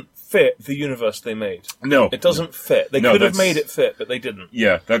doesn't fit the universe they made. No. It doesn't fit. They could have made it fit, but they didn't.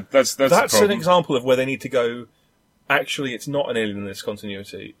 Yeah, that's the That's problem. an example of where they need to go, actually, it's not an alien in this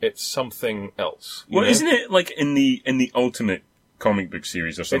continuity. It's something else. Well, isn't it like in the Ultimate comic book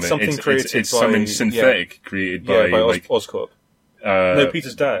series or something? It's something created it's by... something synthetic created by like... Oscorp. No,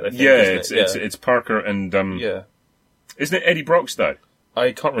 Peter's dad, I think, it's Parker and... yeah. Isn't it Eddie Brock's dad?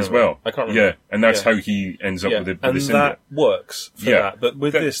 I can't remember. As well. I can't remember. Yeah, and that's how he ends up with the and symbiote. that works for that. But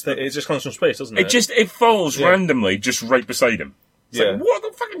with this, it just comes from space, doesn't it? It falls randomly just right beside him. It's Yeah. like, what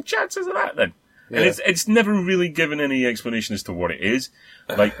are the fucking chances of that then? And it's never really given any explanation as to what it is.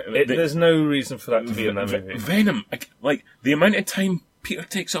 Like there's no reason for that to be in that movie. Venom, like the amount of time Peter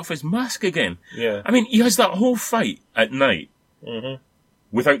takes off his mask again. Yeah. I mean, he has that whole fight at night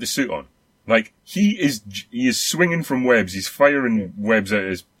without the suit on. Like he is swinging from webs. He's firing webs at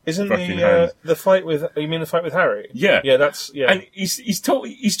his fucking hands. The fight with? You mean the fight with Harry? Yeah, yeah. That's And he's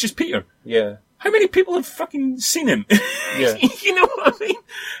just Peter. Yeah. How many people have fucking seen him? Yeah. You know what I mean?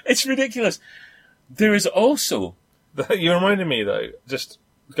 It's ridiculous. There is also... You reminded me, though. Just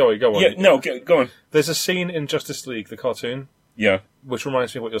go on. Yeah, no, go on. There's a scene in Justice League, the cartoon, Yeah. which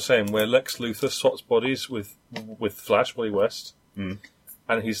reminds me of what you're saying, where Lex Luthor swaps bodies with Flash, Wally West. Mm.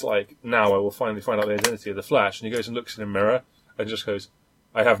 And he's like, now I will finally find out the identity of the Flash. And he goes and looks in a mirror and just goes,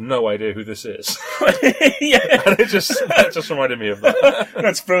 I have no idea who this is. Yeah. And that just reminded me of that.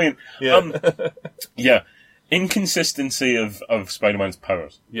 That's brilliant. Yeah. Yeah. Inconsistency of Spider-Man's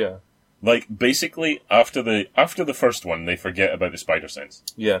powers. Yeah. Like, basically, after the first one, they forget about the spider sense.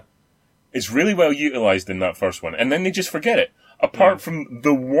 Yeah. It's really well utilised in that first one, and then they just forget it. Apart from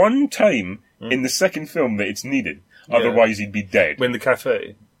the one time in the second film that it's needed. Otherwise, he'd be dead. When the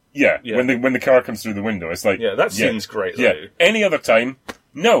cafe. Yeah. When the car comes through the window, it's like... Yeah, that scene's great, though. Yeah. Any other time,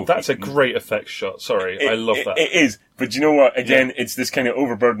 no. That's a great effect shot. Sorry, I love that. It is. But you know what? Again, it's this kind of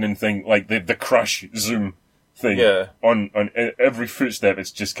overburdening thing, like the crash zoom thing. Yeah. On every footstep,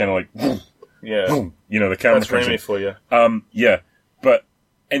 it's just kind of like... Yeah. Boom, you know, the camera That's comes in. Raimi for you. Yeah. But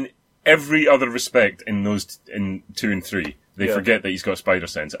in every other respect in 2 and 3... They forget that he's got spider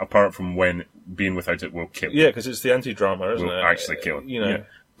sense, apart from when being without it will kill him. Yeah, because it's the anti-drama, isn't it? Will actually kill him. You know. Yeah.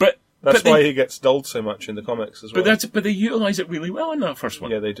 But that's why he gets dulled so much in the comics as well. But they utilise it really well in that first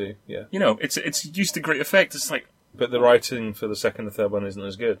one. Yeah, they do. Yeah. You know, it's used to great effect. It's like... But the writing for the second and third one isn't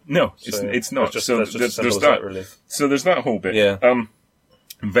as good. No, So it's not. That's So just as simple there's as that. really. So there's that whole bit. Yeah.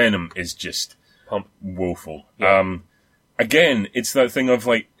 Venom is just Pump. woeful. Yeah. Again, it's that thing of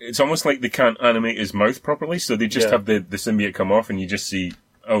like, it's almost like they can't animate his mouth properly, so they just have the symbiote come off and you just see,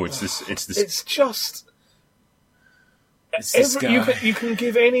 oh, it's this. It's just... It's this guy. You can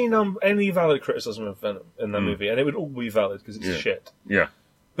give any valid criticism of Venom in that movie, and it would all be valid because it's shit. Yeah.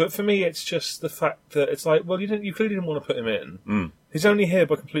 But for me, it's just the fact that it's like, well, you clearly didn't want to put him in. He's only here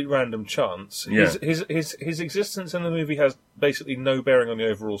by complete random chance. Yeah. His existence in the movie has basically no bearing on the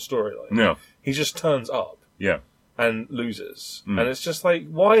overall storyline. No. He just turns up Yeah. and loses, and it's just like,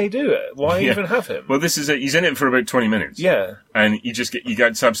 why do it? Why even have him? Well, this is it. He's in it for about 20 minutes. Yeah. And you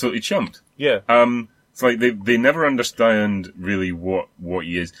get absolutely chumped. Yeah. It's like they never understand really what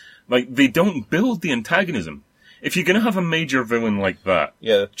he is. Like, they don't build the antagonism. If you're going to have a major villain like that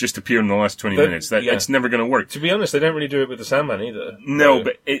just appear in the last 20 minutes, it's never going to work. To be honest, they don't really do it with the Sandman either. No,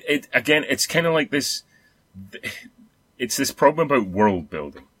 but it again, it's kind of like this... It's this problem about world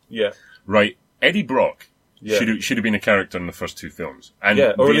building. Yeah. Right? Eddie Brock should have been a character in the first 2 films. And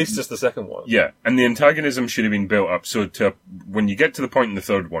or at least just the second one. Yeah, and the antagonism should have been built up so when you get to the point in the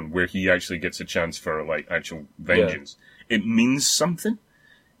third one where he actually gets a chance for like actual vengeance, it means something.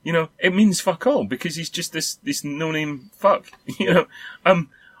 You know, it means fuck all because he's just this no-name fuck. You know,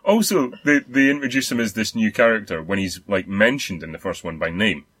 also they introduce him as this new character when he's like mentioned in the first one by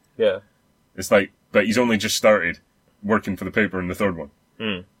name. Yeah, it's like, but he's only just started working for the paper in the third one.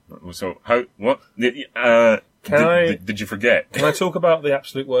 So how? What? Did you forget? Can I talk about the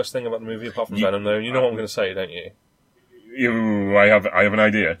absolute worst thing about the movie apart from Venom? Though you know what I'm going to say, don't you? I have an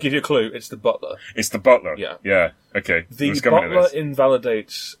idea. Give you a clue. It's the butler. It's the butler. Yeah. Yeah. Okay. The butler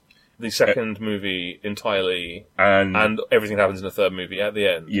invalidates the second movie entirely, and everything happens in the third movie at the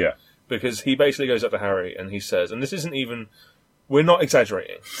end. Yeah. Because he basically goes up to Harry and he says, and this isn't even... We're not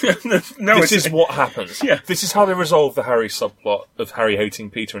exaggerating. No, this is what happens. Yeah. This is how they resolve the Harry subplot of Harry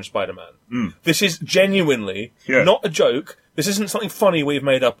hating Peter and Spider-Man. This is genuinely not a joke. This isn't something funny we've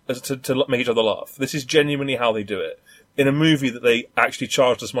made up to make each other laugh. This is genuinely how they do it. In a movie that they actually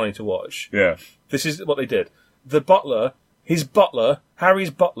charged us money to watch. Yeah. This is what they did. The butler, Harry's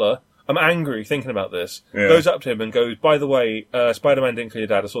butler, I'm angry thinking about this. Yeah. Goes up to him and goes, by the way, Spider-Man didn't kill your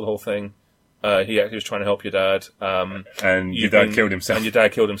dad. I saw the whole thing. He actually was trying to help your dad. And your dad killed himself. And your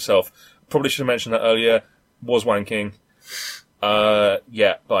dad killed himself. Probably should have mentioned that earlier. Was wanking.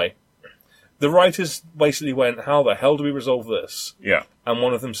 Yeah, bye. The writers basically went, how the hell do we resolve this? Yeah. And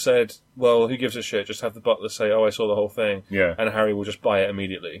one of them said, well, who gives a shit? Just have the butler say, oh, I saw the whole thing. Yeah. And Harry will just buy it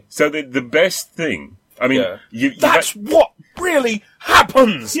immediately. So the best thing, I mean... Yeah. That's what really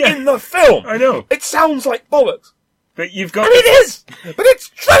happens in the film! I know. It sounds like bollocks. But you've got... And it is! But it's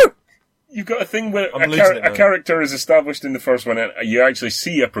true! You've got a thing where a character is established in the first one and you actually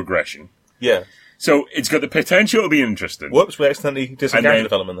see a progression. Yeah. So it's got the potential to be interesting. Whoops, we accidentally did some character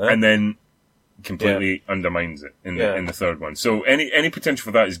development there. And then completely undermines it in the third one. So any potential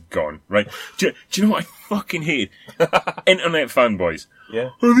for that is gone, right? Do you know what I fucking hate? Internet fanboys.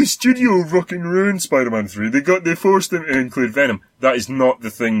 Yeah. Oh, the studio fucking ruined Spider-Man 3. They forced them to include Venom. That is not the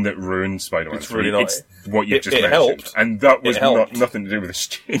thing that ruined Spider-Man 3. Really not. It's what you just mentioned. Helped. And that was nothing to do with the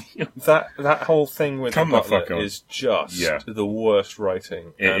studio. That whole thing with the butler is just the worst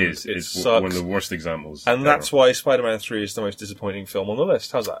writing. It is. It's one of the worst examples. And that's why Spider-Man 3 is the most disappointing film on the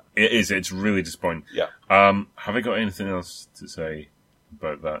list. How's that? It is. It's really disappointing. Yeah. Have I got anything else to say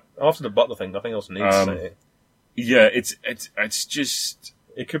about that? After the butler thing, nothing else needs to say. Yeah, it's just...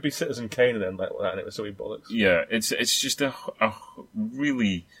 It could be Citizen Kane and then like that, and it would still be bollocks. Yeah, it's just a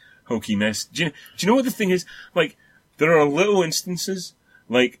really hokey mess. Do you know what the thing is? Like, there are little instances,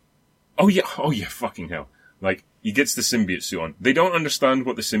 like, oh yeah, fucking hell. Like, he gets the symbiote suit on. They don't understand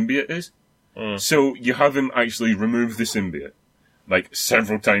what the symbiote is, so you have him actually remove the symbiote, like,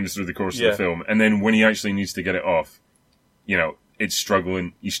 several times through the course of the film, and then when he actually needs to get it off, he's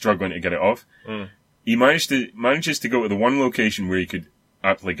struggling to get it off. He manages to go to the one location where he could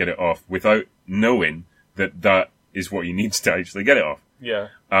actually get it off without knowing that is what he needs to actually get it off. Yeah.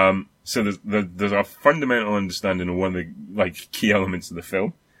 So there's a fundamental understanding of one of the key elements of the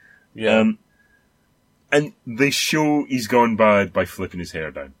film. Yeah. And they show he's gone bad by flipping his hair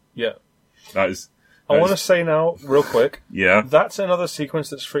down. Yeah. I want to say now, real quick. Yeah. That's another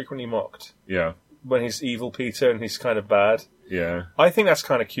sequence that's frequently mocked. Yeah. When he's evil Peter and he's kind of bad. Yeah. I think that's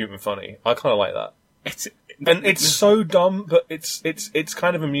kind of cute and funny. I kind of like that. It's so dumb, but it's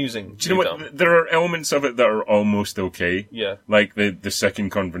kind of amusing. Do you know what? Dumb. There are elements of it that are almost okay. Yeah. Like the second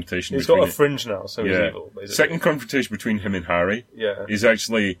confrontation. He's got a fringe now, so he's evil, basically. Second confrontation between him and Harry. Yeah. Is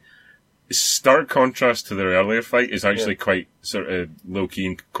actually stark contrast to their earlier fight. Is actually quite sort of low key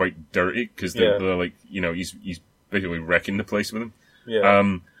and quite dirty because they're like he's basically wrecking the place with him.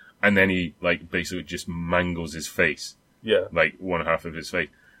 Yeah. And then he basically just mangles his face. Yeah. Like one half of his face.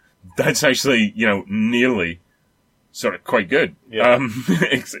 That's actually, nearly sort of quite good. Yeah.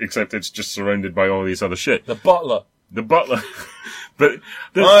 Except it's just surrounded by all these other shit. The butler. But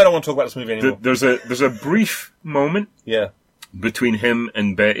I don't want to talk about this movie anymore. There's a brief moment. Yeah. Between him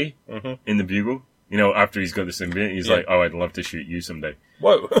and Betty in the Bugle. After he's got the symbiote, he's like, "Oh, I'd love to shoot you someday."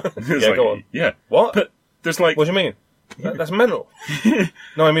 Whoa. Yeah, go on. Yeah. What? But there's What do you mean? That's mental.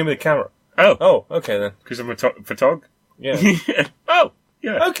 No, I mean with the camera. Oh, okay then. Because I'm a photog. Yeah. Oh,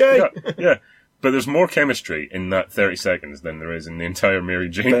 yeah. Okay. Yeah. But there's more chemistry in that 30 seconds than there is in the entire Mary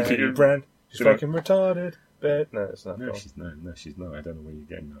Jane Betty Brand. She's fucking retarded. No, it's not. No, she's not. No, she's not. I don't know where you're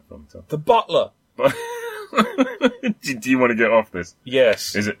getting that from. The butler. Do you want to get off this?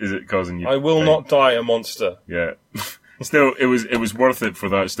 Yes. Is it causing you? I will not die a monster. Yeah. Still, it was worth it for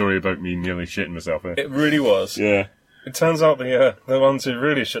that story about me nearly shitting myself. It really was. Yeah. It turns out the ones who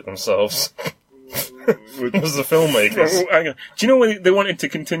really shit themselves was the filmmakers. Hang on. Do you know why they wanted to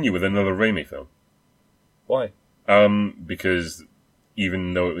continue with another Raimi film? Why? Because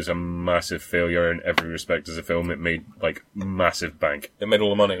even though it was a massive failure in every respect as a film, it made massive bank. It made all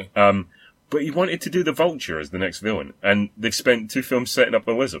the money. But he wanted to do the Vulture as the next villain, and they've spent 2 films setting up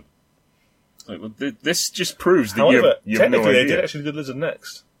the Lizard. This just proves that However, you have no idea. they did actually do the Lizard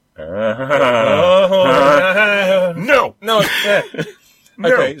next. No! Yeah. No.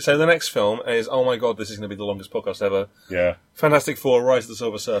 Okay, so the next film is, oh my god, this is going to be the longest podcast ever. Yeah. Fantastic Four, Rise of the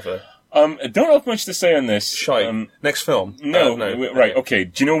Silver Surfer. I don't have much to say on this. Shite. Next film. No. Right, okay.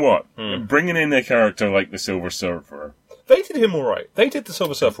 Do you know what? Bringing in a character like the Silver Surfer. They did him alright. They did the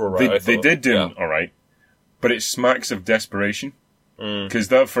Silver Surfer alright. They did do him alright. But it smacks of desperation. Because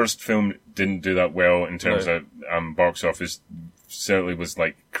that first film didn't do that well in terms of box office. Certainly was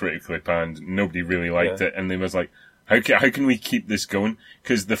critically panned. Nobody really liked it. And they was like, how can we keep this going?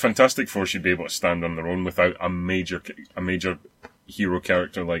 Because the Fantastic Four should be able to stand on their own without a major hero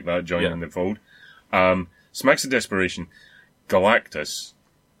character like that joining the fold. Smacks of desperation. Galactus.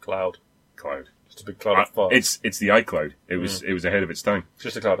 Cloud. just a big cloud of farts. It's the iCloud. It was ahead of its time. It's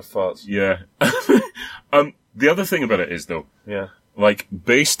just a cloud of farts. Yeah. The other thing about it is, though, Yeah. like,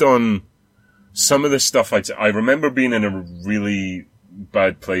 based on some of the stuff I remember being in a really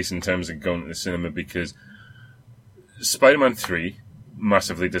bad place in terms of going to the cinema because Spider-Man 3,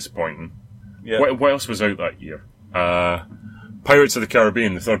 massively disappointing. Yeah. What else was out that year? Pirates of the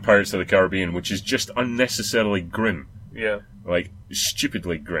Caribbean, the third Pirates of the Caribbean, which is just unnecessarily grim. Yeah. Like,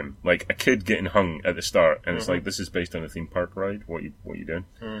 stupidly grim. Like, a kid getting hung at the start, and it's like, this is based on a theme park ride? What you doing?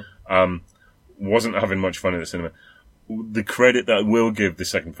 Wasn't having much fun at the cinema. The credit that I will give the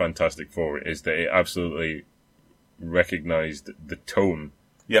second Fantastic Four is that it absolutely recognised the tone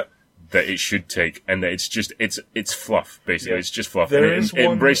Yep. that it should take, and that it's fluff, basically. Yeah. It's just fluff. There And is it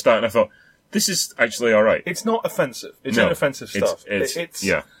one- embraced that, and I thought, this is actually alright. It's not offensive. It's No, inoffensive stuff. It's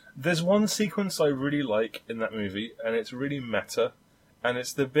yeah. There's one sequence I really like in that movie, and it's really meta, and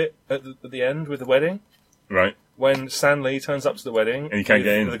it's the bit at the end with the wedding. Right? When Stan Lee turns up to the wedding And he can't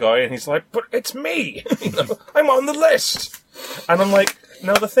get in. with the guy, and he's like, "But it's me! You know, I'm on the list!" And I'm like,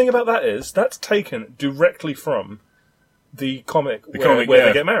 now the thing about that is, that's taken directly from the comic where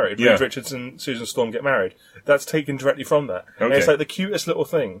they get married. Yeah. Reed Richards and Susan Storm get married. That's taken directly from that. And Okay. it's like the cutest little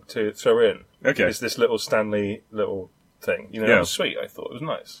thing to throw in. Okay. Is this little Stan Lee little thing. You know, Yeah. it was sweet, I thought. It was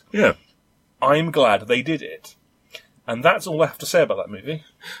nice. Yeah. I'm glad they did it. And that's all I have to say about that movie.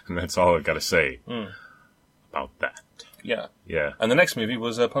 And that's all I've got to say about that. Yeah. Yeah. And the next movie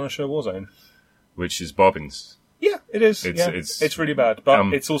was Punisher Warzone. Which is Bobbins. Yeah, it is. It's It's really bad,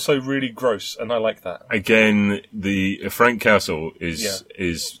 but it's also really gross, and I like that. Again, the Frank Castle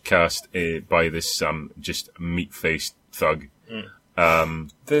is cast by this just meat-faced thug.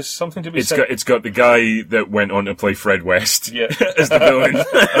 There's something to be said. It's got the guy that went on to play Fred West Yeah. as the villain.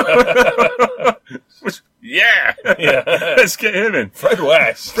 Yeah, let's get him in. Fred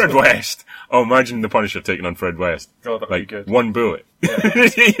West. Fred West. Oh, imagine the Punisher taking on Fred West. God, that'd like be good. one bullet. You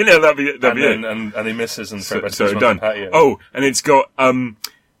know, that'd be it. And he misses, and Fred West So goes done. on patio. Oh, and it's got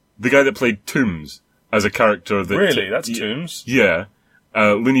the guy that played Toombs as a character. That Really? That's Toombs? Yeah,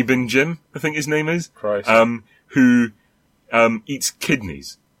 Looney Bin Jim, I think his name is. Christ. Who eats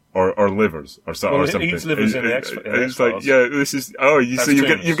kidneys or livers or something. Well, or something. he eats livers in the It's X-Files. like, yeah, this is. Oh, That's so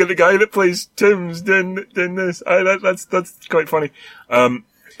Toombs. you've got the guy that plays Toombs doing this. That's quite funny.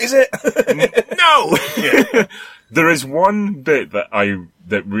 Is it? No. There is one bit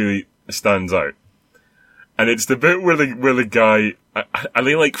that really stands out, and it's the bit where the guy are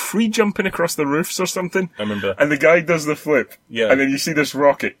they like free jumping across the roofs or something? I remember. And the guy does the flip, Yeah. and then you see this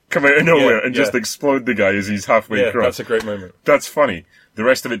rocket come out of nowhere and yeah. just explode the guy as he's halfway Yeah, across. that's a great moment. That's funny. The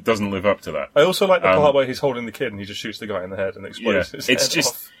rest of it doesn't live up to that. I also like the part where he's holding the kid and he just shoots the guy in the head and explodes his it's head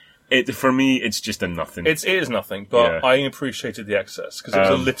just off. for me. It's just a nothing. It is nothing, but Yeah. I appreciated the excess because it was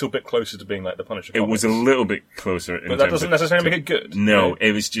a little bit closer to being like the Punisher. It was a comics. little bit closer, but that doesn't necessarily make it good. No, right?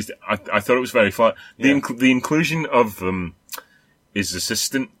 it was just. I thought it was very flat. Yeah. The inclusion of his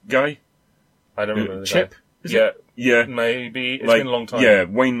assistant guy, I don't remember the Chip. guy. Is Yeah, it? Yeah, maybe it's like, been a long time. Yeah,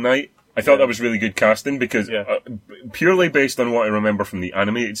 Wayne Knight. I thought Yeah. that was really good casting because Yeah. purely based on what I remember from the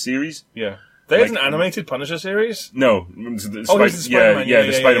animated series. yeah. There's Like- an animated Punisher series. No, he's the Spider-Man.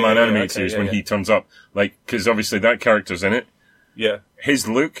 the Spider-Man animated okay, series yeah, when yeah. he turns up, like because obviously that character's in it. Yeah, His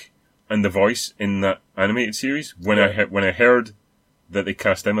look and the voice in that animated series. When Yeah. when I heard that they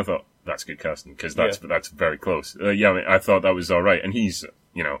cast him, I thought that's good casting because that's very close. I thought that was all right, and he's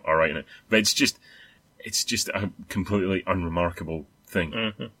all right in it. But it's just a completely unremarkable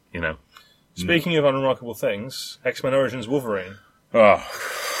thing, you know. Speaking of unremarkable things, X-Men Origins Wolverine. Oh,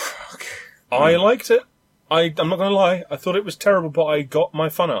 fuck. I liked it. I'm not going to lie. I thought it was terrible, but I got my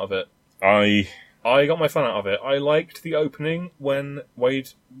fun out of it. I got my fun out of it. I liked the opening when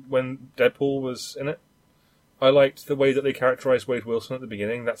Deadpool was in it. I liked the way that they characterized Wade Wilson at the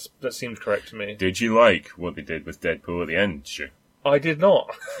beginning. That seemed correct to me. Did you like what they did with Deadpool at the end? Sure. I did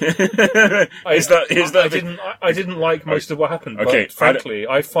not. I didn't like most of what happened. Okay, but frankly,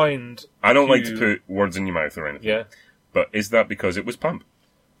 I find I don't like to put words in your mouth or anything. Yeah, But is that because it was Pump?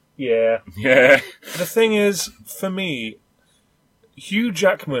 yeah. Yeah. The thing is, for me, Hugh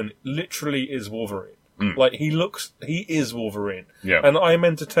Jackman literally is Wolverine. Like he is Wolverine. Yeah. And I'm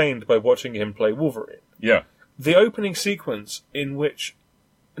entertained by watching him play Wolverine. Yeah. The opening sequence in which,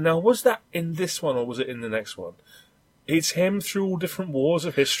 now was that in this one or was it in the next one? It's him through all different wars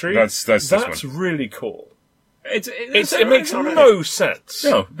of history. That's this one. really cool. It makes no sense.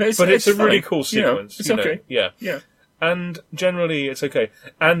 No, but it's a really fine. cool sequence. It's okay. Yeah. Yeah. And generally, it's okay.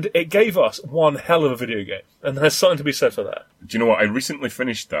 And it gave us one hell of a video game. And there's something to be said for that. Do you know what? I recently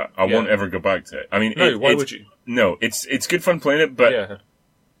finished that. I won't ever go back to it. I mean, No, why would you? No, it's good fun playing it, but Yeah.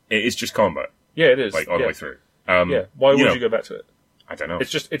 it is just combat. Yeah, it is. Like, all the way through. Yeah. Why would you go back to it? I don't know.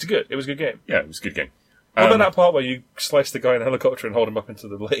 It's good. It was a good game. Yeah, it was a good game. What about that part where you slice the guy in a helicopter and hold him up into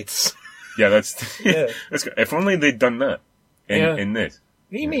the blades? Yeah, that's good. If only they'd done that in this.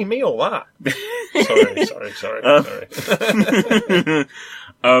 You mean me or that? Sorry.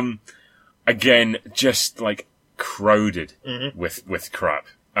 Again, just like crowded with crap.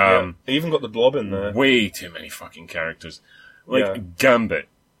 You even got the Blob in there. Way too many fucking characters. Like Gambit.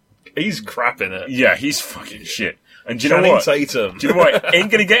 He's crap in it. Yeah, he's fucking shit. And do you Channing know what? Tatum. Do you know what?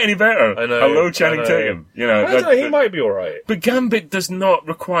 Ain't gonna get any better. I know. Hello, Channing Tatum. You know, I don't know, he might be alright. But Gambit does not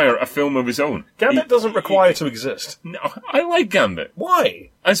require a film of his own. Gambit doesn't require to exist. No, I like Gambit.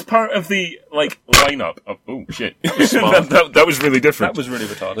 Why? As part of the, lineup of... Oh, shit. that was really different. That was really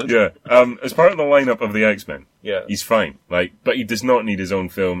retarded. Yeah. As part of the lineup of the X-Men. Yeah. He's fine. But he does not need his own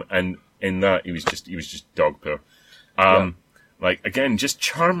film, and in that, he was just dog poo. Again, just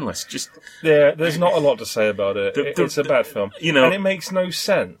charmless. There's not a lot to say about it. It's a bad film. And it makes no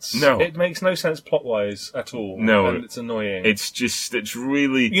sense. No. It makes no sense plot-wise at all. No. And it's annoying. It's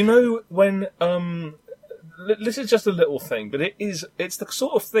really... You know, when... this is just a little thing, but it's the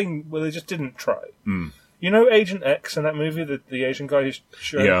sort of thing where they just didn't try. You know Agent X in that movie, the Asian guy who's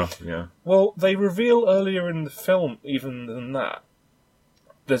showing? Yeah. Well, they reveal earlier in the film, even than that,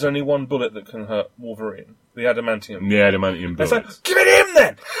 there's only one bullet that can hurt Wolverine. The adamantium. The adamantium bullet. It's like, give it to him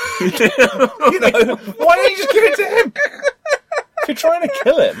then! Why don't you just give it to him? If you're trying to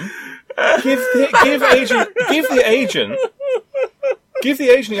kill him, give the agent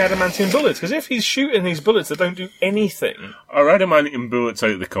the adamantium bullets, because if he's shooting these bullets that don't do anything... Are adamantium bullets out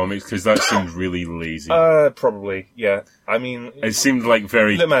of the comics? Because that seemed really lazy. Probably, yeah. I mean... It seemed like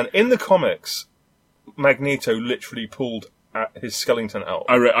very... Look, man, in the comics, Magneto literally pulled his skeleton out.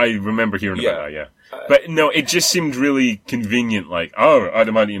 I remember hearing about that, yeah. But no, it just seemed really convenient,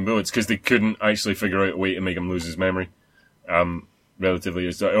 adamantium bullets, because they couldn't actually figure out a way to make him lose his memory. Relatively,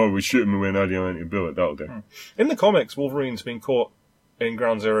 it's like, we shoot him with an adamantium bullet, that'll do. In the comics, Wolverine's been caught in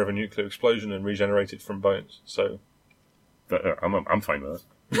ground zero of a nuclear explosion and regenerated from bones, so... I'm fine with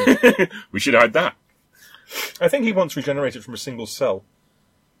that. We should have had that. I think he once regenerated from a single cell.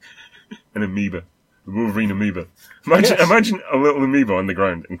 An amoeba. The Wolverine amoeba. Imagine a little amoeba on the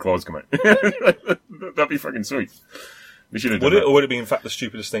ground and claws come out. That'd be fucking sweet. They should have done that. Or would it be, in fact, the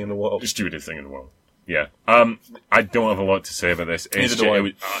stupidest thing in the world? The stupidest thing in the world. Yeah. I don't have a lot to say about this.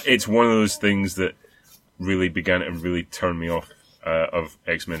 It's one of those things that really began to really turn me off of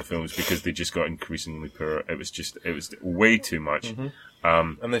X-Men films, because they just got increasingly poor. It was way too much.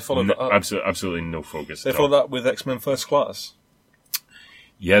 And they followed that up. Absolutely no focus. They followed that with X-Men First Class.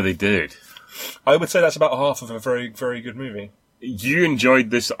 Yeah, they did. I would say that's about half of a very, very good movie. You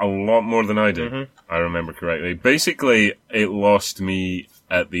enjoyed this a lot more than I did, I remember correctly. Basically, it lost me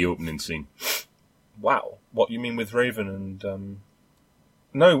at the opening scene. Wow. What, you mean with Raven and...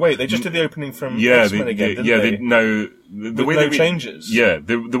 No, wait, they just did the opening from X-Men again, didn't they? The way changes. Yeah,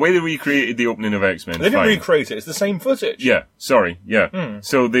 the way they recreated the opening of X-Men. They didn't recreate it, it's the same footage. Yeah, sorry, yeah.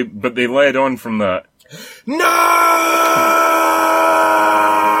 So they led on from that. 9!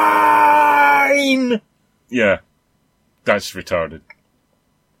 Yeah, that's retarded.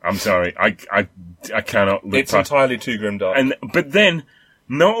 I'm sorry, I cannot look It's entirely too grimdark. But then,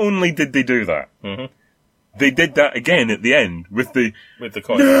 not only did they do that, they did that again at the end with the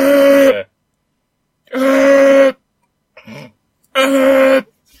coin.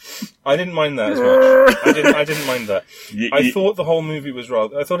 I didn't mind that as much. I didn't mind that. I thought the whole movie was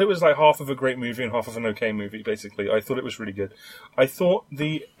I thought it was like half of a great movie and half of an okay movie, basically. I thought it was really good. I thought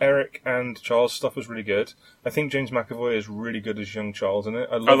the Eric and Charles stuff was really good. I think James McAvoy is really good as young Charles in it.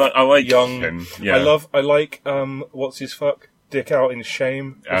 I like young him. Yeah. I like what's his fuck? Dick out in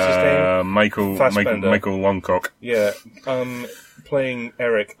Shame. What's his name? Michael Longcock. Yeah. Playing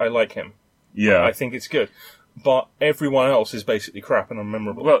Eric, I like him. Yeah. I think it's good. But everyone else is basically crap and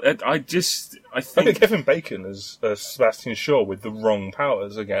unmemorable. Well, I think Kevin Bacon is Sebastian Shaw with the wrong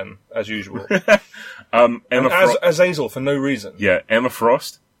powers again, as usual. Azazel for no reason. Yeah, Emma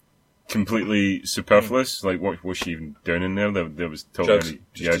Frost, completely superfluous. Like, what was she even doing in there? There was totally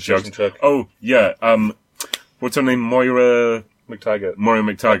Jugs. Oh, yeah. What's her name? Moira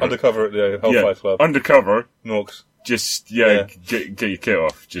McTaggart. Undercover at the Hellfire Club. Undercover. Norks. Just, get your kit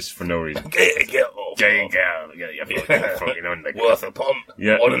off, just for no reason. Get your off. Get your Worth a pump.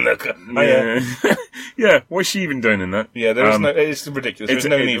 Yeah. Yeah, what's she even doing in that? Yeah, it's ridiculous. There's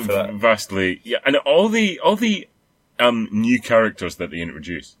no need for that. Vastly. Yeah, and all the new characters that they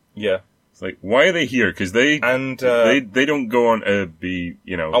introduce. Yeah. It's like, why are they here? Because they don't go on to be,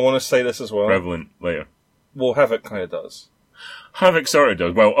 I want to say this as well. Prevalent later. Well, Havoc kind of does. Havoc sort of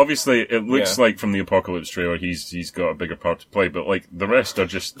does. Well, obviously, it looks like from the Apocalypse trailer, he's got a bigger part to play, but like the rest are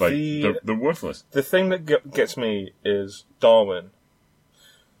just like they're worthless. The thing that gets me is Darwin.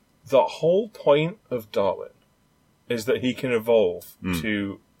 The whole point of Darwin is that he can evolve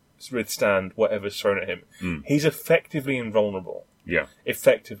to withstand whatever's thrown at him. He's effectively invulnerable. Yeah,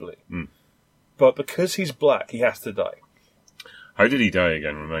 effectively. But because he's black, he has to die. How did he die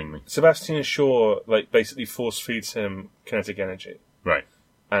again? Remind me. Sebastian Shaw, basically force feeds him kinetic energy. Right.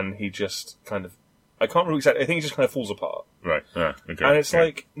 And he just kind of... I can't remember exactly... I think he just kind of falls apart. Right. Okay. And it's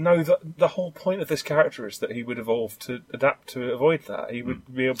no, the whole point of this character is that he would evolve to adapt to avoid that. He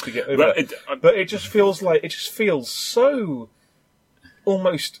would be able to get over it. But it just feels like... It just feels so...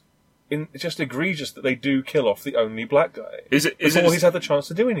 almost... just egregious that they do kill off the only black guy. Before he's had the chance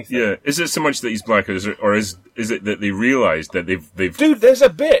to do anything. Yeah. Is it so much that he's black, or is it that they realise that they've... Dude, there's a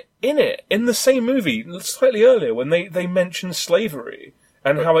bit in it, in the same movie, slightly earlier, when they mention slavery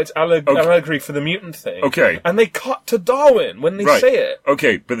and how it's allegory for the mutant thing. Okay. And they cut to Darwin when they say it.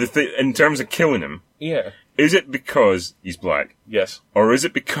 Okay, but in terms of killing him... Yeah. Is it because he's black? Yes. Or is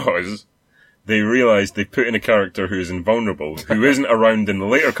it because... they realised they put in a character who is invulnerable, who isn't around in the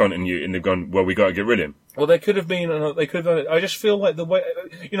later continuity, and they've gone, well, we got to get rid of him. Well, they could have been. They could have done it. I just feel like the way,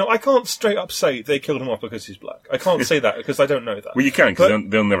 I can't straight up say they killed him off because he's black. I can't say that because I don't know that. Well, you can because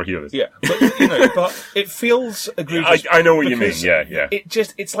they'll never hear this. Yeah, but but it feels egregious. I know what you mean. Yeah.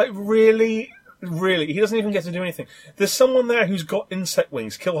 It's like really, he doesn't even get to do anything. There's someone there who's got insect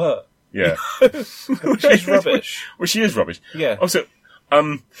wings. Kill her. Yeah, she's rubbish. Well, she is rubbish. Yeah. Also.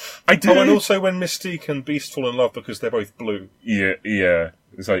 I do. Oh, and also when Mystique and Beast fall in love because they're both blue. Yeah.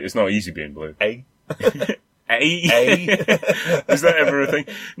 It's like, it's not easy being blue. A. Is that ever a thing?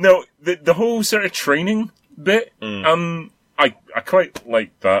 No, the whole sort of training bit, I quite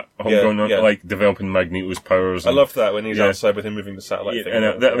like that whole going on, like developing Magneto's powers. I love that when he's outside with him moving the satellite thing.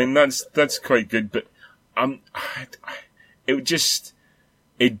 And I mean, that's quite good, but,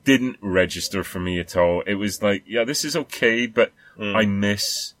 it didn't register for me at all. It was like, yeah, this is okay, but I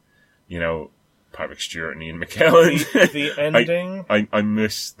miss, Patrick Stewart and Ian McKellen. The ending... I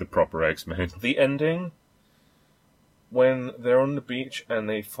miss the proper X-Men. The ending, when they're on the beach and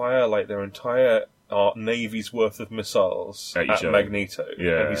they fire like their entire Navy's worth of missiles at Magneto,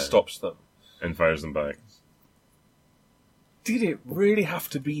 and he stops them. And fires them back. Did it really have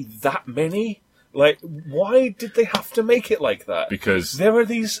to be that many? Like, why did they have to make it like that? Because... there are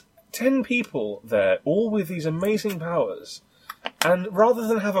these 10 people there, all with these amazing powers, and rather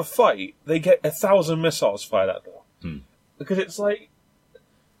than have a fight, they get 1,000 missiles fired at them. Because it's like...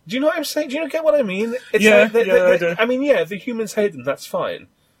 Do you know what I'm saying? Do you get what I mean? It's I do. I mean, the humans hate them, that's fine.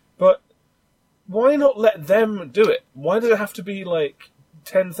 But why not let them do it? Why does it have to be,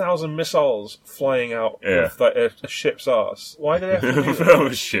 10,000 missiles flying out of a ship's arse? Why do they have to do that? From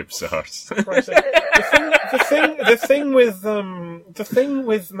a ship's arse. The thing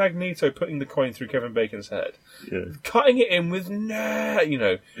with Magneto putting the coin through Kevin Bacon's head, cutting it in with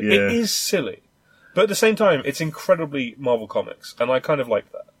it is silly, but at the same time, it's incredibly Marvel Comics, and I kind of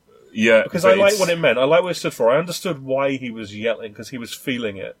like that. Yeah, because I like what it meant. I like what it stood for. I understood why he was yelling because he was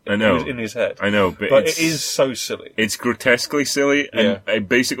feeling it. I know, it was in his head. I know, but it is so silly. It's grotesquely silly, and it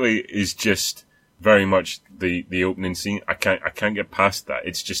basically is just very much the opening scene. I can't get past that.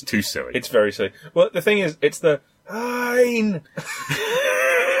 It's just too silly. It's very silly. Well, the thing is, it's the Ein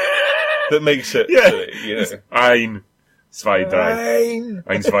that makes it silly. Ein, zwei, drei.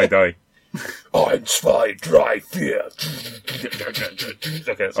 Ein, zwei, drei. 1, 2, 3, 4.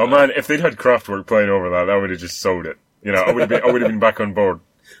 Okay, man, if they'd had Kraftwerk playing over that would have just sold it. I would have been back on board.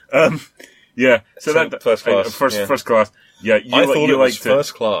 So that first class. First class. Yeah, I thought it was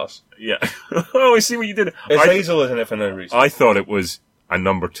first class. Yeah. Oh, I see what you did. Azazel is in it for no reason. I thought it was a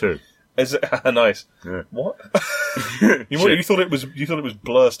number 2. Is it nice? Yeah. What? You thought it was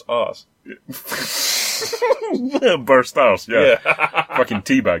blurst arse. Burst arse. Yeah. Fucking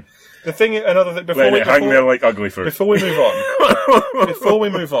teabag. The thing, another thing, hang there like ugly fruit. Before we move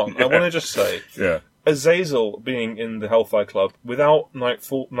on, I want to just say, Azazel being in the Hellfire Club without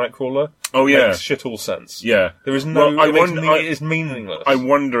Nightcrawler, makes shit all sense. Yeah, there is no. It is meaningless. I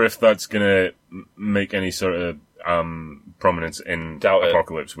wonder if that's gonna make any sort of prominence in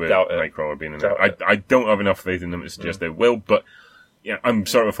Apocalypse with Nightcrawler being in there. I don't have enough faith in them to suggest they will, but I'm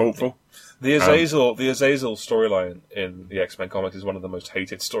sort of hopeful. The Azazel storyline in the X-Men comics is one of the most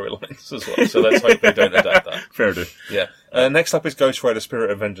hated storylines as well. So let's hope they don't adapt that. Fair enough. Yeah. Next up is Ghost Rider: Spirit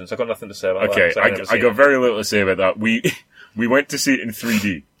of Vengeance. I've got nothing to say about that. Okay, I got very little to say about that. We went to see it in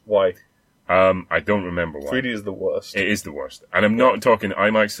 3D. Why? I don't remember why. 3D is the worst. It is the worst. And I'm not talking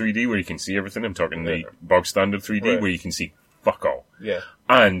IMAX 3D where you can see everything. I'm talking the bog standard 3D where you can see fuck all. Yeah.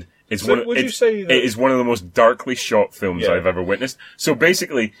 And it's So would you say that- it is one of the most darkly shot films Yeah. I've ever witnessed. So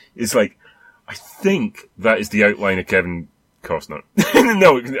basically, it's like, I think that is the outline of Kevin Costner.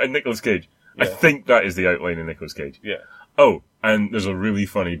 No, Nicolas Cage. I Yeah. think that is the outline of Nicolas Cage. Yeah. Oh, and there's a really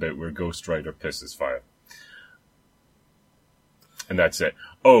funny bit where Ghost Rider pisses fire. And that's it.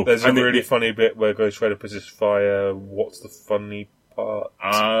 Oh, There's a and really funny bit where Ghost Rider pisses fire. What's the funny part?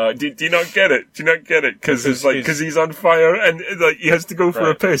 do you not get it? Do you not get it? Because it's like, because he's on fire and like he has to go for a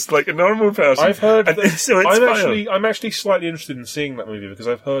Right. piss like a normal person. I've heard and that, so it's fire. I'm actually slightly interested in seeing that movie because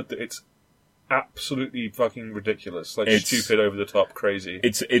I've heard that it's absolutely fucking ridiculous, like It's- stupid, over the top, crazy.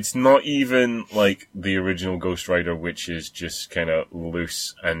 It's not even like the original Ghost Rider, which is just kind of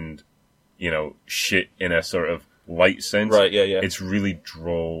loose and, shit in a sort of light sense. Right, yeah, yeah. It's really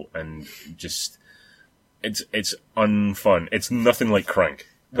droll and just, it's unfun. It's nothing like Crank.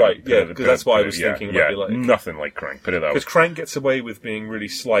 Right, yeah, because that's what I was thinking it might be like. Nothing like Crank, put it that way. Because Crank gets away with being really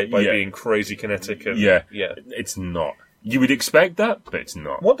slight by Yeah. being crazy kinetic and Yeah. yeah. It's not. You would expect that, but it's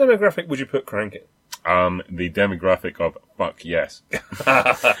not. What demographic would you put Crank in? The demographic of fuck yes.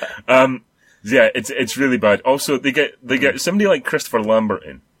 Yeah, it's really bad. Also, they get somebody like Christopher Lambert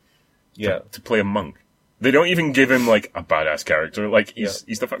in Yeah. to play a monk. They don't even give him like a badass character. Like he's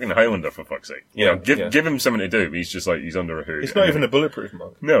the fucking Highlander, for fuck's sake. Yeah, Give him something to do. He's just like he's under a hood. He's not even a bulletproof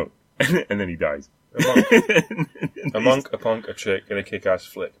monk. No, and then he dies. A monk. A monk, a punk, a chick, and a kick-ass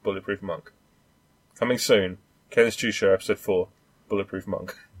flick. Bulletproof monk. Coming soon. Ken's Stew Show, episode 4. Bulletproof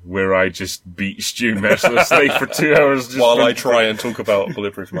monk. Where I just beat Stu mercilessly for 2 hours just While for- I try and talk about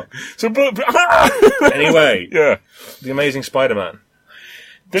Bulletproof monk. So Anyway, yeah. The Amazing Spider-Man.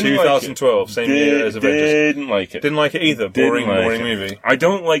 Didn't like 2012, same year as Avengers. Didn't like it. Didn't like it either. Boring, Didn't like boring it. movie. I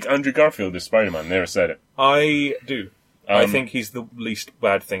don't like Andrew Garfield as Spider-Man. Never said it. I do. I think he's the least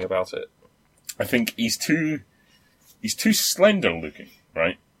bad thing about it. I think he's too slender looking,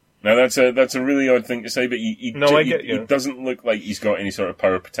 right? Now that's a really odd thing to say, but he doesn't look like he's got any sort of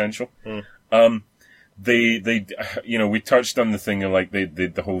power potential. They we touched on the thing of like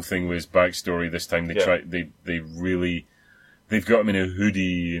the whole thing with his backstory this time. They've got him in a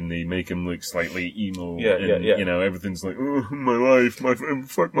hoodie and they make him look slightly emo. Everything's like, oh, my life,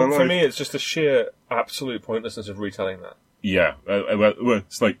 fuck my life. For me, it's just a sheer absolute pointlessness of retelling that. Yeah, well,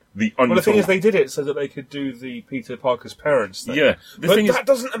 it's like the Well, the thing is, they did it so that they could do the Peter Parker's parents thing. Yeah, but that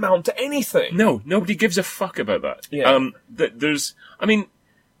doesn't amount to anything. No, nobody gives a fuck about that. Yeah.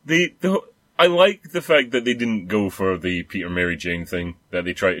 I like the fact that they didn't go for the Peter Mary Jane thing, that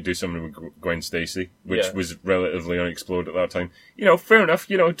they tried to do something with Gwen Stacy, which was relatively unexplored at that time. Fair enough,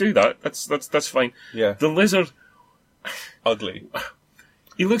 do that. That's fine. Yeah. The lizard, Ugly.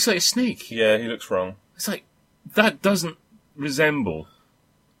 he looks like a snake. Yeah, he looks wrong. It's like, that doesn't resemble.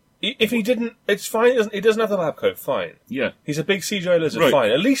 If he didn't, it's fine. He doesn't have the lab coat. Fine. Yeah. He's a big CGI lizard. Right.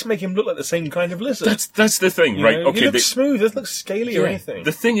 Fine. At least make him look like the same kind of lizard. That's the thing, You right? know? Okay. He looks smooth. He doesn't look scaly or anything.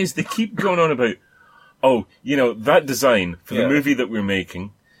 The thing is, they keep going on about, that design for the movie that we're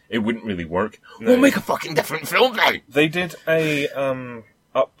making, it wouldn't really work. No. We'll make a fucking different film now. They did I'm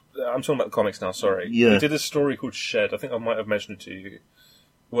talking about the comics now, sorry. Yeah. They did a story called Shed, I think I might have mentioned it to you,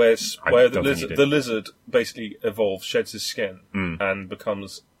 where the lizard basically evolves, sheds his skin, and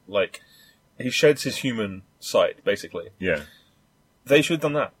becomes, like, he sheds his human side, basically. Yeah. They should have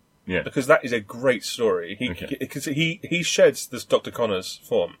done that. Yeah. Because that is a great story. He sheds this Dr. Connor's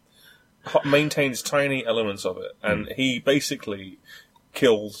form, maintains tiny elements of it, and he basically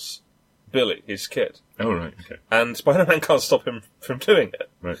kills Billy, his kid. Oh, right, okay. And Spider-Man can't stop him from doing it.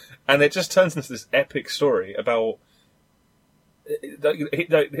 Right. And it just turns into this epic story about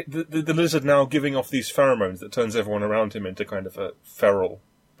the lizard now giving off these pheromones that turns everyone around him into kind of a feral,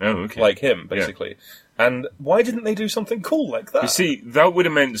 like him, basically. Yeah. And why didn't they do something cool like that? You see, that would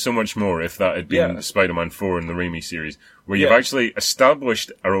have meant so much more if that had been Spider-Man 4 in the Raimi series, where you've actually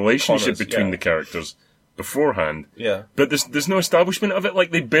established a relationship between the characters beforehand. Yeah. But there's no establishment of it.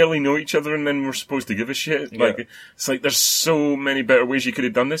 Like, they barely know each other and then we're supposed to give a shit. Yeah. Like, it's like there's so many better ways you could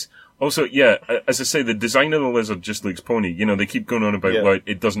have done this. Also, as I say, the design of the lizard just looks pony. They keep going on about why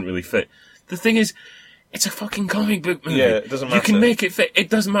it doesn't really fit. The thing is, it's a fucking comic book movie. Yeah, it doesn't matter. You can make it fit. It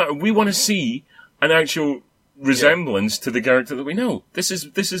doesn't matter. We want to see an actual resemblance to the character that we know. This is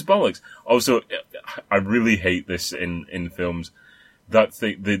bollocks. Also, I really hate this in films. That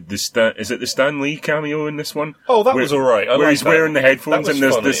thing, is it the Stan Lee cameo in this one? Oh, that was alright. Where he's wearing the headphones and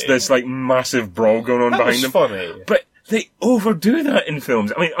there's funny. this like massive brawl going on behind him. Funny. But they overdo that in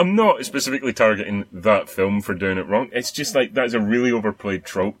films. I mean, I'm not specifically targeting that film for doing it wrong. It's just like, that's a really overplayed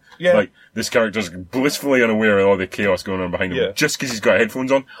trope. Yeah. Like, this character's blissfully unaware of all the chaos going on behind him just because he's got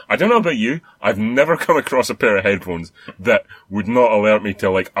headphones on. I don't know about you, I've never come across a pair of headphones that would not alert me to,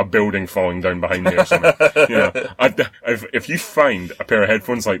 like, a building falling down behind me or something. You know, if you find a pair of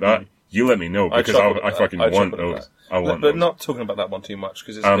headphones like that, you let me know, because I fucking want those. I want those. But not talking about that one too much,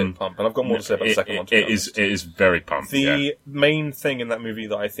 because it's a bit pump, and I've got more to say about the second one. It is very pump. The main thing in that movie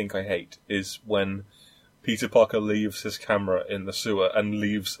that I think I hate is when Peter Parker leaves his camera in the sewer and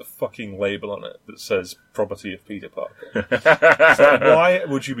leaves a fucking label on it that says "Property of Peter Parker." So why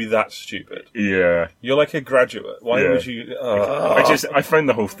would you be that stupid? Yeah. You're like a graduate. Why would you... I find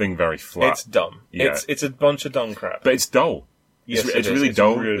the whole thing very flat. It's dumb. Yeah. It's a bunch of dumb crap. But it's dull. Yes, it's really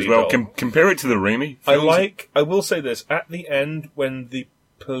dull really as well. dull. Compare it to the Raimi films. I will say this, at the end, when the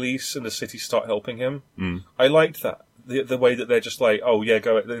police and the city start helping him, I liked that. The way that they're just like, oh yeah,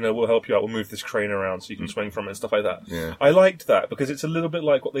 go, we'll help you out, we'll move this crane around so you can swing from it and stuff like that. Yeah. I liked that, because it's a little bit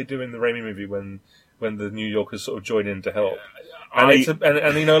like what they do in the Raimi movie when the New Yorkers sort of join in to help. And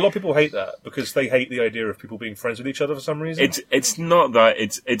a lot of people hate that, because they hate the idea of people being friends with each other for some reason. It's not that,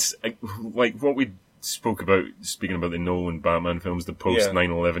 it's like what we spoke about, speaking about the Nolan Batman films, the post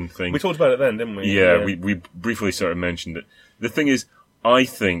 9/11 thing. We talked about it then, didn't we? Yeah, we briefly sort of mentioned it. The thing is, I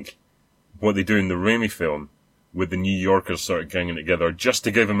think what they do in the Raimi film, with the New Yorkers sort of ganging together, just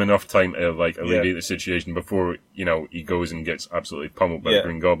to give him enough time to like alleviate the situation before, he goes and gets absolutely pummeled by the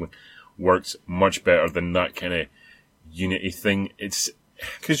Green Goblin, works much better than that kind of unity thing. It's...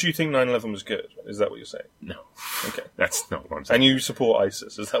 Because you think 9/11 was good? Is that what you're saying? No. Okay. That's not what I'm saying. And you support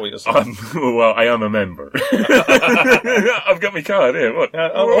ISIS? Is that what you're saying? Well, I am a member. I've got my card here. What?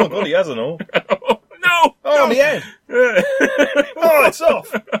 God, he has an all. No! Oh, the end! Oh, it's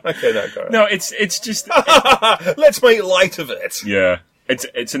off! Okay, no, go ahead. No, it's just... Let's make light of it! Yeah.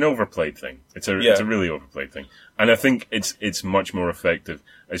 It's an overplayed thing. It's a really overplayed thing. And I think it's much more effective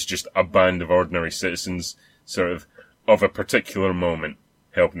as just a band of ordinary citizens sort of a particular moment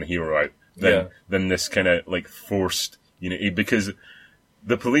helping the hero out than this kind of like forced unity, because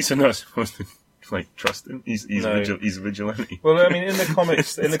the police are not supposed to like trust him. He's a vigilante. Well, I mean, in the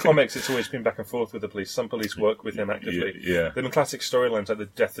comics, it's always been back and forth with the police. Some police work with him actively. Yeah. There have been classic storylines like the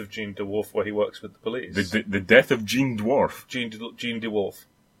death of Jean DeWolf, where he works with the police. The death of Jean Dwarf. Jean DeWolf.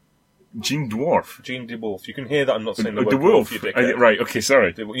 Jean Dwarf. Jean DeWolf. You can hear that I'm not saying the word DeWolf. you dickhead. Right, okay,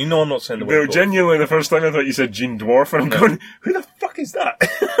 sorry. You know I'm not saying the word dwarf. Genuinely, the first time I thought you said Jean Dwarf, and I'm going, who the fuck is that?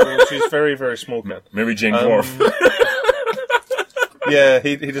 Well, she's very, very small, Ken. Maybe Jane Dwarf. Yeah,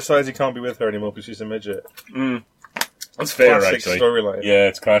 he decides he can't be with her anymore because she's a midget. That's fair, classic actually. Storyline. Yeah,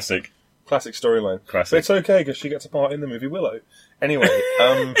 it's classic. Classic storyline. Classic. But it's okay because she gets a part in the movie Willow. Anyway,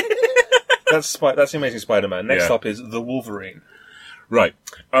 that's the Amazing Spider-Man. Next up is The Wolverine. Right.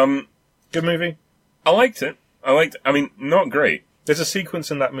 Good movie. I liked it. I mean, not great. There's a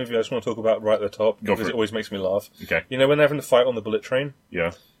sequence in that movie I just want to talk about right at the top because it always makes me laugh. Okay. You know when they're having to fight on the bullet train?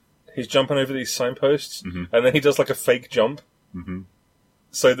 Yeah. He's jumping over these signposts, and then he does like a fake jump.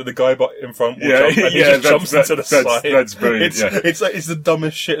 So that the guy in front will jump, and he just jumps into the side. That's brilliant. It's the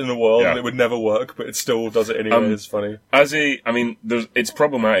dumbest shit in the world, and it would never work, but it still does it anyway. It's funny. It's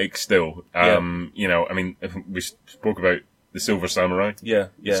problematic still. I mean, if we spoke about the Silver Samurai. Yeah.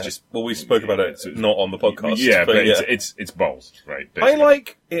 It's just, we spoke about it not on the podcast. Yeah, but it's balls, right? Basically. I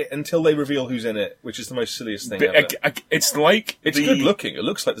like it until they reveal who's in it, which is the most silliest thing ever. It's like it's good looking. It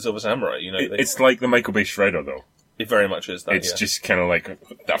looks like the Silver Samurai. It's like the Michael Bay Shredder, though. It very much is that. It's just kind of like,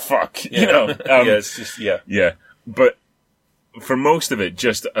 what the fuck, it's just Yeah, but for most of it,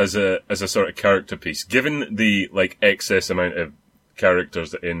 just as a sort of character piece, given the like excess amount of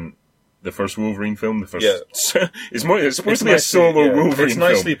characters in the first Wolverine film, it's supposed to be a solo Wolverine film. It's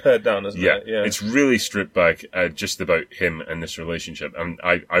nicely pared down, isn't it? Yeah, it's really stripped back just about him and this relationship, and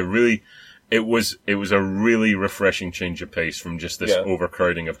I really. It was a really refreshing change of pace from just this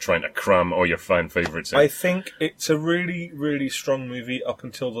overcrowding of trying to cram all your fan favourites in. I think it's a really, really strong movie up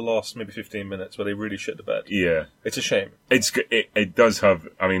until the last maybe 15 minutes where they really shit the bed. Yeah. It's a shame. It does have,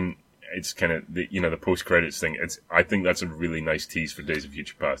 I mean, it's kind of the post credits thing. I think that's a really nice tease for Days of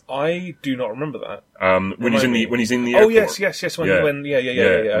Future Past. I do not remember that. When he's in the airport. Oh yes.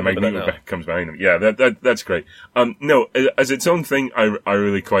 Magneto comes behind him. Yeah, that's great. No, as its own thing, I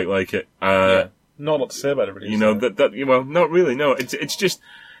really quite like it. Not a lot to say about it, really. Not really. No, it's just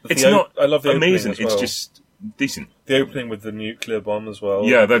not. I love the amazing. As well. It's just decent. The opening with the nuclear bomb as well.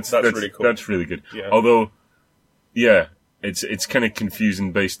 Yeah, that's really cool. That's really good. Yeah. Although, yeah. It's kind of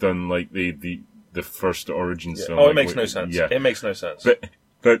confusing based on like the first Origins film. Oh, it makes no sense. Yeah. It makes no sense. But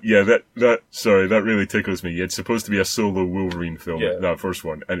that really tickles me. It's supposed to be a solo Wolverine film, that first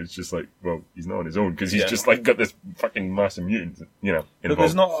one, and it's just like, well, he's not on his own because he's just like got this fucking massive mutant, involved. But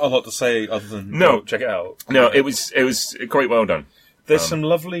there's not a lot to say other than check it out. No, it was quite well done. There's some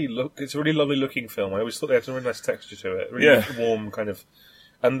lovely look. It's a really lovely looking film. I always thought they had some really nice texture to it. Really warm kind of,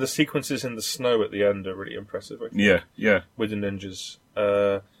 and the sequences in the snow at the end are really impressive. I think. Yeah. With the ninjas,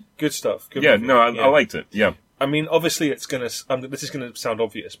 good stuff. Good movie. I liked it. Yeah. I mean, obviously, this is gonna sound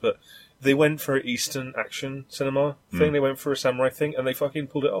obvious, but they went for an Eastern action cinema thing. They went for a samurai thing, and they fucking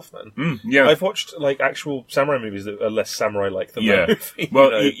pulled it off, man. I've watched like actual samurai movies that are less samurai-like than that movie.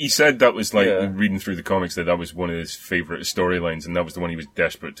 Well, he said that was like reading through the comics that was one of his favourite storylines, and that was the one he was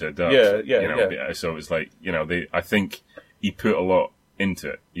desperate to adapt. So it was like I think he put a lot into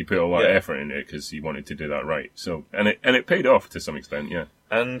it. He put a lot of effort into it because he wanted to do that right. So and it paid off to some extent. Yeah.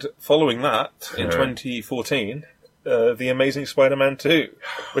 And following that, in 2014, The Amazing Spider-Man 2,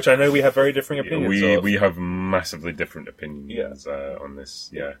 which I know we have very differing opinions of. We have massively different opinions on this,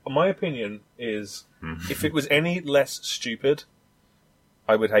 yeah. My opinion is, if it was any less stupid,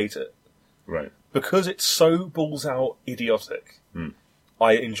 I would hate it. Right. Because it's so balls-out idiotic,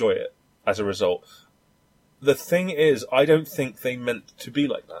 I enjoy it as a result. The thing is, I don't think they meant to be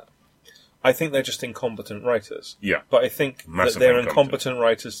like that. I think they're just incompetent writers. Yeah. But I think that they're incompetent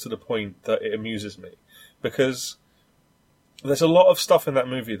writers to the point that it amuses me. Because there's a lot of stuff in that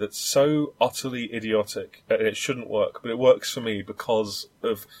movie that's so utterly idiotic and it shouldn't work, but it works for me because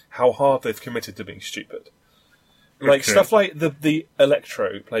of how hard they've committed to being stupid. Like stuff like the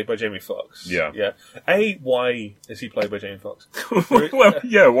Electro played by Jamie Foxx. Yeah. Why is he played by Jamie Foxx? Well,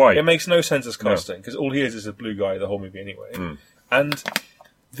 why? It makes no sense as casting, because all he is a blue guy the whole movie anyway. And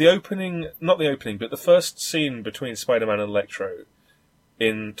but the first scene between Spider-Man and Electro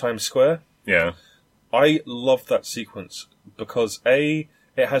in Times Square. Yeah. I love that sequence because it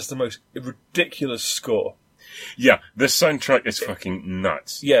has the most ridiculous score. Yeah, the soundtrack is fucking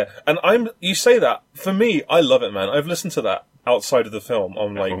nuts. Yeah, and you say that, for me, I love it, man. I've listened to that outside of the film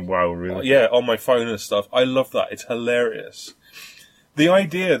on like... Oh, wow, really? Yeah, on my phone and stuff. I love that. It's hilarious. The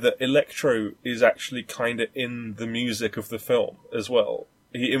idea that Electro is actually kind of in the music of the film as well.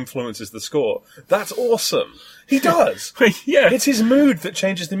 He influences the score. That's awesome. He does. Yeah. It's his mood that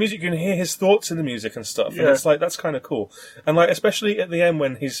changes the music. You can hear his thoughts in the music and stuff. Yeah. And it's like, that's kind of cool. And like, especially at the end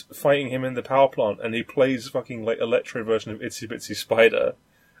when he's fighting him in the power plant and he plays fucking like Electro version of Itsy Bitsy Spider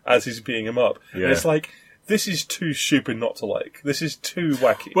as he's beating him up. Yeah. And it's like, this is too stupid not to like. This is too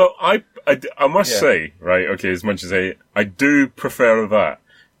wacky. Well, I must say, right, okay, as much as I do prefer that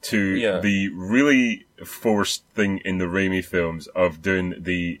to the really forced thing in the Raimi films of doing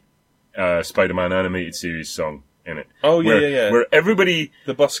the Spider-Man animated series song in it. Oh, yeah. Where everybody...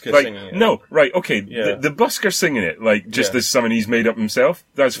 The busker like, singing it. No, right, okay, the busker singing it, like, just as someone he's made up himself,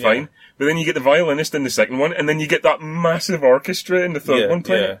 that's fine. But then you get the violinist in the second one, and then you get that massive orchestra in the third one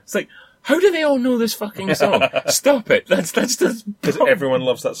playing. It's like, how do they all know this fucking song? Stop it. That's just... Because everyone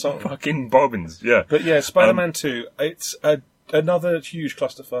loves that song. Fucking bobbins, yeah. But yeah, Spider-Man 2, it's another huge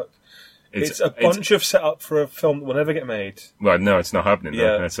clusterfuck. It's a bunch of setup for a film that will never get made. Well, no, it's not happening.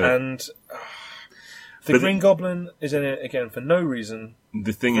 Yeah, that's it. And the Green Goblin is in it again for no reason.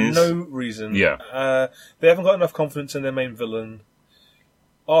 The thing is... no reason. Yeah. They haven't got enough confidence in their main villain.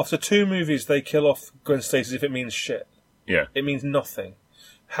 After 2 movies, they kill off Gwen Stacy if it means shit. Yeah. It means nothing.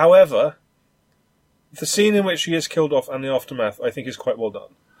 However, the scene in which she is killed off and the aftermath, I think, is quite well done.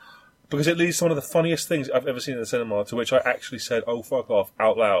 Because it leads to one of the funniest things I've ever seen in the cinema, to which I actually said, "Oh, fuck off,"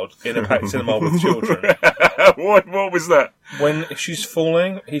 out loud, in a packed cinema with children. What was that? When she's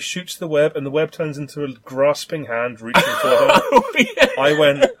falling, he shoots the web, and the web turns into a grasping hand reaching for her. I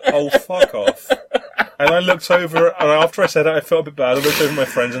went, "Oh, fuck off." And I looked over, and after I said it, I felt a bit bad. I looked over at my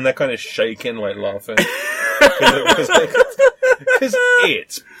friends, and they're kind of shaking, like laughing. Because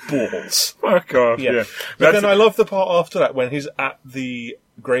it's balls. Fuck off, yeah. But then I love the part after that, when he's at the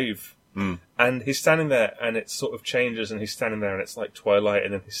grave. And he's standing there, and it sort of changes, and he's standing there, and it's like twilight,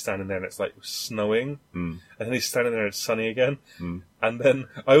 and then he's standing there, and it's like snowing, and then he's standing there, and it's sunny again. And then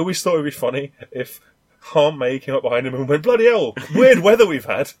I always thought it would be funny if Aunt May came up behind him and went, "Bloody hell, weird weather we've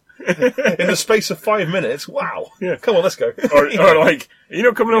had in the space of 5 minutes. Wow, come on, let's go." Or like, "You're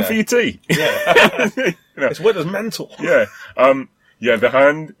not coming on for your tea." Yeah, It's weather's mental. Yeah, the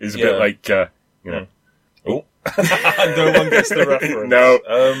hand is a bit like, Oh. No one gets the reference. No.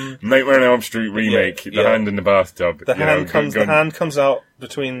 Nightmare on Elm Street remake. The hand in the bathtub. The hand comes out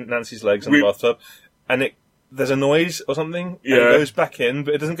between Nancy's legs in the bathtub, and there's a noise or something. And it goes back in,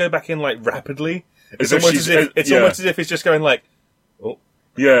 but it doesn't go back in like rapidly. It's almost as if it's just going like, oh,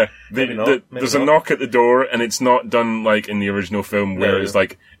 Yeah, Maybe not. Maybe there's not. a knock at the door, and it's not done like in the original film where No.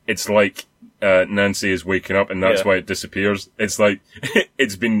 it's like Nancy is waking up, and that's why it disappears. It's like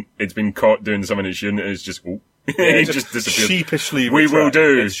it's been caught doing something it shouldn't, and it's just it just disappears. Sheepishly We will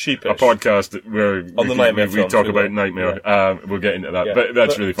do It's sheepish. a podcast where On the Nightmare we films, talk we about will. Nightmare. Yeah. We'll get into that, Yeah. but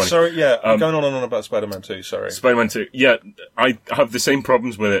that's really funny. Sorry, I'm going on and on about Spider-Man 2, sorry. Spider-Man 2, yeah, I have the same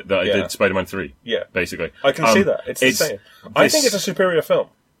problems with it that I Yeah. did Spider-Man 3. Yeah. Basically. I can see that. It's the same. I think it's a superior film.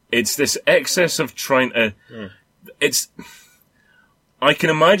 It's this excess of trying to... I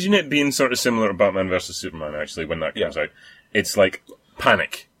can imagine it being sort of similar to Batman vs Superman, actually, when that comes out. It's like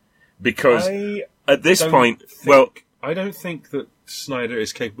panic. Because at this point... I don't think that Snyder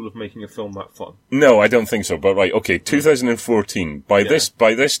is capable of making a film that fun. No, I don't think so. But right, okay, 2014. By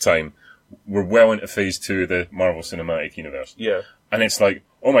this time, we're well into Phase 2 of the Marvel Cinematic Universe. Yeah. And it's like,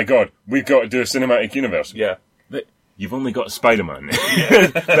 oh my god, we've got to do a cinematic universe. Yeah. You've only got Spider-Man.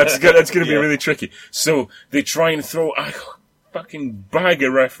 That's going to be really tricky. So they try and throw a fucking bag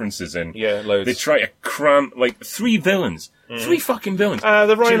of references in. Yeah, loads. They try to cram, like, 3 villains. 3 fucking villains.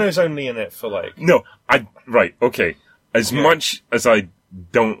 The Rhino's only in it for, like... No, right, okay. As much as I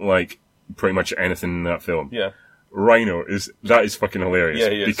don't like pretty much anything in that film, Rhino is fucking hilarious. Yeah,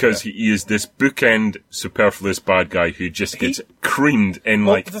 he is, because he is this bookend superfluous bad guy who just gets creamed in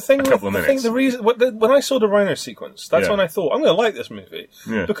a couple of minutes. When I saw the Rhino sequence, that's when I thought, I'm going to like this movie.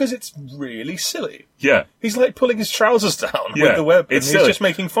 Yeah. Because it's really silly. Yeah. He's like pulling his trousers down with the web, and he's silly. just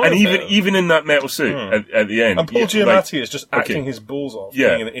making fun and of even it. even in that metal suit at the end. And Paul Giamatti is just acting his balls off,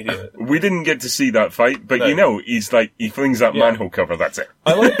 being an idiot. We didn't get to see that fight, but he's like, he flings that manhole cover, that's it.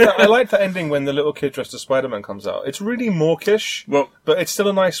 I like that ending when the little kid dressed as Spider-Man comes out. It's really mawkish, but it's still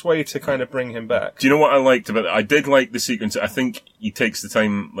a nice way to kind of bring him back. Do you know what I liked about it? I did like the sequence. I think he takes the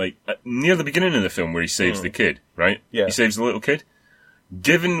time, like, near the beginning of the film where he saves the kid, right? Yeah. He saves the little kid.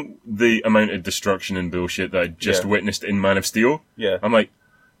 Given the amount of destruction and bullshit that I just witnessed in Man of Steel, I'm like,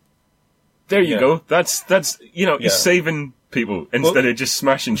 there you go. That's he's saving people instead of just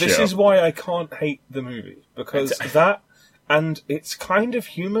smashing shit This up. is why I can't hate the movie, because and it's kind of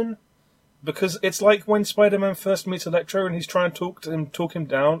human, because it's like when Spider-Man first meets Electro and he's trying to talk him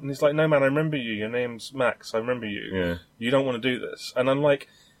down, and he's like, no man, I remember you, your name's Max, I remember you. Yeah. You don't want to do this. And I'm like,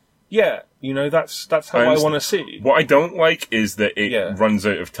 that's how I want to see. What I don't like is that it runs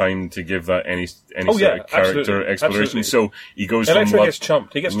out of time to give that any sort of character exploration. Absolutely. So he goes Electro from gets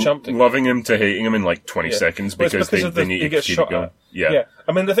chumped. He gets chumped. loving him to hating him in like 20 seconds because they need to keep it going. Yeah.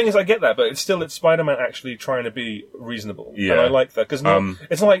 I mean, the thing is, I get that, but it's Spider-Man actually trying to be reasonable. Yeah. And I like that, because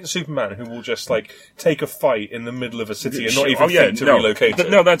it's not like Superman, who will just, like, take a fight in the middle of a city and not even think to relocate it.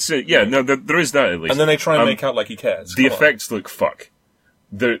 No, that's it. Yeah, no, there is that at least. And then they try and make out like he cares. The effects look fuck.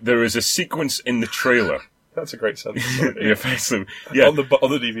 There is a sequence in the trailer. That's a great sentence. The effects look, on the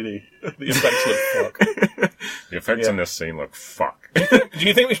DVD. The effects look fuck. The effects on this scene look fuck. Do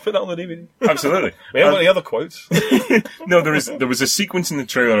you think we should put that on the DVD? Absolutely. We haven't got any other quotes. No, there was a sequence in the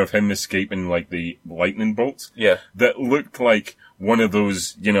trailer of him escaping like the lightning bolts. Yeah. That looked like one of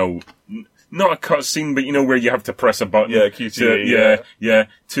those, not a cutscene, but where you have to press a button. Yeah, QTE.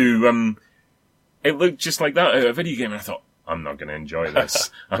 It looked just like that out of a video game, and I thought, I'm not going to enjoy this.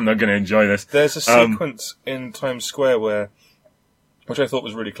 I'm not going to enjoy this. There's a sequence in Times Square which I thought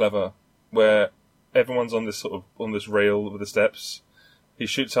was really clever, where everyone's on this rail with the steps. He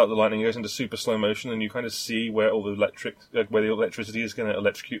shoots out the lightning, goes into super slow motion, and you kind of see where all the where the electricity is going to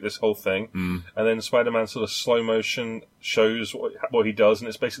electrocute this whole thing. And then Spider-Man sort of slow motion shows what he does, and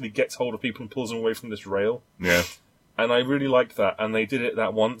it's basically gets hold of people and pulls them away from this rail. Yeah. And I really liked that, and they did it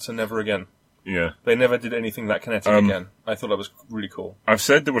that once and never again. Yeah. They never did anything that kinetic again. I thought that was really cool. I've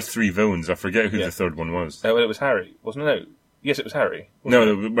said there were 3 villains. I forget who the third one was. Well, it was Harry, wasn't it? No. Yes, it was Harry.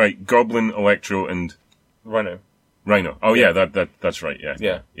 No, right. Goblin, Electro, and Rhino. Oh yeah, that's right.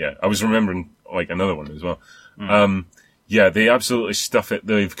 Yeah. I was remembering like another one as well. They absolutely stuff it.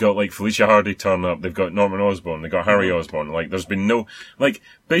 They've got like Felicia Hardy turn up. They've got Norman Osborn. They've got Harry Osborn. Like, there's been no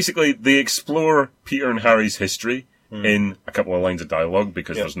basically they explore Peter and Harry's history in a couple of lines of dialogue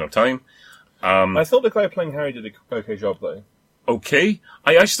because there's no time. I thought the guy playing Harry did an okay job, though. Okay.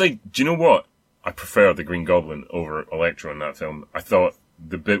 I actually, do you know what? I prefer the Green Goblin over Electro in that film. I thought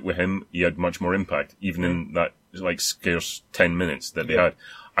the bit with him, he had much more impact, even in that, like, scarce 10 minutes that they had.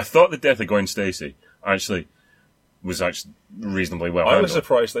 I thought the death of Gwen Stacy was reasonably well handled. I was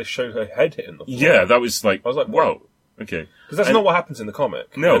surprised they showed her head hitting the floor. Yeah, that was like, I was like, whoa. Okay. Because that's not what happens in the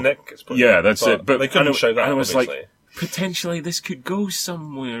comic. No. The neck gets put that's it. But they couldn't show that, and I was obviously. like, potentially this could go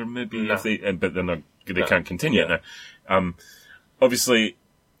somewhere, maybe, if they, but they're not, they can't continue it now. Obviously,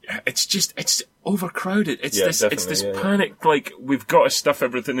 it's overcrowded. It's this panic, like, we've got to stuff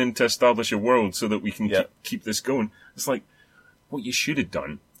everything in to establish a world so that we can keep this going. It's like, what you should have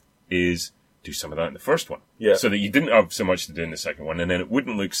done is do some of that in the first one. Yeah. So that you didn't have so much to do in the second one, and then it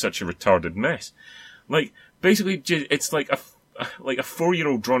wouldn't look such a retarded mess. Like, basically, it's like a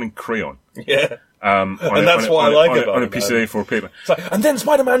 4-year-old drawn in crayon. Yeah. And that's what I like about it. On a piece of A4 paper. It's like, and then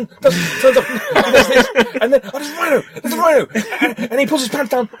Spider-Man turns up, he does this, and then, there's a rhino, and he pulls his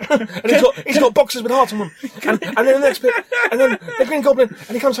pants down, and he's got boxes with hearts on them, and then the next bit, and then the Green Goblin,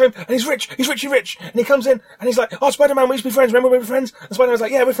 and he comes home, and he's rich, and he comes in, and he's like, oh, Spider-Man, we used to be friends, remember we were friends? And Spider-Man's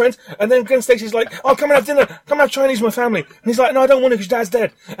like, yeah, we're friends, and then Gwen Stacy's like, oh, come and have dinner, come and have Chinese with my family, and he's like, no, I don't want to because Dad's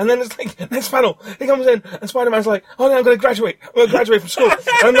dead, and then it's like, next panel, he comes in, and Spider-Man's like, oh, no, I'm going to graduate from school,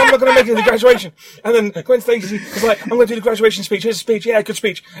 and I'm not going to make it to the graduation, and then Gwen Stacy was like, I'm going to do the graduation speech. Here's a speech. Yeah, good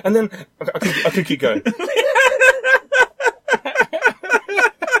speech. And then I could keep going.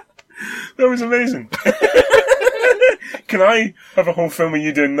 That was amazing. Can I have a whole film of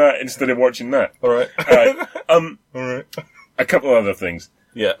you doing that instead of watching that? All right. All right. A couple of other things.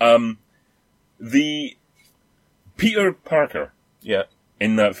 Yeah. The Peter Parker. Yeah.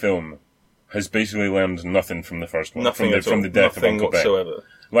 In that film has basically learned nothing from the first one. Nothing from the death of Uncle Ben. Whatsoever.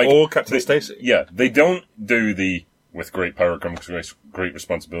 Like, or Captain Stacy. Yeah, they don't do the "with great power comes great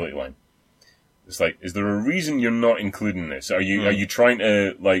responsibility" line. It's like, is there a reason you're not including this? Are you trying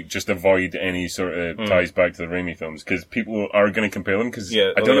to, like, just avoid any sort of ties back to the Raimi films? Because people are going to compare them. Because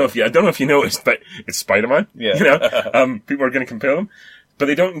I don't know if you noticed, but it's Spider-Man. Yeah. You know, people are going to compare them, but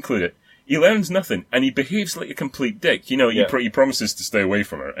they don't include it. He learns nothing, and he behaves like a complete dick. You know, he promises to stay away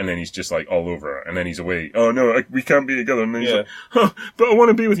from her, and then he's just like all over her, and then he's away. Oh no, we can't be together. And then he's like, but I want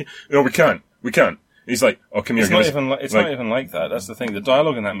to be with you. No, we can't. And he's like, oh, come here. It's not even like that. That's the thing. The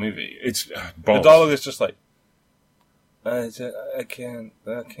dialogue in that movie, it's balls. The dialogue is just like, I can't.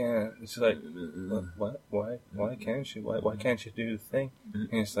 It's like, what? Why can't you? Why can't you do the thing? And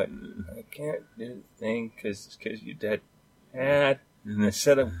it's like, I can't do the thing because you're dead. And I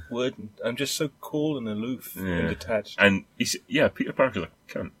said I would. I'm just so cool and aloof and detached. And Peter Parker's like,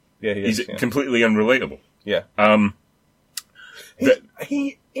 cunt. Yeah, he is. He's completely unrelatable. Yeah.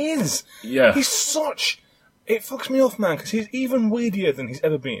 He is. Yeah. He's such. It fucks me off, man, because he's even weedier than he's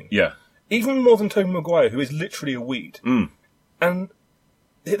ever been. Yeah. Even more than Tobey Maguire, who is literally a weed. And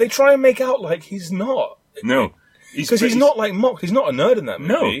they try and make out like he's not. No. Because he's not like mocked. He's not a nerd in that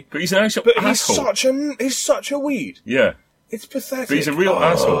movie. No, but he's an actual asshole. He's such a weed. Yeah. It's pathetic. But he's a real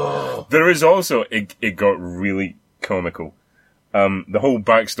asshole. There is also, it got really comical. The whole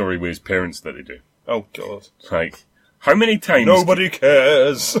backstory with his parents that they do. Oh, God. Like, how many times... Nobody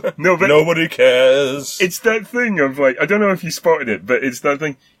cares. Nobody cares. It's that thing of, like, I don't know if you spotted it, but it's that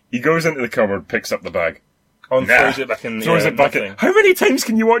thing. He goes into the cupboard, picks up the bag. And throws it back in the Throws it back in. How many times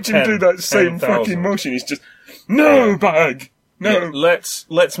can you watch him do that same fucking motion? He's just, no bag! No. Yeah,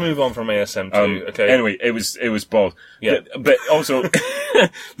 let's move on from ASM2, okay? Anyway, it was balls. Yeah. But also,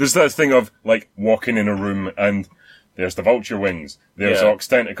 there's that thing of, like, walking in a room and there's the vulture wings, there's ox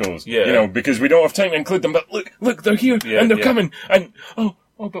tentacles, you know, because we don't have time to include them, but look, they're here, and they're coming, and,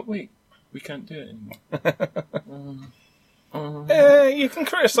 but wait, we can't do it anymore. You can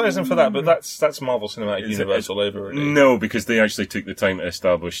criticise them for that, but that's Marvel Cinematic Universe all over, really. No, because they actually took the time to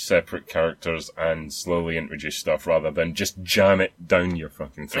establish separate characters and slowly introduce stuff rather than just jam it down your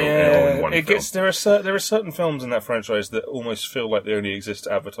fucking throat in one film. There are certain films in that franchise that almost feel like they only exist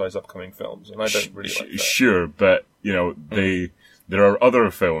to advertise upcoming films, and I don't really like that. Sure, but, you know, there are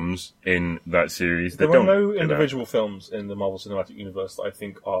other films in that series that don't... There are no individual films in the Marvel Cinematic Universe that I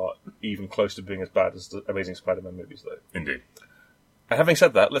think are even close to being as bad as the Amazing Spider-Man movies, though. Indeed. And having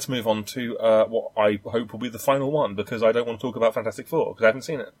said that, let's move on to what I hope will be the final one, because I don't want to talk about Fantastic Four, because I haven't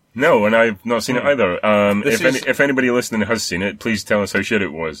seen it. No, and I've not seen it either. If anybody listening has seen it, please tell us how shit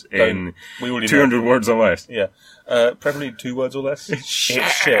it was in 200 words or less. Yeah. Preferably 2 words or less. It's shit.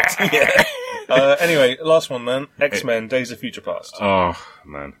 Yeah. Anyway, last one then. X-Men, Days of Future Past. Oh,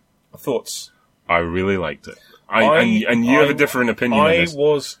 man. Thoughts? I really liked it. And you have a different opinion on this. I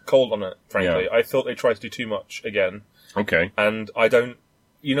was cold on it, frankly. Yeah. I thought they tried to do too much again. Okay. And I don't...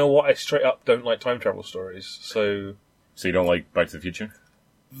 You know what? I straight up don't like time travel stories, so... So you don't like Back to the Future?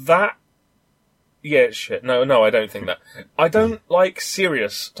 That... Yeah, it's shit. No, I don't think that. I don't like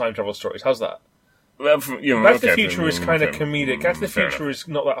serious time travel stories. How's that? Well, Back to the Future is kind of comedic. Back to the Future is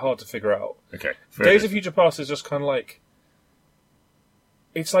not that hard to figure out. Okay. Days of Future Past is just kind of like...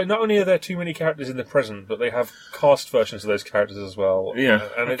 It's like not only are there too many characters in the present, but they have cast versions of those characters as well. Yeah,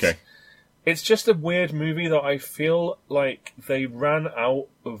 and it's just a weird movie that I feel like they ran out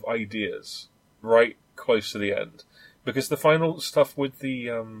of ideas right close to the end. because the final stuff with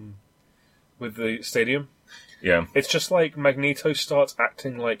the stadium, it's just like Magneto starts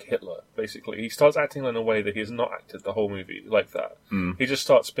acting like Hitler. Basically, he starts acting in a way that he has not acted the whole movie like that. He just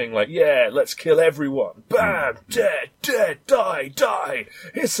starts being like, "Yeah, let's kill everyone. Bam, dead, die.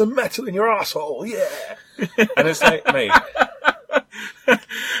 Here's some metal in your asshole. Yeah." And it's like, mate.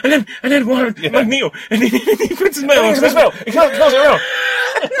 and then one Magneto, and he puts his metal on. He curls it around.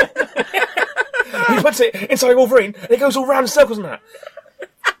 He puts it inside Wolverine, and it goes all round in circles and that.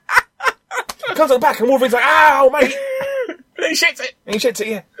 It comes at the back, and Wolverine's like, "Ow, mate!" And he shits it.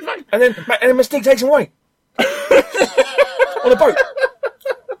 Yeah. And then Mystique takes him away on a boat.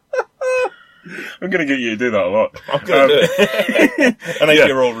 I'm going to get you to do that a lot. I'm going to do it. An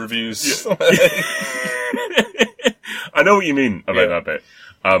 8-year-old reviews. Yeah. I know what you mean about that bit.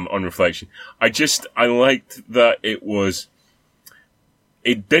 On reflection, I liked that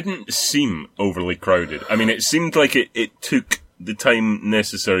it didn't seem overly crowded. I mean, it seemed like it took the time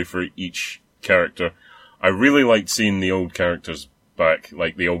necessary for each character. I really liked seeing the old characters back,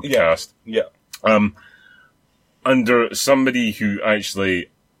 like the old cast. Yeah. Under somebody who actually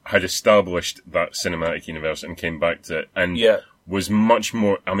had established that cinematic universe and came back to it and was much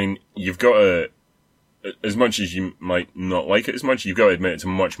more, I mean, you've got to, as much as you might not like it as much, you've got to admit it's a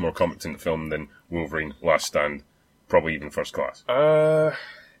much more competent film than Wolverine, Last Stand, probably even First Class.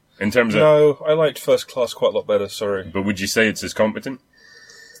 In terms of... No, I liked First Class quite a lot better, sorry. But would you say it's as competent?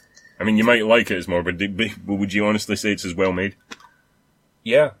 I mean, you might like it as more, but would you honestly say it's as well made?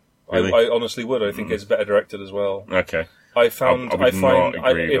 Yeah. Really? I honestly would. I think it's better directed as well. Okay. I find, in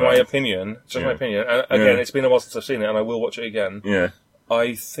my opinion, just my opinion, and again, it's been a while since I've seen it, and I will watch it again. Yeah.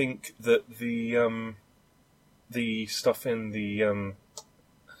 I think that the stuff in the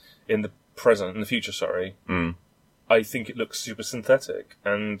present, in the future, I think it looks super synthetic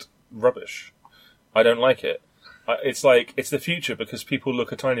and rubbish. I don't like it. It's like, it's the future because people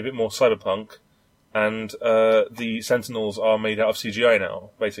look a tiny bit more cyberpunk, and the Sentinels are made out of CGI now,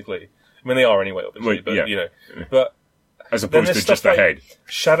 basically. I mean, they are anyway, obviously, but as opposed to just a head.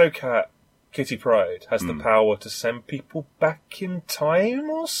 Shadowcat, Kitty Pryde, has the power to send people back in time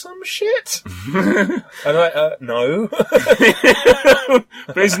or some shit? And no.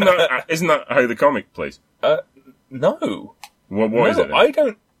 But isn't that how the comic plays? No. What is it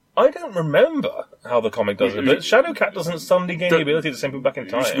then? I don't remember how the comic does it, but Shadowcat doesn't suddenly gain the ability to send people back in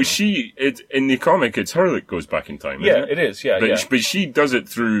time. In the comic, it's her that goes back in time, isn't it? It is, yeah. But she does it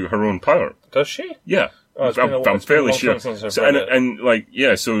through her own power. Does she? Yeah. I'm fairly sure.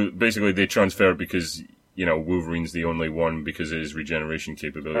 So basically they transfer because, Wolverine's the only one because of his regeneration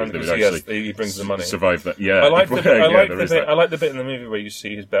capabilities. And he brings the money. Survive that. Yeah. I like the bit in the movie where you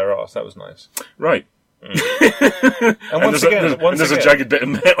see his bare ass. That was nice. Right. And once again, there's a jagged bit of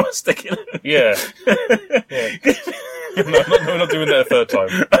metal sticking in. Yeah. No, we're not doing that a third time.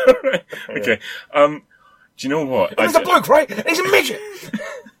 Right. Okay. Do you know what? He's a bloke, right? And he's a midget.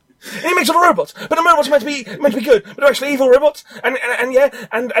 And he makes all the robots, but the robots are meant to be good, but they're actually evil robots. And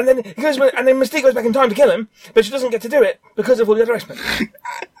then he goes, and then Mystique goes back in time to kill him, but she doesn't get to do it because of all the other X-Men.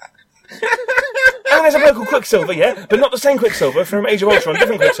 And there's a bloke called Quicksilver, but not the same Quicksilver from Age of Ultron,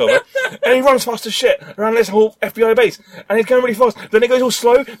 different Quicksilver. And he runs fast as shit around this whole FBI base. And he's going really fast. Then it goes all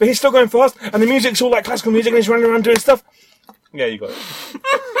slow, but he's still going fast. And the music's all like classical music, and he's running around doing stuff. Yeah, you got it.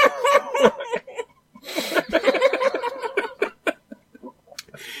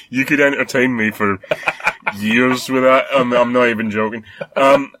 You could entertain me for years with that. I'm not even joking.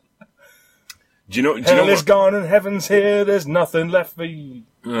 Do you know? Hell is gone and heaven's here. There's nothing left for you.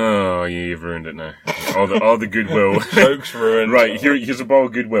 Oh, you've ruined it now. All the goodwill. Joke's ruined. Right, here's a ball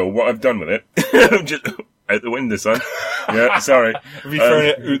of goodwill. What I've done with it. Just out the window, son. Yeah, sorry. Have you thrown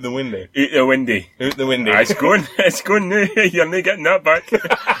it out the window? Out the window. Out the window. It's going now. You're not getting that back.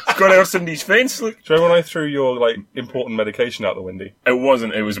 It's going out somebody's face, look. Do you remember when I threw your, important medication out the window? It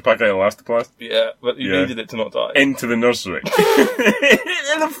wasn't. It was a packet of Elastoplast. Yeah, but you needed it to not die. Into the nursery.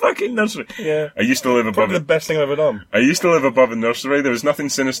 In the fucking nursery. Yeah. I used to live above Probably the best thing I've ever done. I used to live above a nursery. There was nothing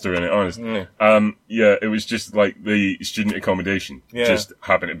sinister in it, honestly. It was just like the student accommodation. Yeah. Just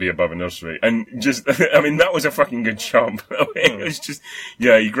happened to be above a nursery. And just, that was a fucking good job. It was just,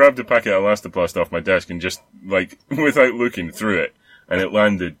 he grabbed a packet of Elastoplast off my desk and just, without looking, threw it. And it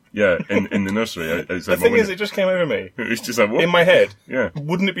landed, in the nursery. The thing is, it just came over me. It was just like, what? In my head. Yeah.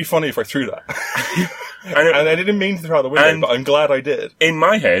 Wouldn't it be funny if I threw that? and I didn't mean to throw out the window, but I'm glad I did. In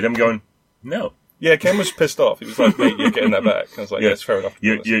my head, I'm going, no. Yeah, Ken was pissed off. He was like, mate, you're getting that back. I was like, it's fair enough.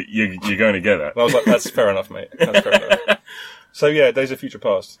 You're going to get that. And I was like, that's fair enough, mate. That's fair enough. So, Days of Future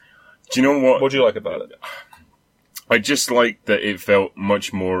Past. Do you know what? What do you like about it? I just like that it felt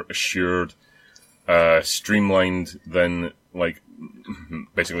much more assured streamlined than, like,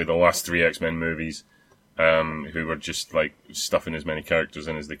 basically the last 3 X-Men movies, who were just, like, stuffing as many characters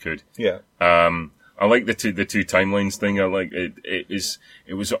in as they could. Yeah. I like the two timelines thing. I like it.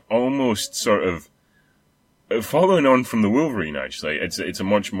 It was almost sort of following on from the Wolverine. Actually, it's a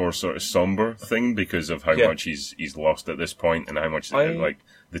much more sort of somber thing because of how much he's lost at this point and how much like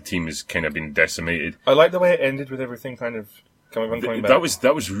the team has kind of been decimated. I like the way it ended with everything kind of coming back.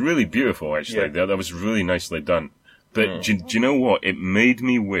 That was really beautiful. Actually, that was really nicely done. But do you know what? It made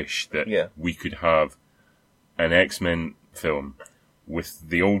me wish that we could have an X-Men film with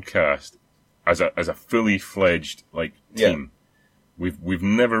the old cast as a fully fledged like team. We've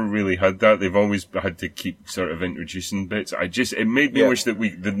never really had that. They've always had to keep sort of introducing bits. It made me wish that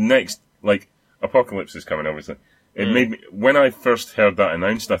the next, like, Apocalypse is coming, obviously. It made me, when I first heard that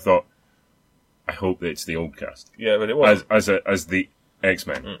announced, I thought, I hope that it's the old cast. Yeah, but it was as the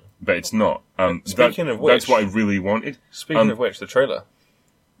X-Men. But it's not. Speaking of which, that's what I really wanted. Speaking of which, the trailer.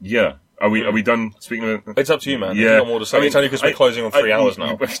 Yeah. Are we done speaking of it? It's up to you, man. Yeah. You've got more to say. It's only because we're closing on 3 hours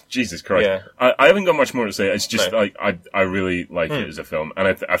now. Jesus Christ. Yeah. I haven't got much more to say. It's just, like, I really like it as a film. And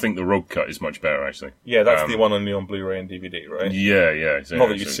I think the Rogue Cut is much better, actually. Yeah, that's the one on Blu-ray and DVD, right? Yeah. Not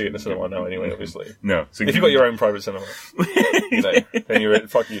that you'd see it in the cinema now anyway, obviously. No. So if you've got your own private cinema, then you're in.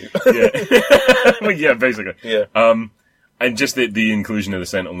 Fuck you. Yeah. Well, yeah, basically. Yeah. And just the inclusion of the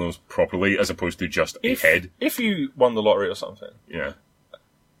Sentinels properly, as opposed to just a head. If you won the lottery or something. Yeah.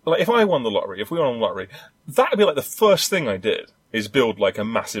 Like, if I won the lottery, if we won the lottery, that would be like the first thing I did, is build like a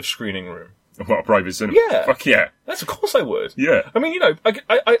massive screening room. What, a private cinema? Yeah. Fuck yeah. Of course I would. Yeah. I mean,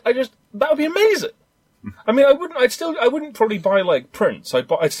 I just, that would be amazing. I mean, I wouldn't probably buy like prints.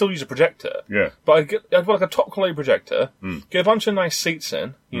 I'd still use a projector. Yeah. But I'd buy like a top quality projector, get a bunch of nice seats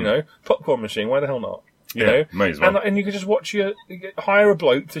in, popcorn machine, why the hell not? You know? May as well. And you could just hire a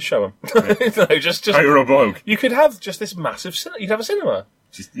bloke to show him. Just hire a bloke. You could have just this massive cinema. You'd have a cinema.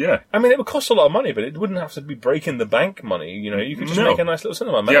 I mean, it would cost a lot of money, but it wouldn't have to be breaking the bank money. You could just make a nice little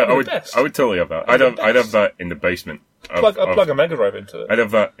cinema. Yeah, I would totally have that. I'd have that in the basement. I'd plug a Mega Drive into it. I'd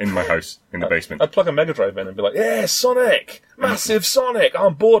have that in my house, in the basement. I'd plug a Mega Drive in and be like, yeah, Sonic! Massive Sonic!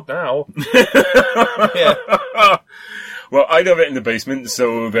 I'm bored now. Yeah. Well, I'd have it in the basement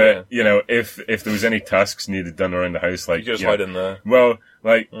so that, if there was any tasks needed done around the house, like... You just hide in there. Well,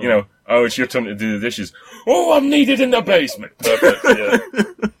 like, it's your turn to do the dishes. Oh, I'm needed in the basement! Perfect, yeah.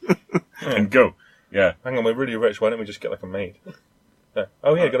 And go. Yeah. Hang on, we're really rich. Why don't we just get like a maid? Yeah.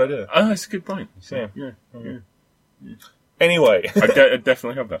 Oh, yeah, good idea. That's a good point. Yeah. Anyway. I'd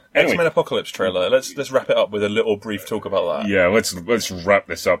definitely have that. Anyway. X-Men Apocalypse trailer. Let's wrap it up with a little brief talk about that. Yeah, let's wrap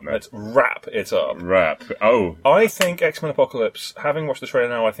this up now. Let's wrap it up. Oh. I think X-Men Apocalypse, having watched the trailer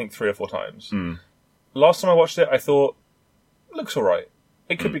now, I think 3 or 4 times. Last time I watched it, I thought, looks alright.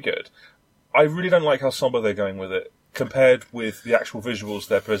 It could be good. I really don't like how somber they're going with it, compared with the actual visuals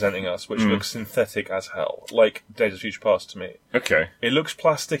they're presenting us, which looks synthetic as hell. Like Days of Future Past to me. Okay. It looks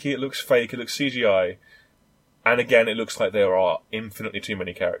plasticky, it looks fake, it looks CGI. And again, it looks like there are infinitely too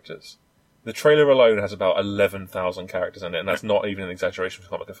many characters. The trailer alone has about 11,000 characters in it, and that's not even an exaggeration for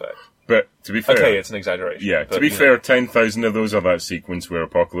comic effect. But, to be fair... Okay, it's an exaggeration. Yeah, to be fair, 10,000 of those are that sequence where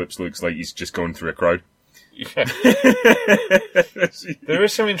Apocalypse looks like he's just going through a crowd. Yeah. There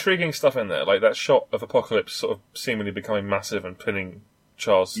is some intriguing stuff in there, like that shot of Apocalypse sort of seemingly becoming massive and pinning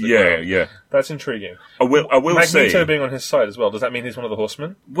Charles to the ground. Yeah. That's intriguing. I will say... Magneto being on his side as well, does that mean he's one of the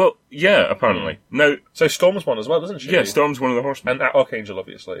Horsemen? Well, yeah, apparently. Now, so Storm's one as well, doesn't she? Yeah, Storm's one of the Horsemen. And Archangel,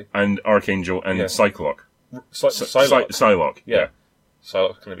 obviously. And Archangel and Psylocke. Psylocke. Yeah.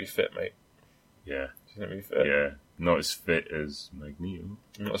 Psylocke's going to be fit, mate. Yeah. She's going to be fit. Yeah. Not as fit as Magneto.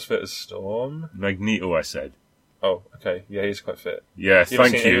 Not as fit as Storm? Magneto, I said. Oh, okay. Yeah, he's quite fit. Yeah,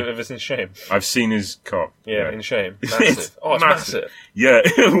 thank you. Have you seen Shame? I've seen his cock. Yeah, in Shame. Massive. It's massive. Yeah,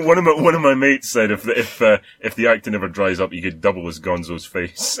 one of my mates said if the actor never dries up, you could double as Gonzo's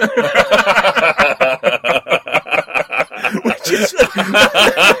face.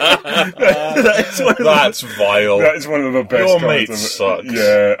 That's vile. That is one of the best. Your mate sucks.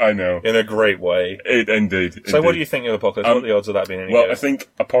 Yeah, I know. In a great way. Indeed. So what do you think of Apocalypse? What are the odds of that being any good? I think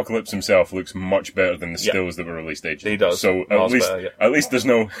Apocalypse himself looks much better than the stills that were released ages ago. He does. So at least there's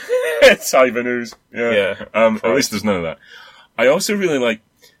no Cyber News. Yeah. At least there's none of that. I also really like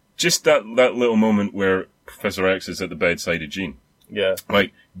just that little moment where Professor X is at the bedside of Jean. Yeah.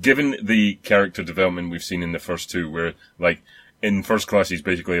 Like, given the character development we've seen in the first two, where, like, in First Class he's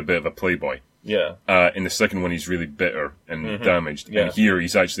basically a bit of a playboy. Yeah. In the second one he's really bitter and damaged. Yeah. And here he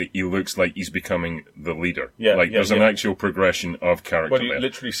looks like he's becoming the leader. Yeah. Like, there's an actual progression of character there. Well, you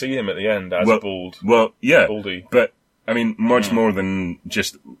literally see him at the end as bald. Well, yeah. Baldy. But I mean, much more than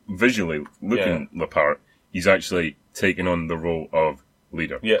just visually looking the part. He's actually taken on the role of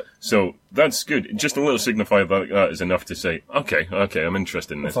leader. Yeah. So that's good. Just a little signifier like that is enough to say, okay, I'm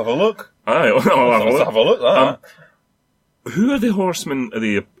interested in this. Let's have a look. I'll have a look. Who are the Horsemen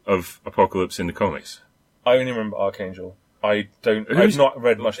of Apocalypse in the comics? I only remember Archangel. I've not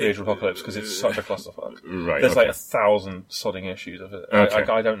read much of the Age of Apocalypse because it's such a clusterfuck. Right. There's like 1,000 sodding issues of it.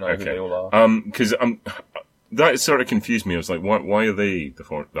 Okay. I don't know who they all are. Because that sort of confused me. I was like, why are they the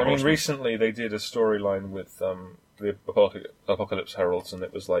Horsemen? I mean, recently they did a storyline with the Apocalypse Heralds, and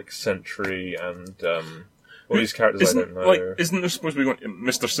it was like Sentry and all these characters I don't know. Like, isn't there supposed to be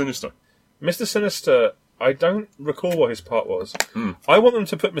Mr. Sinister? Mr. Sinister, I don't recall what his part was. I want them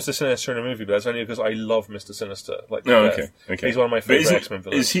to put Mr. Sinister in a movie, but that's only because I love Mr. Sinister. Like, okay. He's one of my favourite X-Men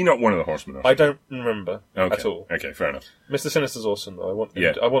villains. Is he not one of the Horsemen? I don't remember at all. Okay, fair enough. Mr. Sinister's awesome, though. I want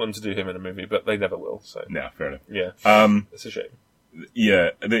them to do him in a movie, but they never will. So yeah, fair enough. Yeah, it's a shame. Yeah.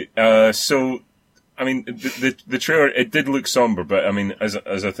 So, I mean, the trailer, it did look somber, but I mean, as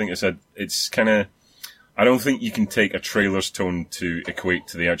I think I said, it's kind of. I don't think you can take a trailer's tone to equate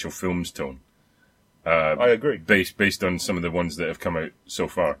to the actual film's tone. I agree. Based on some of the ones that have come out so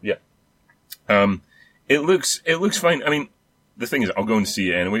far. Yeah. It looks fine. I mean, the thing is, I'll go and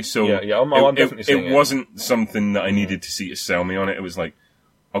see it anyway. So I'm definitely seeing it. It wasn't something that I needed to see to sell me on it. It was like,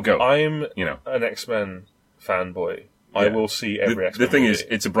 I'll go. I'm an X-Men fanboy. I will see every X-Men The thing movie. is,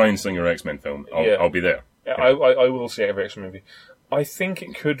 it's a Bryan Singer X-Men film. I'll be there. Yeah. I will see every X-Men movie. I think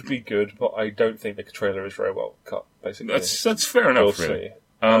it could be good, but I don't think the trailer is very well cut, basically. That's fair enough, we'll really.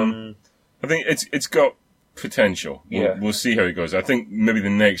 See. I think it's got potential. We'll see how it goes. I think maybe the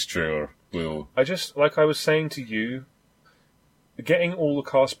next trailer will... like I was saying to you, getting all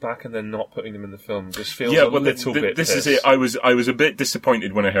the cast back and then not putting them in the film just feels a little bit... This is it. I was a bit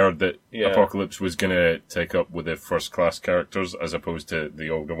disappointed when I heard that Apocalypse was going to take up with the first-class characters as opposed to the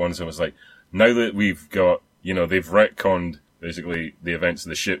older ones. I was like, now that we've got... they've retconned, basically, the events of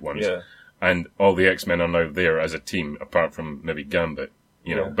the shit ones, and all the X-Men are now there as a team, apart from maybe Gambit.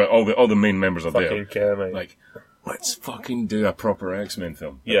 But all the main members are there. Care, mate. Like, let's fucking do a proper X-Men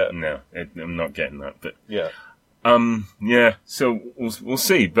film. Yeah. No, I'm not getting that. But yeah. So we'll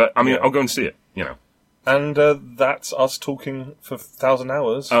see. But I mean, I'll go and see it. And that's us talking for 1,000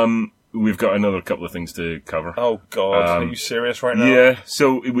 hours. We've got another couple of things to cover. Oh God, are you serious right now? Yeah.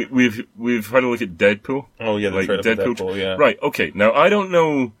 So we've had a look at Deadpool. Oh yeah, the trailer for Deadpool. Yeah. Right. Okay. Now I don't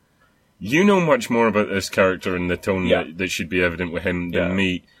know. You know much more about this character and the tone that should be evident with him than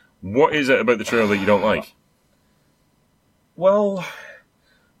me. What is it about the trailer that you don't like? Well,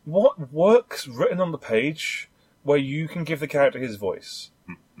 what works written on the page where you can give the character his voice?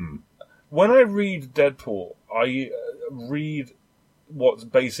 Mm-hmm. When I read Deadpool, I read what's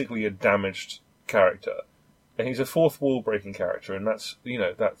basically a damaged character. And he's a fourth wall breaking character, and that's,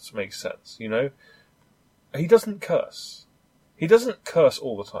 that makes sense, He doesn't curse. He doesn't curse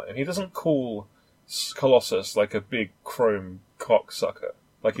all the time. He doesn't call Colossus like a big chrome cocksucker,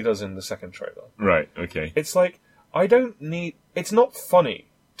 like he does in the second trailer. Right, okay. It's like, it's not funny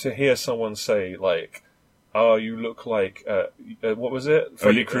to hear someone say, like, oh, you look like, what was it?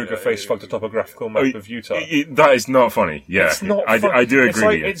 Freddy Krueger face fucked a topographical map of Utah. That is not funny, yeah. It's not funny. I do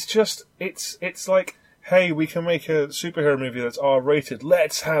agree with you. It's like, hey, we can make a superhero movie that's R-rated.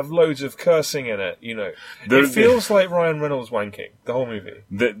 Let's have loads of cursing in it, It feels like Ryan Reynolds wanking, the whole movie.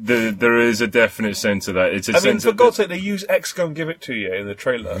 There is a definite sense of that. For God's sake, they use X Gon Give It To You in the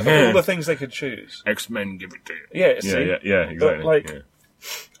trailer. Of all the things they could choose. X-Men Give It To You. Yeah, see? Yeah, exactly. But,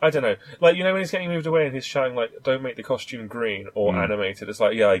 I don't know. Like, when he's getting moved away and he's shouting, like, don't make the costume green or animated. It's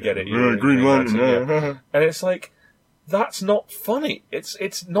like, yeah, I get it. Green Lantern. And it's like, that's not funny.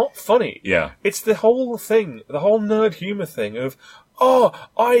 It's not funny. Yeah. It's the whole thing, the whole nerd humour thing of, oh,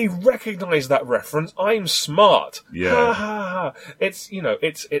 I recognise that reference. I'm smart. Yeah. Ha ha ha. It's,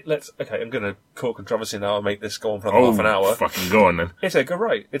 okay, I'm going to call controversy now and make this go on for half an hour. Fucking go on then. It's Edgar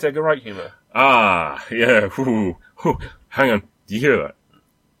Wright. It's Edgar Wright humour. Ah, yeah. Ooh. Hang on. Do you hear that?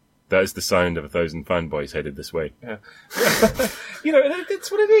 That is the sound of 1,000 fanboys headed this way. Yeah.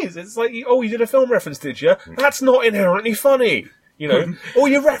 It's what it is. It's like, you did a film reference, did you? That's not inherently funny. Or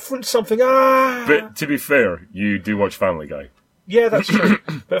you referenced something. But to be fair, you do watch Family Guy. Yeah, that's true.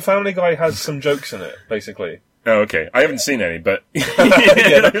 But Family Guy has some jokes in it, basically. Oh, okay. I haven't seen any, but...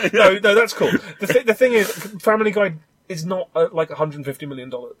 No, that's cool. The thing is, Family Guy is not like $150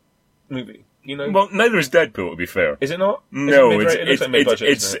 million movie. Well, neither is Deadpool, to be fair. Is it not? No,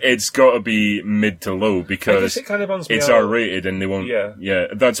 it's got to be mid to low because it kind of bums me it's out. R-rated and they won't... Yeah,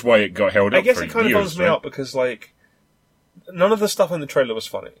 that's why it got held up for years. I guess it kind of bums me out because, like, none of the stuff in the trailer was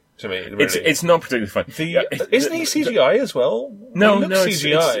funny to me. Really. It's not particularly funny. Isn't he CGI as well? No, he looks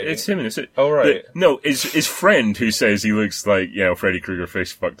CGI. It's him. It's it. Oh, right. His friend who says he looks like Freddy Krueger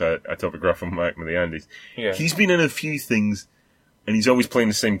face fucked a topograph on Mac with the Andes. Yeah. He's been in a few things. And he's always playing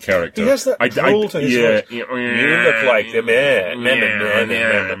the same character. He has that drawl to his voice. You look like the man.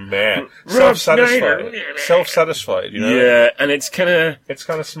 Self-satisfied, you know? Yeah, and it's kind of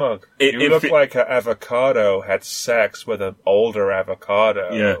smug. You look like an avocado had sex with an older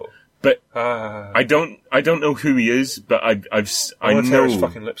avocado. Yeah. But I don't know who he is, but I know tear his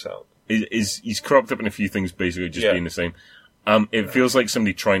fucking lips out. He's cropped up in a few things, basically just being the same. It feels like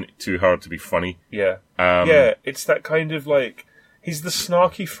somebody trying too hard to be funny. Yeah. It's that kind of like... He's the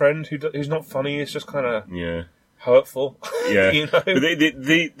snarky friend who's not funny. It's just kind of hurtful. Yeah, you know. But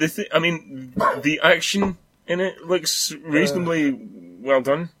the action in it looks reasonably well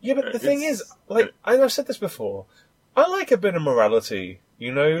done. Yeah, but the thing is, like I've said this before, I like a bit of morality.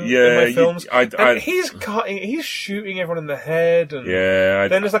 You know, in my films. He's shooting everyone in the head, and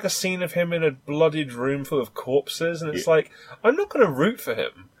then there's like a scene of him in a bloodied room full of corpses, and it's like I'm not going to root for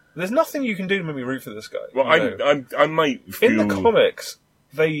him. There's nothing you can do to make me root for this guy. Well, I might feel... In the comics,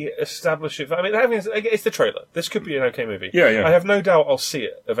 they establish it... I mean, it's the trailer. This could be an okay movie. Yeah. I have no doubt I'll see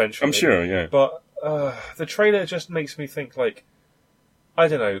it eventually. I'm sure, yeah. But the trailer just makes me think, like... I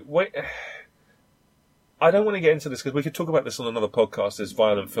don't know. Wait... I don't want to get into this, because we could talk about this on another podcast, as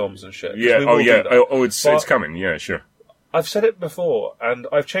violent films and shit. Yeah, it's coming, yeah, sure. I've said it before, and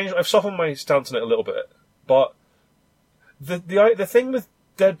I've softened my stance on it a little bit, but the thing with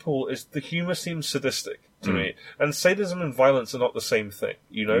Deadpool is the humour seems sadistic to me, and sadism and violence are not the same thing.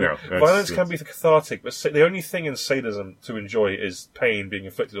 You know, violence can be cathartic, but the only thing in sadism to enjoy is pain being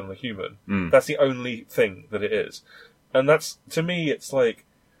inflicted on the human. That's the only thing that it is, and that's to me. It's like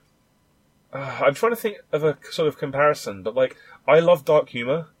I'm trying to think of a sort of comparison, but like I love dark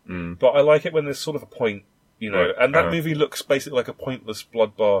humour, but I like it when there's sort of a point. You know, and that movie looks basically like a pointless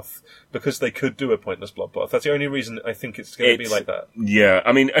bloodbath because they could do a pointless bloodbath. That's the only reason I think it's going to be like that. Yeah,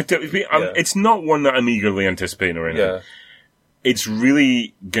 I mean, it's not one that I'm eagerly anticipating or anything. Yeah. It's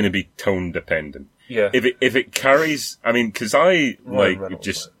really going to be tone dependent. Yeah. If it carries, I mean, because I like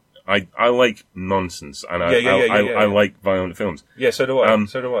nonsense and I like violent films. Yeah, so do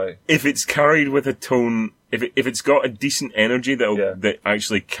I. If it's carried with a tone. If it's got a decent energy that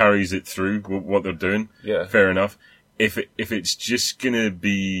actually carries it through what they're doing, fair enough. If it's just gonna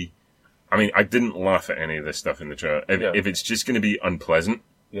be, I mean, I didn't laugh at any of this stuff in the trailer. If it's just gonna be unpleasant,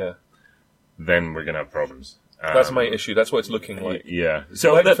 then we're gonna have problems. That's my issue. That's what it's looking like. Yeah.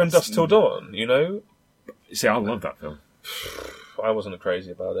 So like From Dusk Till Dawn, you know. See, I love that film. I wasn't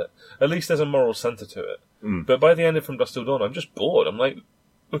crazy about it. At least there's a moral centre to it. But by the end of From Dusk Till Dawn, I'm just bored. I'm like.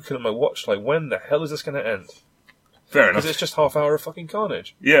 Looking at my watch, like, when the hell is this going to end? Fair enough. Because it's just half hour of fucking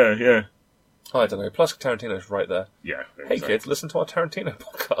carnage. Yeah. I don't know. Plus, Tarantino's right there. Yeah. Hey, kids, listen to our Tarantino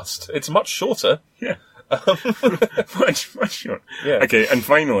podcast. It's much shorter. Yeah. much shorter. Yeah. Okay, and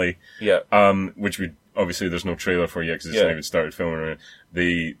finally, which obviously there's no trailer for yet because it's not even started filming.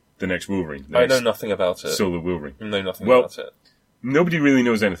 The next Wolverine. I know nothing about it. Solo Wolverine. I know nothing about it. Nobody really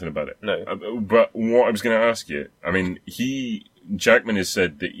knows anything about it. No. But what I was going to ask you, I mean, Jackman has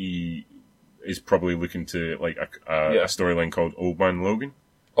said that he is probably looking to like a storyline called Old Man Logan.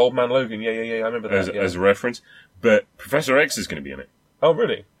 Old Man Logan, yeah, I remember that. As a reference. But Professor X is going to be in it. Oh,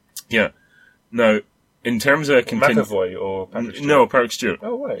 really? Yeah. Now, in terms of... McAvoy or Patrick Stewart? No, Patrick Stewart.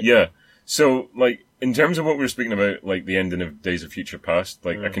 Oh, right. Yeah. So, like, in terms of what we were speaking about, like, the ending of Days of Future Past,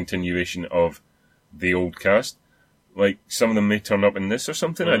 like, a continuation of the old cast, like, some of them may turn up in this or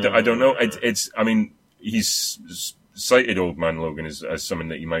something. I don't know. I mean, he's cited Old Man Logan as something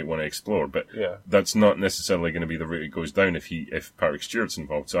that you might want to explore, but that's not necessarily going to be the route it goes down if Patrick Stewart's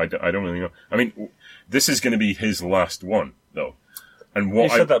involved. So I don't really know. I mean, this is going to be his last one, though. And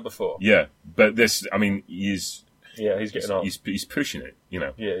what you said that before. Yeah, but this, I mean, he's getting on. He's pushing it, you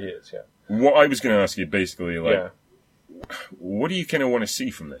know. Yeah, he is. Yeah. What I was going to ask you, basically, like, what do you kind of want to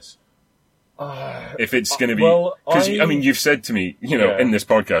see from this? If it's going to be, because I mean, you've said to me, you know, in this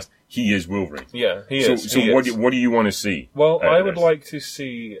podcast, he is Wolverine. Yeah, he is. So what do you want to see? Well, I would like to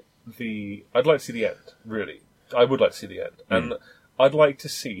see I'd like to see the end. Really, I would like to see the end, and I'd like to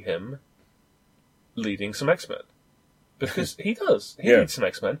see him leading some X-Men because he does. He leads some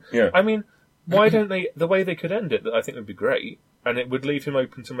X-Men. Yeah. I mean, why don't they? The way they could end it, I think would be great. And it would leave him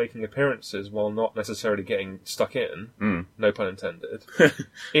open to making appearances while not necessarily getting stuck in, no pun intended,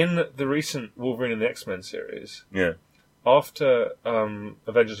 in the recent Wolverine and the X-Men series. Yeah. After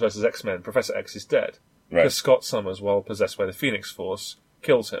Avengers vs. X-Men, Professor X is dead. Right. Because Scott Summers, while possessed by the Phoenix Force,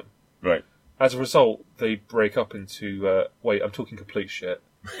 kills him. Right. As a result, they break up into... wait, I'm talking complete shit.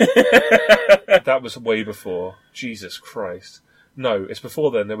 That was way before. Jesus Christ. No, it's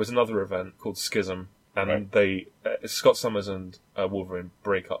before then. There was another event called Schism, and Scott Summers and Wolverine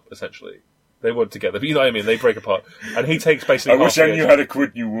break up, essentially. They work together, but you know what I mean? They break apart. And he takes basically I wish I knew how to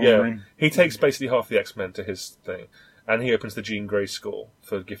quit you, Wolverine. Yeah, he takes basically half the X-Men to his thing, and he opens the Jean Grey School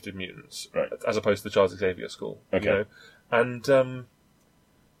for gifted mutants, as opposed to the Charles Xavier School. Okay. You know? And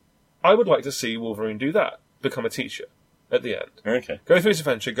I would like to see Wolverine do that, become a teacher at the end. Okay. Go through his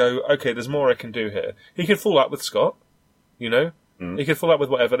adventure, go, okay, there's more I can do here. He could fall out with Scott, you know? He could fall out with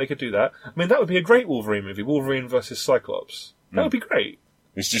whatever, they could do that. I mean, that would be a great Wolverine movie, Wolverine versus Cyclops. That would be great.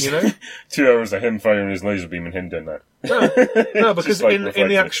 It's just 2 hours of him firing his laser beam and him doing that. No, because in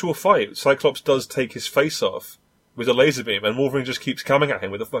the actual fight, Cyclops does take his face off with a laser beam, and Wolverine just keeps coming at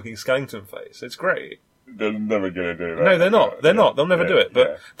him with a fucking skeleton face. It's great. They're never going to do that. No, they're not. They're not. They'll never do it.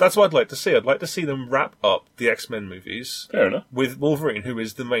 But that's what I'd like to see. I'd like to see them wrap up the X-Men movies. Fair enough. With Wolverine, who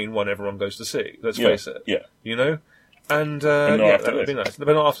is the main one everyone goes to see. Let's face it. Yeah. You know? And that would be nice. But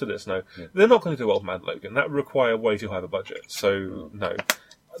not after this, no. Yeah. They're not going to do Old Man Logan. That would require way too high of a budget. So, no.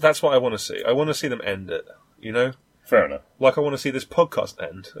 That's what I want to see. I want to see them end it, you know? Fair enough. Like I want to see this podcast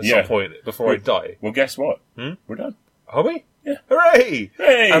end at some point before I die. Well, guess what? We're done. Are we? Yeah. Hooray!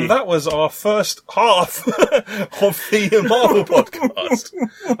 Hey! And that was our first half of the Marvel podcast.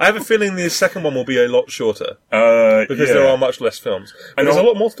 I have a feeling the second one will be a lot shorter. Because there are much less films. And there's a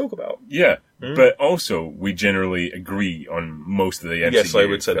lot more to talk about. Yeah. But also, we generally agree on most of the MCU Yes, I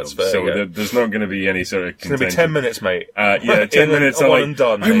would say films, that's fair. So there's not going to be any sort of It's going to be 10 minutes, mate. 10 minutes of one and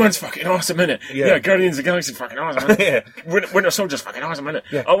done. Iron Man's fucking awesome, innit? Yeah, Guardians of the Galaxy fucking awesome, innit? Winter Soldier's fucking awesome, innit?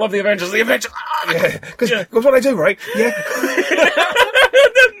 Yeah. I love the Avengers, Yeah, because what I do, right? Yeah.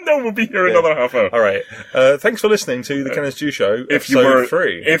 No, we'll be here another half hour. All right. Thanks for listening to the Kenneth Jew Show, episode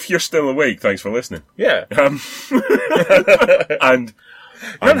 3. If you're still awake, thanks for listening. Yeah. And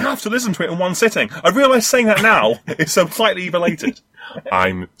you don't have to listen to it in one sitting. I realise saying that now is so slightly belated.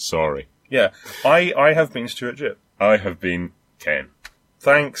 I'm sorry. Yeah. I have been Stuart Jipp. I have been Ken.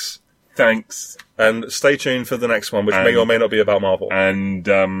 Thanks. And stay tuned for the next one, which may or may not be about Marvel. And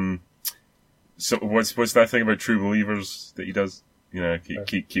so what's that thing about True Believers that he does? You know,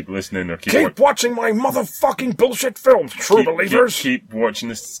 keep listening or keep watching my motherfucking bullshit films, True Believers. Keep watching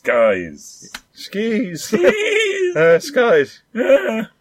the skies. Skies. Skies. Yeah.